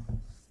from it.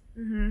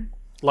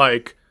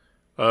 Like,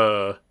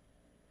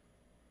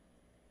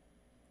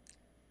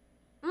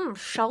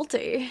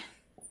 Shelty.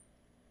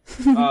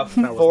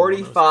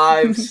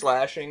 45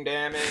 slashing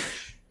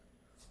damage.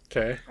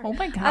 okay. Oh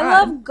my god. I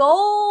love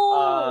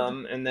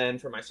gold. And then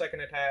for my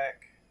second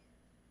attack,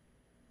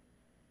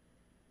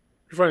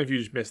 It'd be funny if you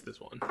just missed this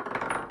one.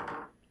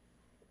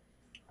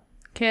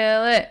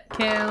 Kill it,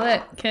 kill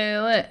it,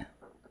 kill it.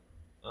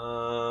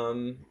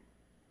 19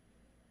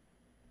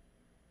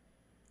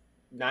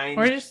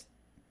 Or just...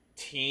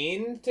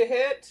 to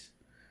hit.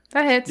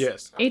 That hits.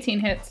 Yes. 18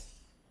 hits.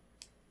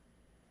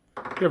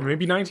 Yeah, but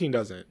maybe 19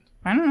 doesn't.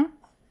 I don't know.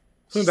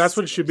 So that's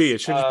what it should be. It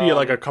should just be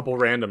like a couple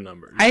random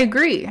numbers. I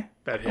agree.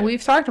 that hit.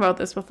 We've talked about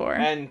this before.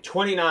 And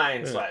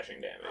 29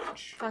 slashing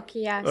damage. Fuck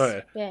yes,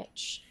 Oh, yeah.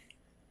 bitch.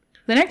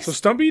 The next... So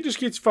Stumpy just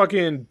gets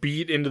fucking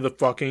beat into the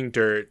fucking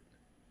dirt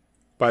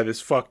by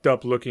this fucked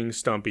up looking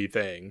Stumpy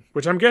thing,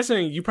 which I'm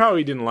guessing you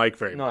probably didn't like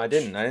very No, much. I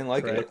didn't. I didn't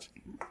like Right. it.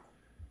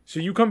 So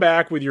you come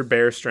back with your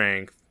bear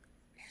strength,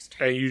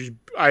 and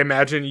I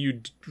imagine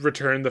you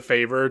return the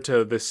favor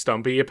to this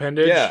Stumpy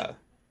appendage. Yeah.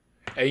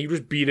 And you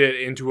just beat it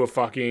into a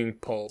fucking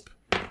pulp.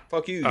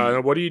 Fuck you.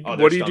 What do you Oh,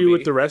 what do you there's do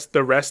with Stumpy.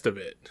 the rest of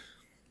it?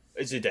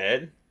 Is it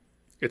dead?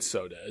 It's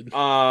so dead.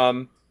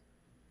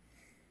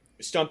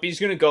 Stumpy's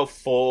gonna go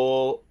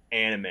full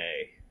anime.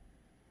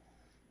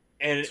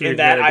 And So you're in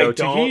that gonna I go,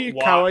 don't "Tihi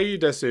watch, kawaii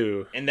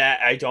desu." in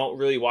that I don't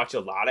really watch a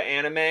lot of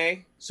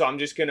anime, so I'm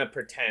just gonna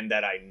pretend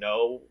that I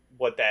know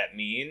what that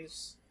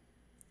means.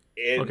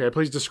 Okay,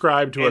 please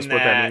describe to us what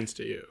that that- means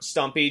to you.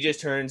 Stumpy just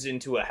turns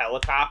into a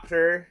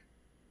helicopter,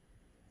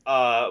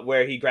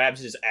 where he grabs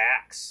his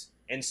axe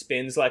and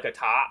spins like a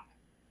top,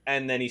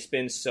 and then he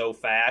spins so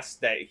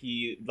fast that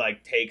he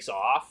like takes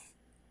off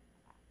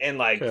and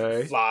like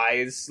Okay.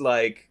 flies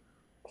like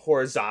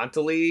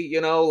horizontally,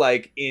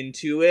 like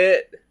into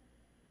it.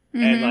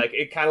 And like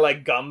it kind of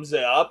like gums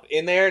it up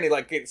in there, and he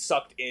like gets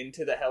sucked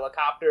into the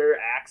helicopter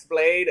axe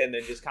blade, and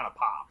then just kind of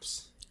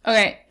pops.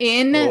 Okay,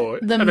 in Oh,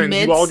 the and then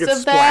you all midst get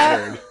of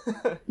that,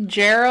 splattered.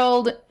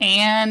 Gerald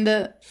and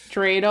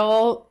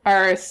Dreidel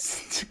are...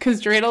 Because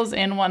Dreidel's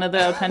in one of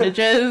the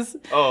appendages.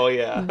 Oh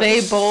yeah,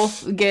 They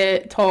both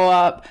get tore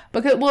up.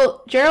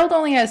 Well, Gerald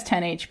only has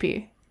 10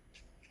 HP.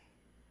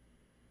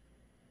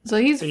 So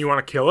he's... And you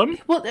want to kill him?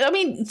 Well, I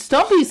mean,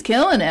 Stumpy's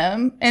killing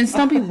him, and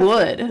Stumpy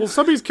would. Well,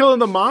 somebody's killing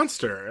the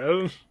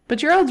monster. But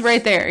Gerald's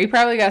right there. He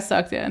probably got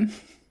sucked in.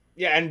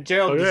 yeah, and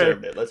Gerald Okay.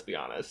 deserved it. Let's be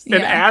honest. Yeah.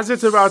 And as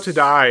it's about to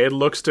die, it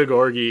looks to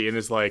Gorgi and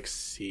is like,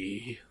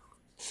 "See,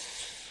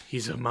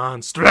 He's a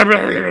monster.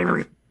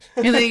 And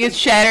then he gets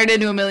shattered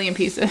into a million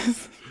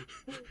pieces.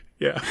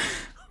 Yeah.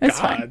 That's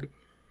God. fine.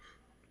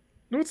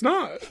 No, it's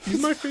not.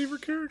 He's my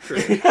favorite character.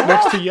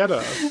 Next to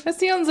Yetta. That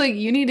sounds like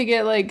you need to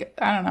get, like,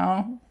 I don't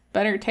know,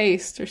 better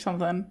taste or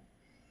something.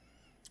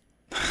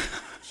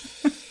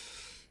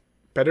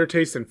 Better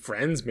taste than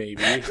Friends,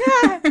 maybe.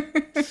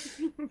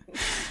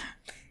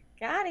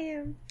 Got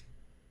him.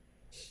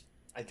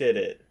 I did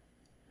it.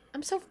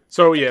 I'm so.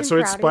 So yeah, freaking so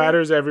it proud of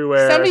splatters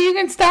everywhere. Somebody, you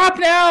can stop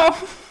now.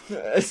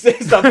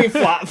 Stumpy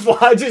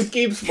fly just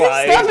keeps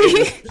flying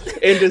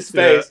into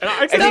space. Yeah.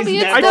 I Stumpy,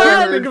 it's can't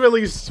done. think of at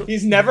least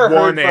He's never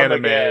one heard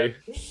from anime again.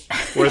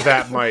 where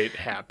that might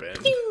happen.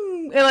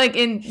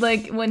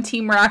 Like when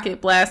Team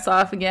Rocket blasts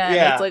off again,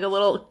 Yeah. it's like a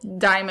little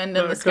diamond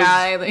in the 'cause-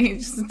 sky that he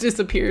just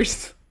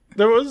disappears.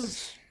 There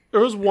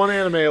was one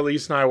anime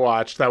Elise and I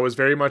watched that was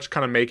very much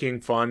kind of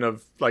making fun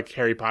of like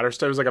Harry Potter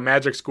stuff. It was like a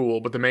magic school,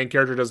 but the main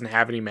character doesn't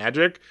have any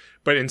magic,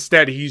 but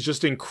instead he's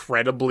just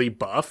incredibly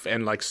buff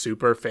and like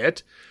super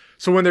fit.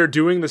 So when they're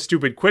doing the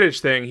stupid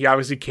Quidditch thing, he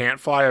obviously can't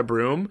fly a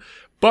broom,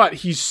 but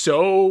he's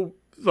so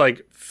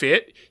like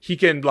fit, he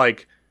can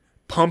like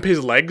pump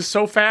his legs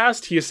so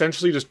fast, he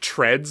essentially just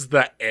treads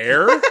the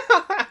air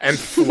and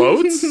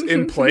floats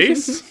in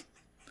place.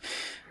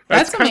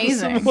 That's kinda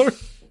amazing. similar.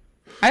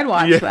 I'd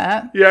watch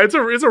that. Yeah, it's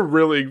a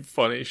really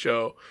funny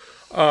show.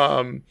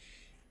 Yeah,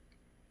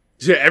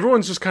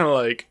 everyone's just kind of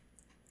like,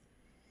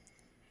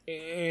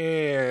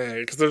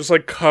 because they're just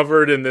like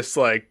covered in this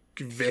like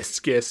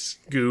viscous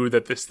goo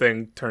that this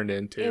thing turned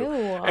into, Ew.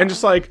 and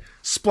just like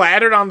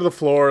splattered onto the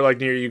floor like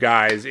near you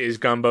guys is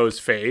Gumbo's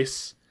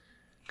face,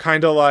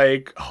 kind of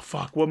like, oh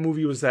fuck, what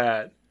movie was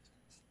that?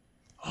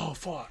 Oh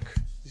fuck,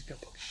 he's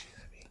gonna poke shit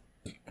at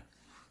me.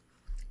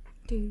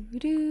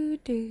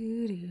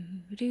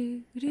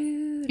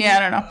 Yeah, I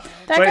don't know.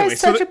 That But guy's anyway,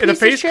 such a the piece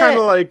face of shit. kind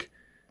of like,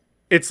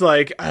 it's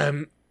like,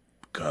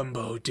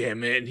 Gumbo,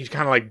 damn it, and he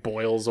kind of like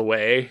boils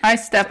away. I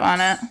step on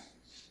it.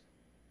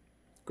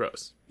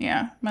 Gross.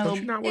 Yeah, my Don't little.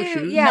 you not wear Ew,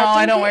 shoes? yeah. No,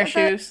 I don't don't wear get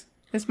that- shoes.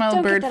 It's my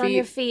little Don't bird get that on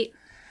your feet. feet.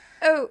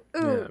 Oh,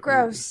 ooh, Yeah,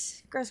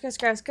 gross. Gross.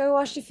 Go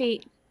wash your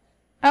feet.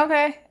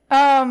 Okay.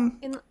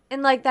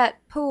 In like that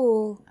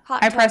pool.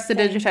 Hot I tub press to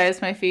thing.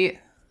 digitize my feet,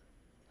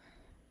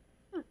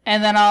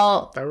 and then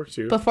I'll. That works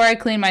too. Before I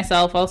clean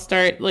myself, I'll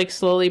start like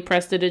slowly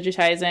press to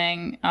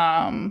digitizing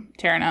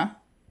Terna.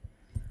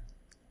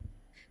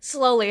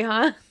 Slowly,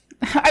 huh?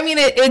 I mean,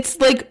 it's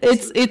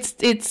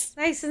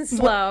Nice and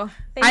slow.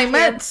 I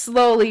meant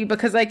slowly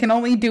because I can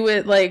only do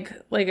it like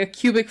a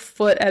cubic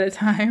foot at a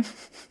time.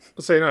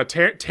 Let's say no.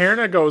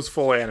 Terna goes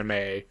full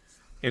anime,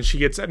 and she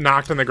gets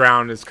knocked on the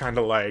ground. Is kind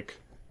of like,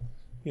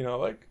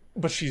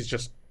 but she's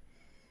just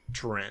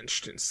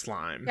drenched in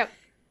slime.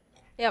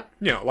 Yep.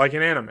 Like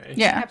an anime.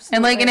 Yeah,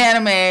 and like in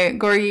Absolutely. anime,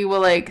 Gorgi will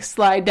like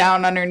slide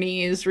down on her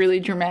knees really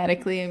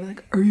dramatically and be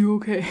like, "Are you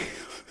okay?"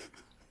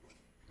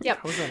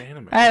 How is that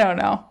anime? I don't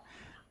know.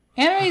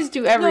 Animes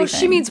do everything. No,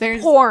 she means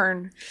There's-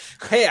 porn.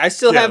 Hey, I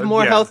still Yeah, have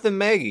more yeah. health than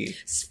Maggie.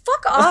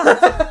 Fuck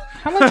off.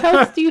 How much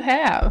health do you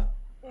have?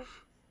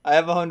 I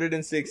have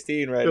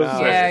 116 right It was now.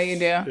 like- Yeah, you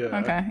do. Yeah.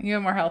 Okay, you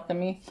have more health than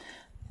me.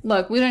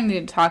 Look, we don't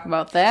need to talk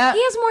about that.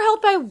 He has more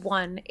health by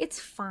 1. It's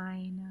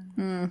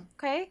fine.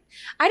 Okay?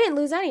 I didn't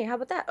lose any. How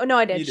about that? Oh, no,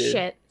 I did. You did.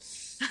 Shit.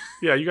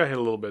 Yeah, you got hit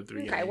a little bit at the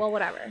beginning. Okay, well,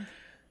 whatever.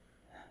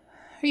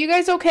 Are you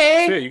guys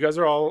okay? So, yeah, you guys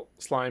are all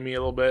slimy a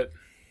little bit.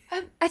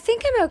 I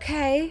think I'm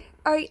okay.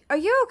 Are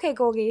you okay,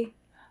 Gorgi?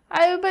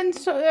 I've been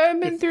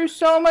through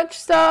so much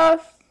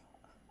stuff.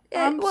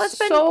 I'm it's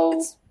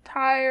been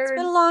tired.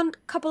 a long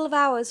couple of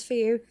hours for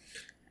you.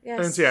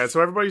 Yes. And so, so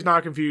everybody's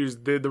not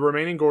confused. The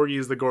remaining Gorgi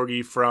is the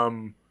Gorgi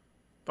from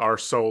our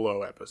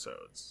solo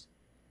episodes.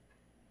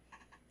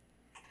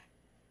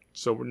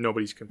 So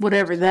nobody's confused.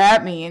 Whatever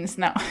that means.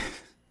 No.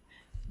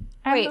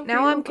 I'm Wait, the now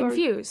real I'm Gorgi.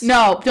 confused.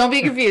 No, don't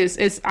be confused.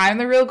 I'm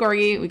the real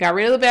Gorgi. We got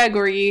rid of the bad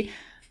Gorgi.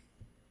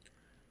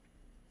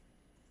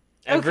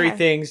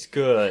 Everything's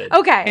good.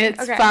 Okay.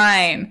 It's okay.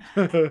 fine.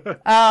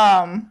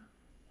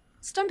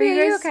 Stumpy, Are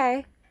you are you guys-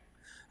 okay?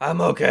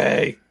 I'm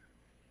okay.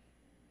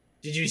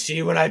 Did you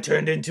see when I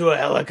turned into a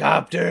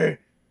helicopter?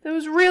 That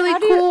was really How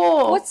do you-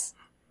 cool. What's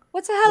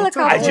a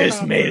helicopter? I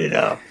just made it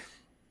up.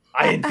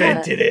 I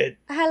invented it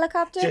A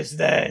helicopter? just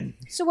then.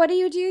 So what do?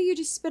 You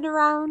just spin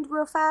around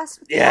real fast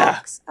with the Yeah.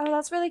 box? Oh,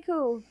 that's really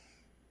cool.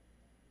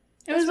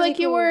 It was really like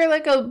you cool. were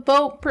like a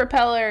boat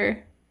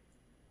propeller.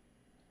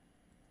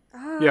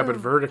 Oh. Yeah, but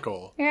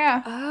vertical. Yeah.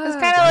 It's Oh.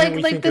 kind Why of didn't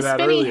we like think the of that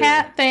spinny earlier?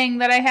 hat thing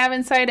that I have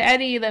inside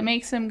Eddie that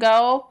makes him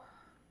go.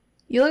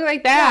 You look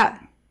like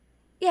that.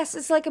 Yes,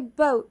 it's like a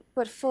boat,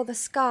 but for the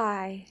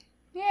sky.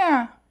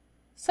 Yeah. But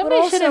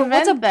Somebody should also,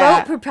 invent what's a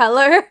that. boat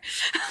propeller?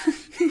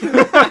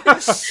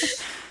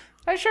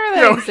 I'm sure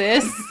that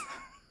exists.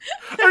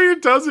 I mean,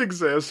 it does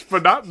exist,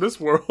 but not in this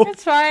world.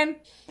 It's fine.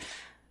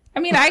 I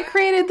mean, I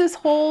created this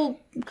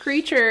whole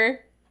creature.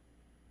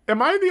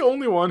 Am I the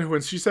only one who,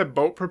 when she said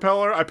boat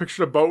propeller, I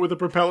pictured a boat with a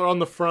propeller on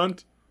the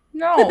front?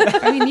 No,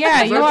 I mean,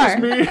 yeah, you that just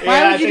are. me? Why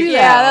Yeah, would you do Yeah,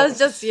 that? that was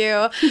just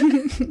you.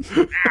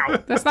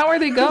 That's not where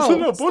they go.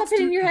 No, Stop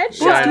hitting your head.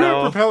 Yeah, I Boats do have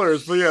know.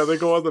 propellers, but yeah, they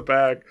go on the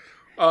back.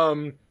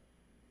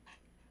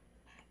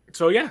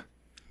 So yeah,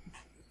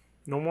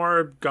 no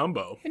more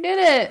gumbo. We did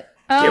it.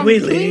 Can we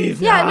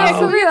leave Yeah, now? no,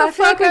 for real. Get I the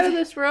feel like fuck out of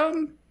this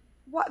room.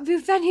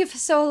 we've been here for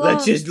so long.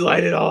 Let's just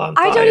light it all on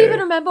fire. I don't even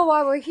remember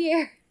why we're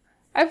here.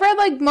 I've read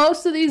like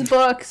most of these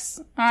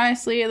books,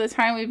 honestly, at the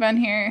time we've been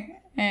here,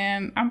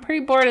 and I'm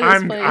pretty bored of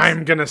this place.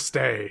 I'm gonna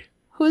stay.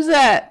 Who's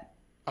that?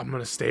 I'm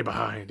gonna stay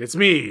behind. It's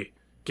me,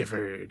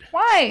 Gifford.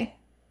 Why?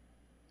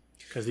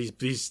 Because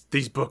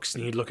these books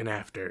need looking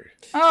after.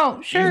 Oh,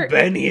 sure. You've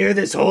been here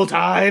this whole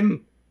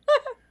time?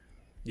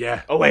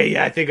 Yeah. Oh, wait,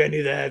 yeah, I think I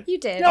knew that. You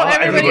did. No,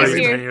 everybody's Everybody's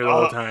here. been here the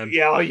whole time.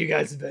 Yeah, all you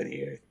guys have been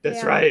here.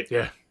 That's Yeah. right.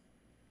 Yeah.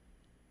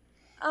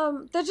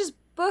 They're just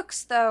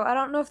books, though. I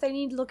don't know if they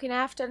need looking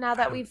after now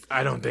that we've.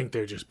 I don't think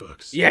they're just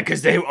books. Yeah,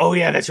 because oh,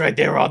 yeah, that's right.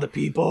 They were all the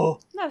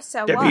people. No,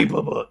 so They're what?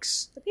 people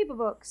books. The people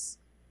books.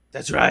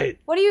 That's right.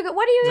 What are you gonna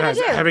Guys,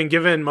 do? having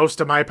given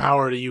most of my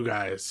power to you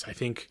guys, I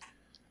think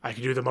I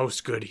can do the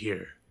most good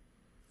here.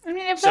 I mean,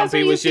 if that's what Stumpy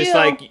you was just feel.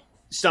 like,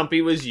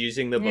 Stumpy was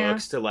using the Yeah.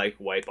 books to, like,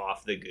 wipe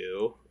off the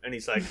goo. And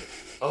he's like,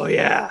 oh,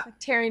 yeah. Like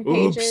tearing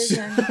Oops. pages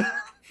and.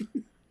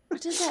 What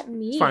does that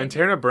mean? It's fine.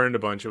 Tarna burned a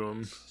bunch of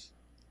them.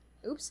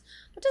 Oops.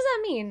 What does that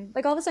mean?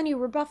 Like all of a sudden you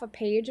rip off a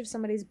page of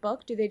somebody's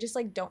book? Do they just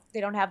like don't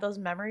have those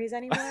memories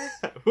anymore?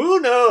 Who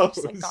knows?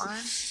 Just like gone?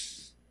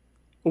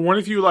 Well, what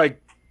if you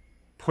like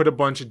put a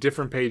bunch of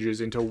different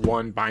pages into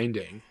one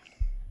binding?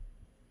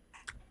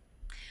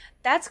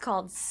 That's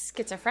called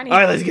schizophrenia. All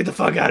right, let's get the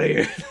fuck out of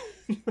here.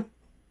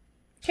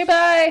 Okay,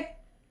 bye.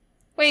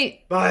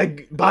 Wait. Bye,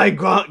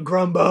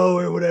 Grumbo,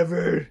 or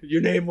whatever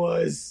your name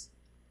was.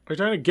 Are you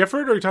talking to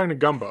Gifford or are you talking to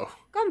Gumbo?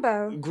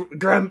 Gumbo.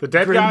 The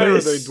dead guy or the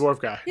Grimbus. dwarf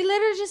guy? He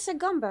literally just said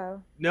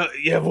gumbo. No,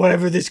 yeah,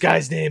 whatever this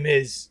guy's name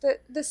is.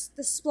 The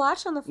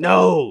splotch on the floor.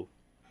 No.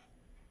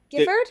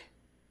 Gifford?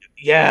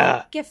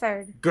 Yeah,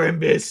 Gifford.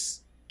 Grimbus.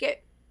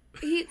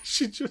 He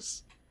She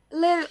just...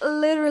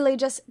 literally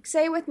just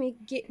say it with me.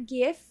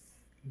 Gimbus.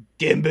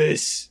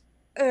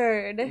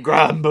 Gifford.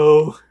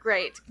 Grumbo.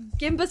 Great.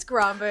 Gimbus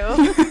Grombo.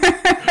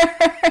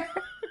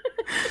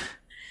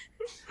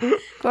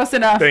 Close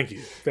enough. Thank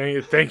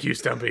you,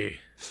 Stumpy.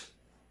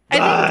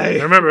 Bye.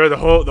 Remember, the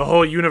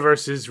whole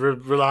universe is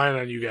relying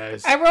on you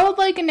guys. I rolled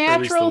like a least the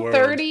natural world.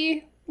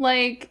 30.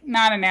 Like,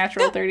 not a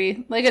natural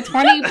 30. Like a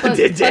 20 plus,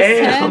 plus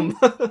Damn.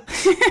 10.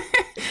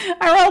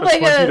 I rolled A like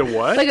 20 to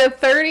what? like a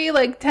 30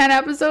 like 10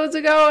 episodes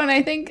ago, and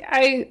I think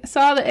I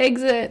saw the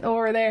exit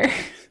over there.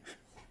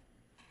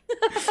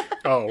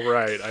 Oh,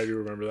 right. I do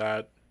remember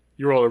that.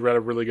 You rolled a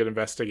really good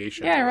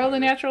investigation. Yeah, I rolled a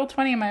natural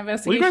 20 in my Well,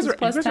 investigations you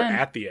plus guys 10. are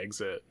at the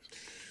exit.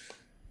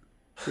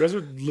 You guys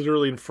are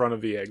literally in front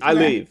of the exit. I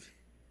leave.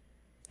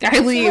 I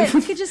leave.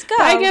 You could just go.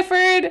 Bye,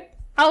 Gifford.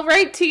 I'll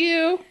write to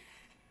you.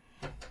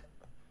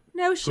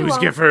 No, she Who's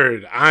won't.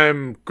 Gifford?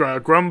 I'm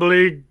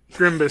Grumbly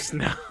Grimbus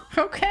now.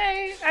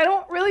 Okay, I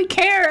don't really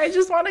care. I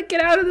just want to get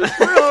out of this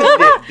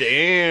room.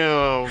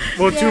 Damn.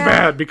 Well, too Yeah.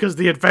 bad, because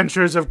the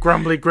adventures of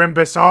Grumbly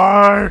Grimbus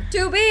are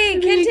To be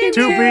continued.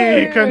 to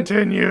be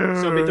continued.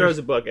 Somebody throws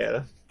a book at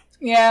him.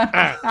 Yeah,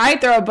 Ah. I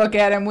throw a book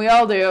at him. We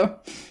all do.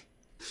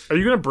 Are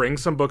you going to bring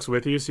some books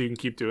with you so you can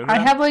keep doing that?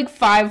 I have like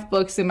 5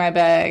 books in my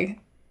bag.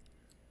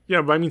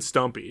 Yeah, but I mean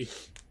Stumpy.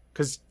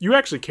 Because you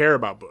actually care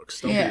about books.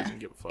 Stumpy Yeah. doesn't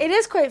give a fuck. It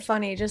is quite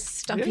funny. Just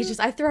Stumpy. Yeah.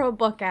 I throw a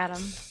book at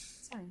him.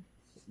 It's fine.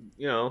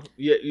 You know,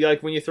 you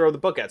like when you throw the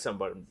book at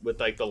somebody with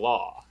like the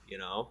law, you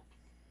know?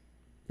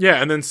 Yeah,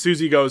 and then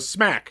Susie goes,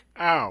 smack.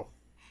 Ow.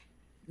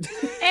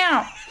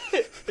 Ow.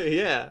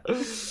 Yeah.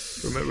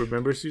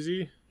 Remember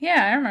Susie?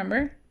 Yeah, I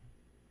remember.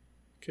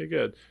 Okay,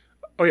 good.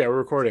 Oh yeah, we're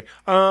recording.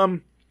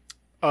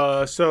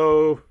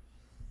 So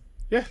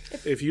yeah,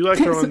 if you like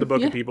throwing the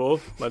book Yeah. at people,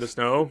 let us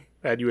know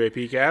at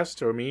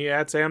UAPcast or me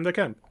at Sam the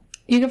Kemp.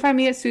 You can find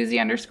me at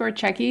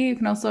Susie_Checky. You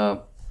can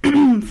also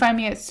find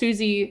me at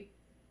Susie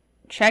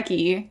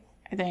Checky,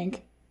 I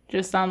think.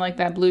 Just on like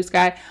that blue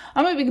sky.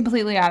 I'm gonna be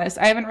completely honest.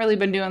 I haven't really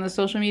been doing the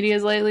social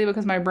medias lately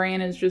because my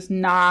brain is just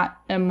not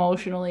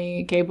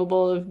emotionally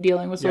capable of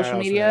dealing with social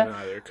media.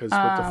 Because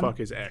what the fuck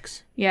is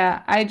X?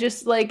 Yeah, I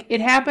just like it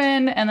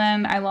happened and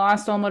then I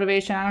lost all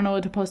motivation. I don't know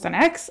what to post on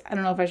X. I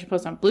don't know if I should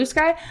post on Blue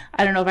Sky.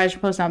 I don't know if I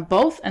should post on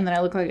both, and then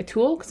I look like a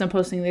tool because I'm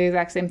posting the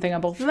exact same thing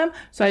on both of them.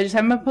 So I just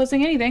haven't been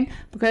posting anything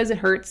because it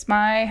hurts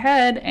my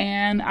head,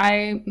 and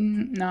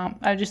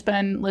I've just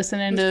been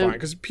listening It's to fine,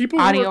 because people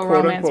who audio are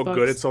quote romance unquote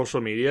good books. at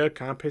social media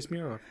kind of piss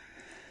me off.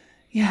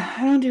 Yeah,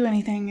 I don't do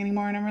anything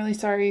anymore, and I'm really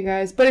sorry, you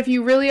guys. But if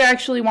you really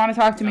actually want to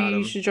talk to me,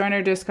 you should join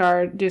our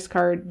Discord.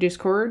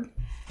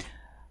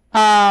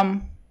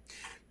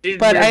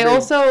 But I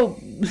also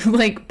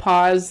like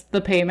pause the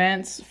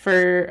payments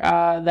for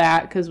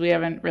that because we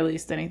haven't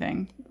released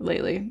anything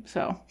lately.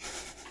 So,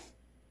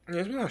 Yeah,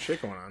 there's been a lot of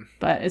shit going on.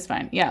 but it's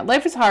fine. Yeah,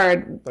 life is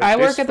hard. Like I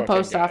work this at the fucking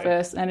post guy.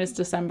 office, and it's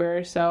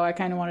December, so I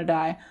kind of want to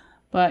die.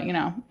 But you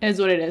know, it is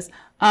what it is.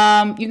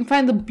 You can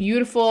find the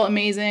beautiful,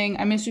 amazing.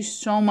 I miss you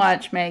so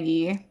much,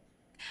 Maggie.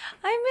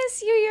 I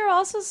miss you. You're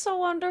also so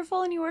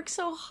wonderful, and you work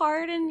so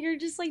hard, and you're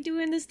just like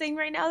doing this thing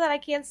right now that I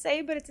can't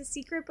say, but it's a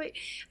secret. But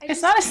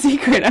It's not a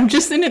secret. I'm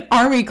just in an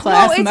army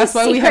class, and it's that's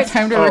why we have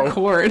time to Oh.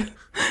 record.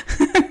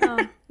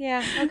 Oh,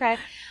 yeah. Okay.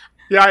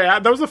 Yeah,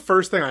 that was the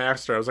first thing I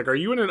asked her. I was like, "Are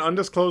you in an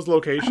undisclosed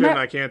location not-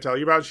 I can't tell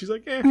you about?" She's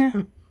like, "Eh."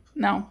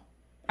 No.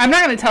 I'm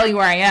not going to tell you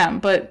where I am,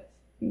 but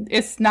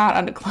it's not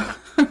undisclosed.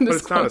 But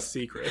it's not a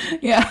secret.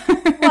 Yeah.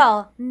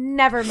 Well,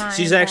 never mind.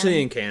 She's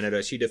actually in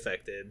Canada. She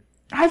defected.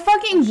 I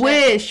fucking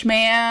wish,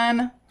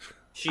 man.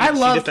 I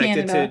love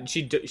Canada.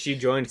 She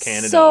joined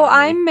Canada. So Army.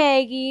 I'm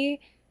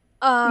Maggie.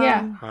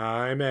 Yeah.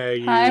 Hi,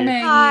 Maggie. Hi,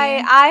 Maggie. Hi,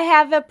 I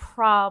have a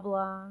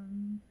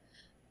problem.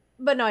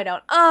 But no, I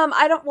don't.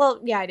 I don't.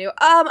 Well, yeah, I do.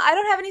 I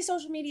don't have any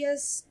social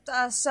medias.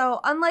 So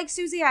unlike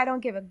Susie, I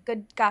don't give a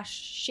good gosh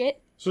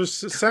shit. So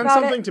send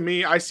About something to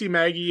me. I see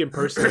Maggie in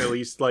person at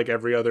least like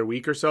every other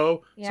week or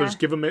so. Yeah. So just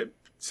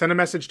send a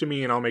message to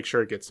me and I'll make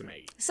sure it gets to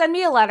Maggie. Send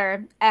me a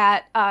letter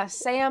at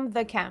Sam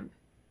the Kemp.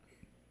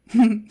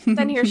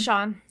 Then here's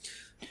Sean.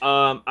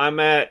 I'm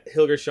at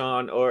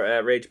Hilgershawn or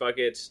at Rage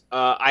Buckets.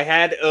 I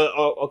had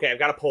okay, I've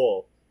got a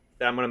poll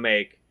that I'm gonna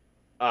make,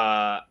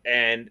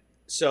 and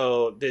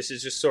so this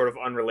is just sort of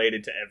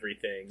unrelated to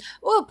everything.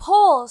 Oh,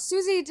 pole.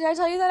 Susie, did I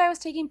tell you that I was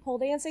taking pole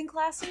dancing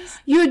classes?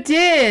 You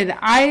did.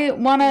 I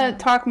want to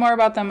talk more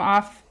about them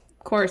off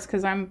course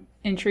because I'm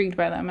intrigued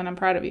by them and I'm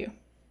proud of you. You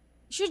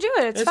should do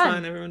it. It's It's fun.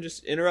 fine. Everyone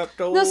just interrupt.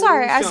 No,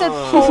 sorry. I said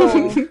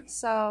Sean. pole.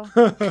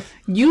 So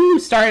You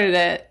started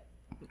it.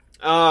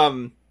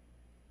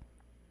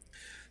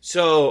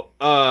 So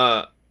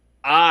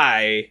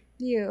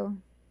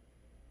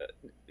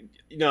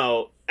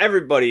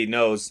everybody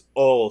knows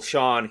old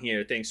Sean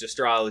here thinks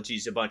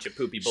astrology's a bunch of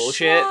poopy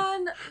bullshit.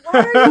 Sean,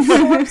 why are you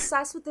so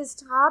obsessed with this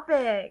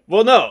topic?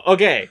 Well, no.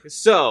 Okay,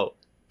 so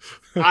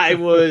I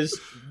was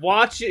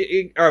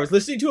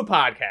listening to a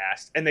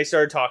podcast, and they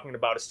started talking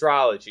about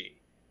astrology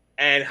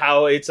and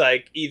how it's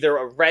like either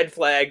a red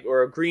flag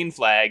or a green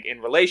flag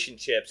in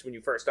relationships when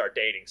you first start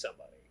dating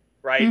somebody,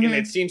 right? Mhm. And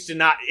it seems to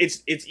not.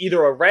 It's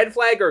either a red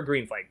flag or a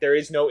green flag. There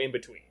is no in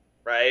between,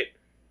 right?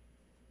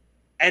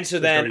 And so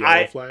There's then no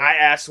yellow flag? I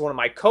asked one of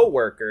my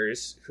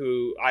coworkers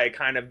who I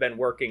kind of been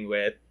working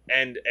with,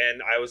 and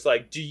I was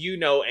like, "Do you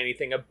know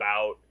anything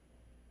about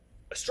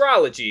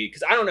astrology?"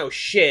 Because I don't know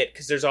shit.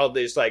 Because there's all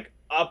this like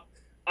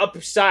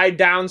upside,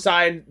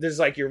 downside. There's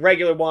like your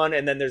regular one,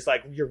 and then there's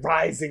like your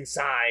rising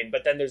sign.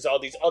 But then there's all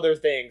these other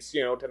things,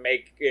 to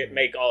make it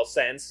make all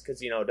sense.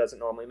 Because it doesn't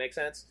normally make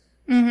sense.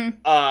 Mm-hmm.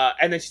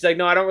 And then she's like,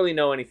 "No, I don't really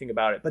know anything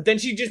about it." But then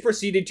she just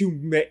proceeded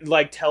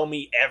to tell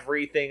me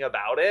everything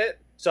about it.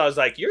 So I was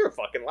like, "You're a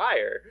fucking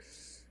liar.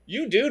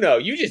 You do know.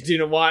 You just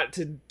didn't want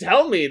to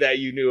tell me that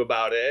you knew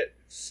about it."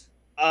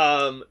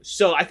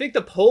 So I think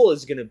the poll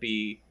is going to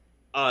be,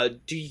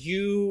 do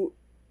you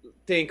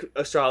think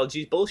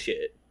astrology is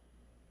bullshit?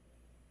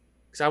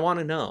 Because I want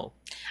to know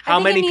how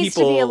I think many it needs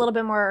people to be a little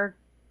bit more.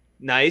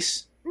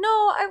 nice. No,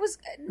 I was.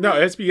 No,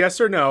 it has to be yes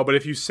or no, but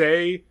if you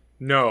say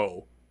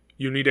no,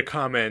 you need to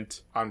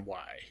comment on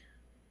why.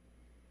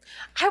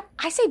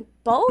 I say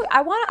both.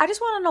 I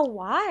just want to know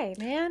why,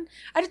 man.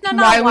 I just not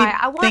Why why.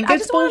 we I think I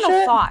it's just want to know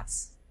bullshit?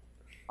 thoughts.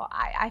 Well,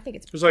 I think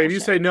it's. It's like if you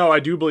bullshit. say no, I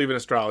do believe in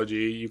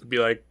astrology, you could be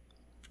like,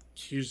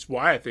 here's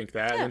why I think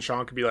that, and then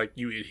Sean could be like,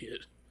 you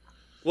idiot.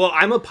 Well,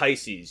 I'm a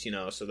Pisces,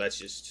 so that's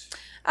just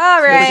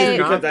All Which is right.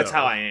 not- because that's though.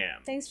 how I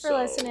am. Thanks for So-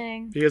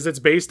 listening. Because it's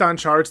based on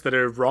charts that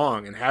are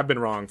wrong and have been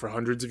wrong for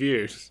hundreds of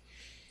years.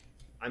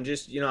 I'm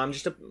just a, I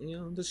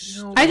I'm a just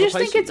think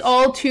Pisces. it's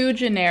all too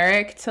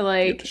generic to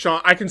like.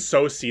 Sean, I can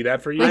so see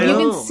that for you. Like I you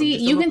know, can see,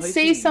 I'm you a can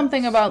say Pisces.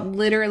 something about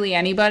literally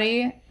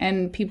anybody,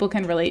 and people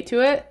can relate to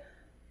it.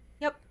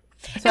 Yep.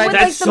 So I And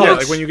That's like, the so- Yeah, most-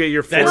 like when you get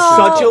your That's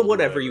fortune such a or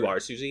whatever you are,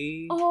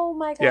 Susie. Oh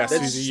my god. Yeah,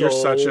 That's Susie, you're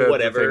so such a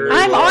whatever. thing.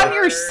 I'm on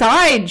your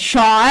side,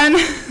 Sean.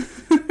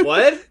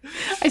 What?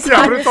 I said Yeah,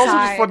 on but your it's also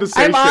side. just fun to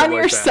say I'm shit on like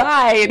your that.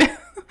 side.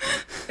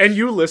 And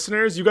you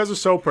listeners, you guys are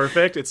so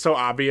perfect. It's so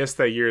obvious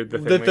that you're the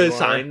thing that The you are.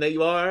 sign that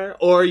you are,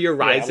 or your Yeah,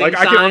 rising like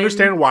I sign. can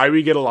understand why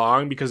we get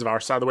along because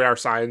of the way our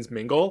signs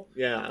mingle.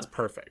 Yeah. It's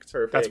perfect.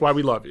 Perfect. That's why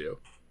we love you.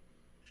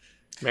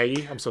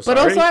 Maggie, I'm so But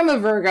sorry. also, I'm a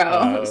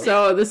Virgo,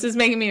 so this is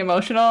making me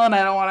emotional, and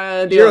I don't want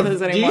to deal You're with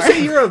this do you anymore.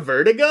 say you're a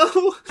vertigo?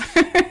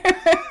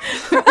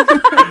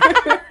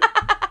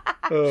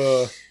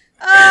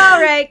 All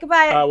right.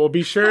 Goodbye. Well,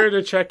 be sure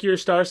to check your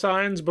star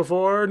signs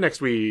before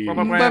next week.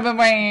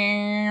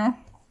 Bye-bye.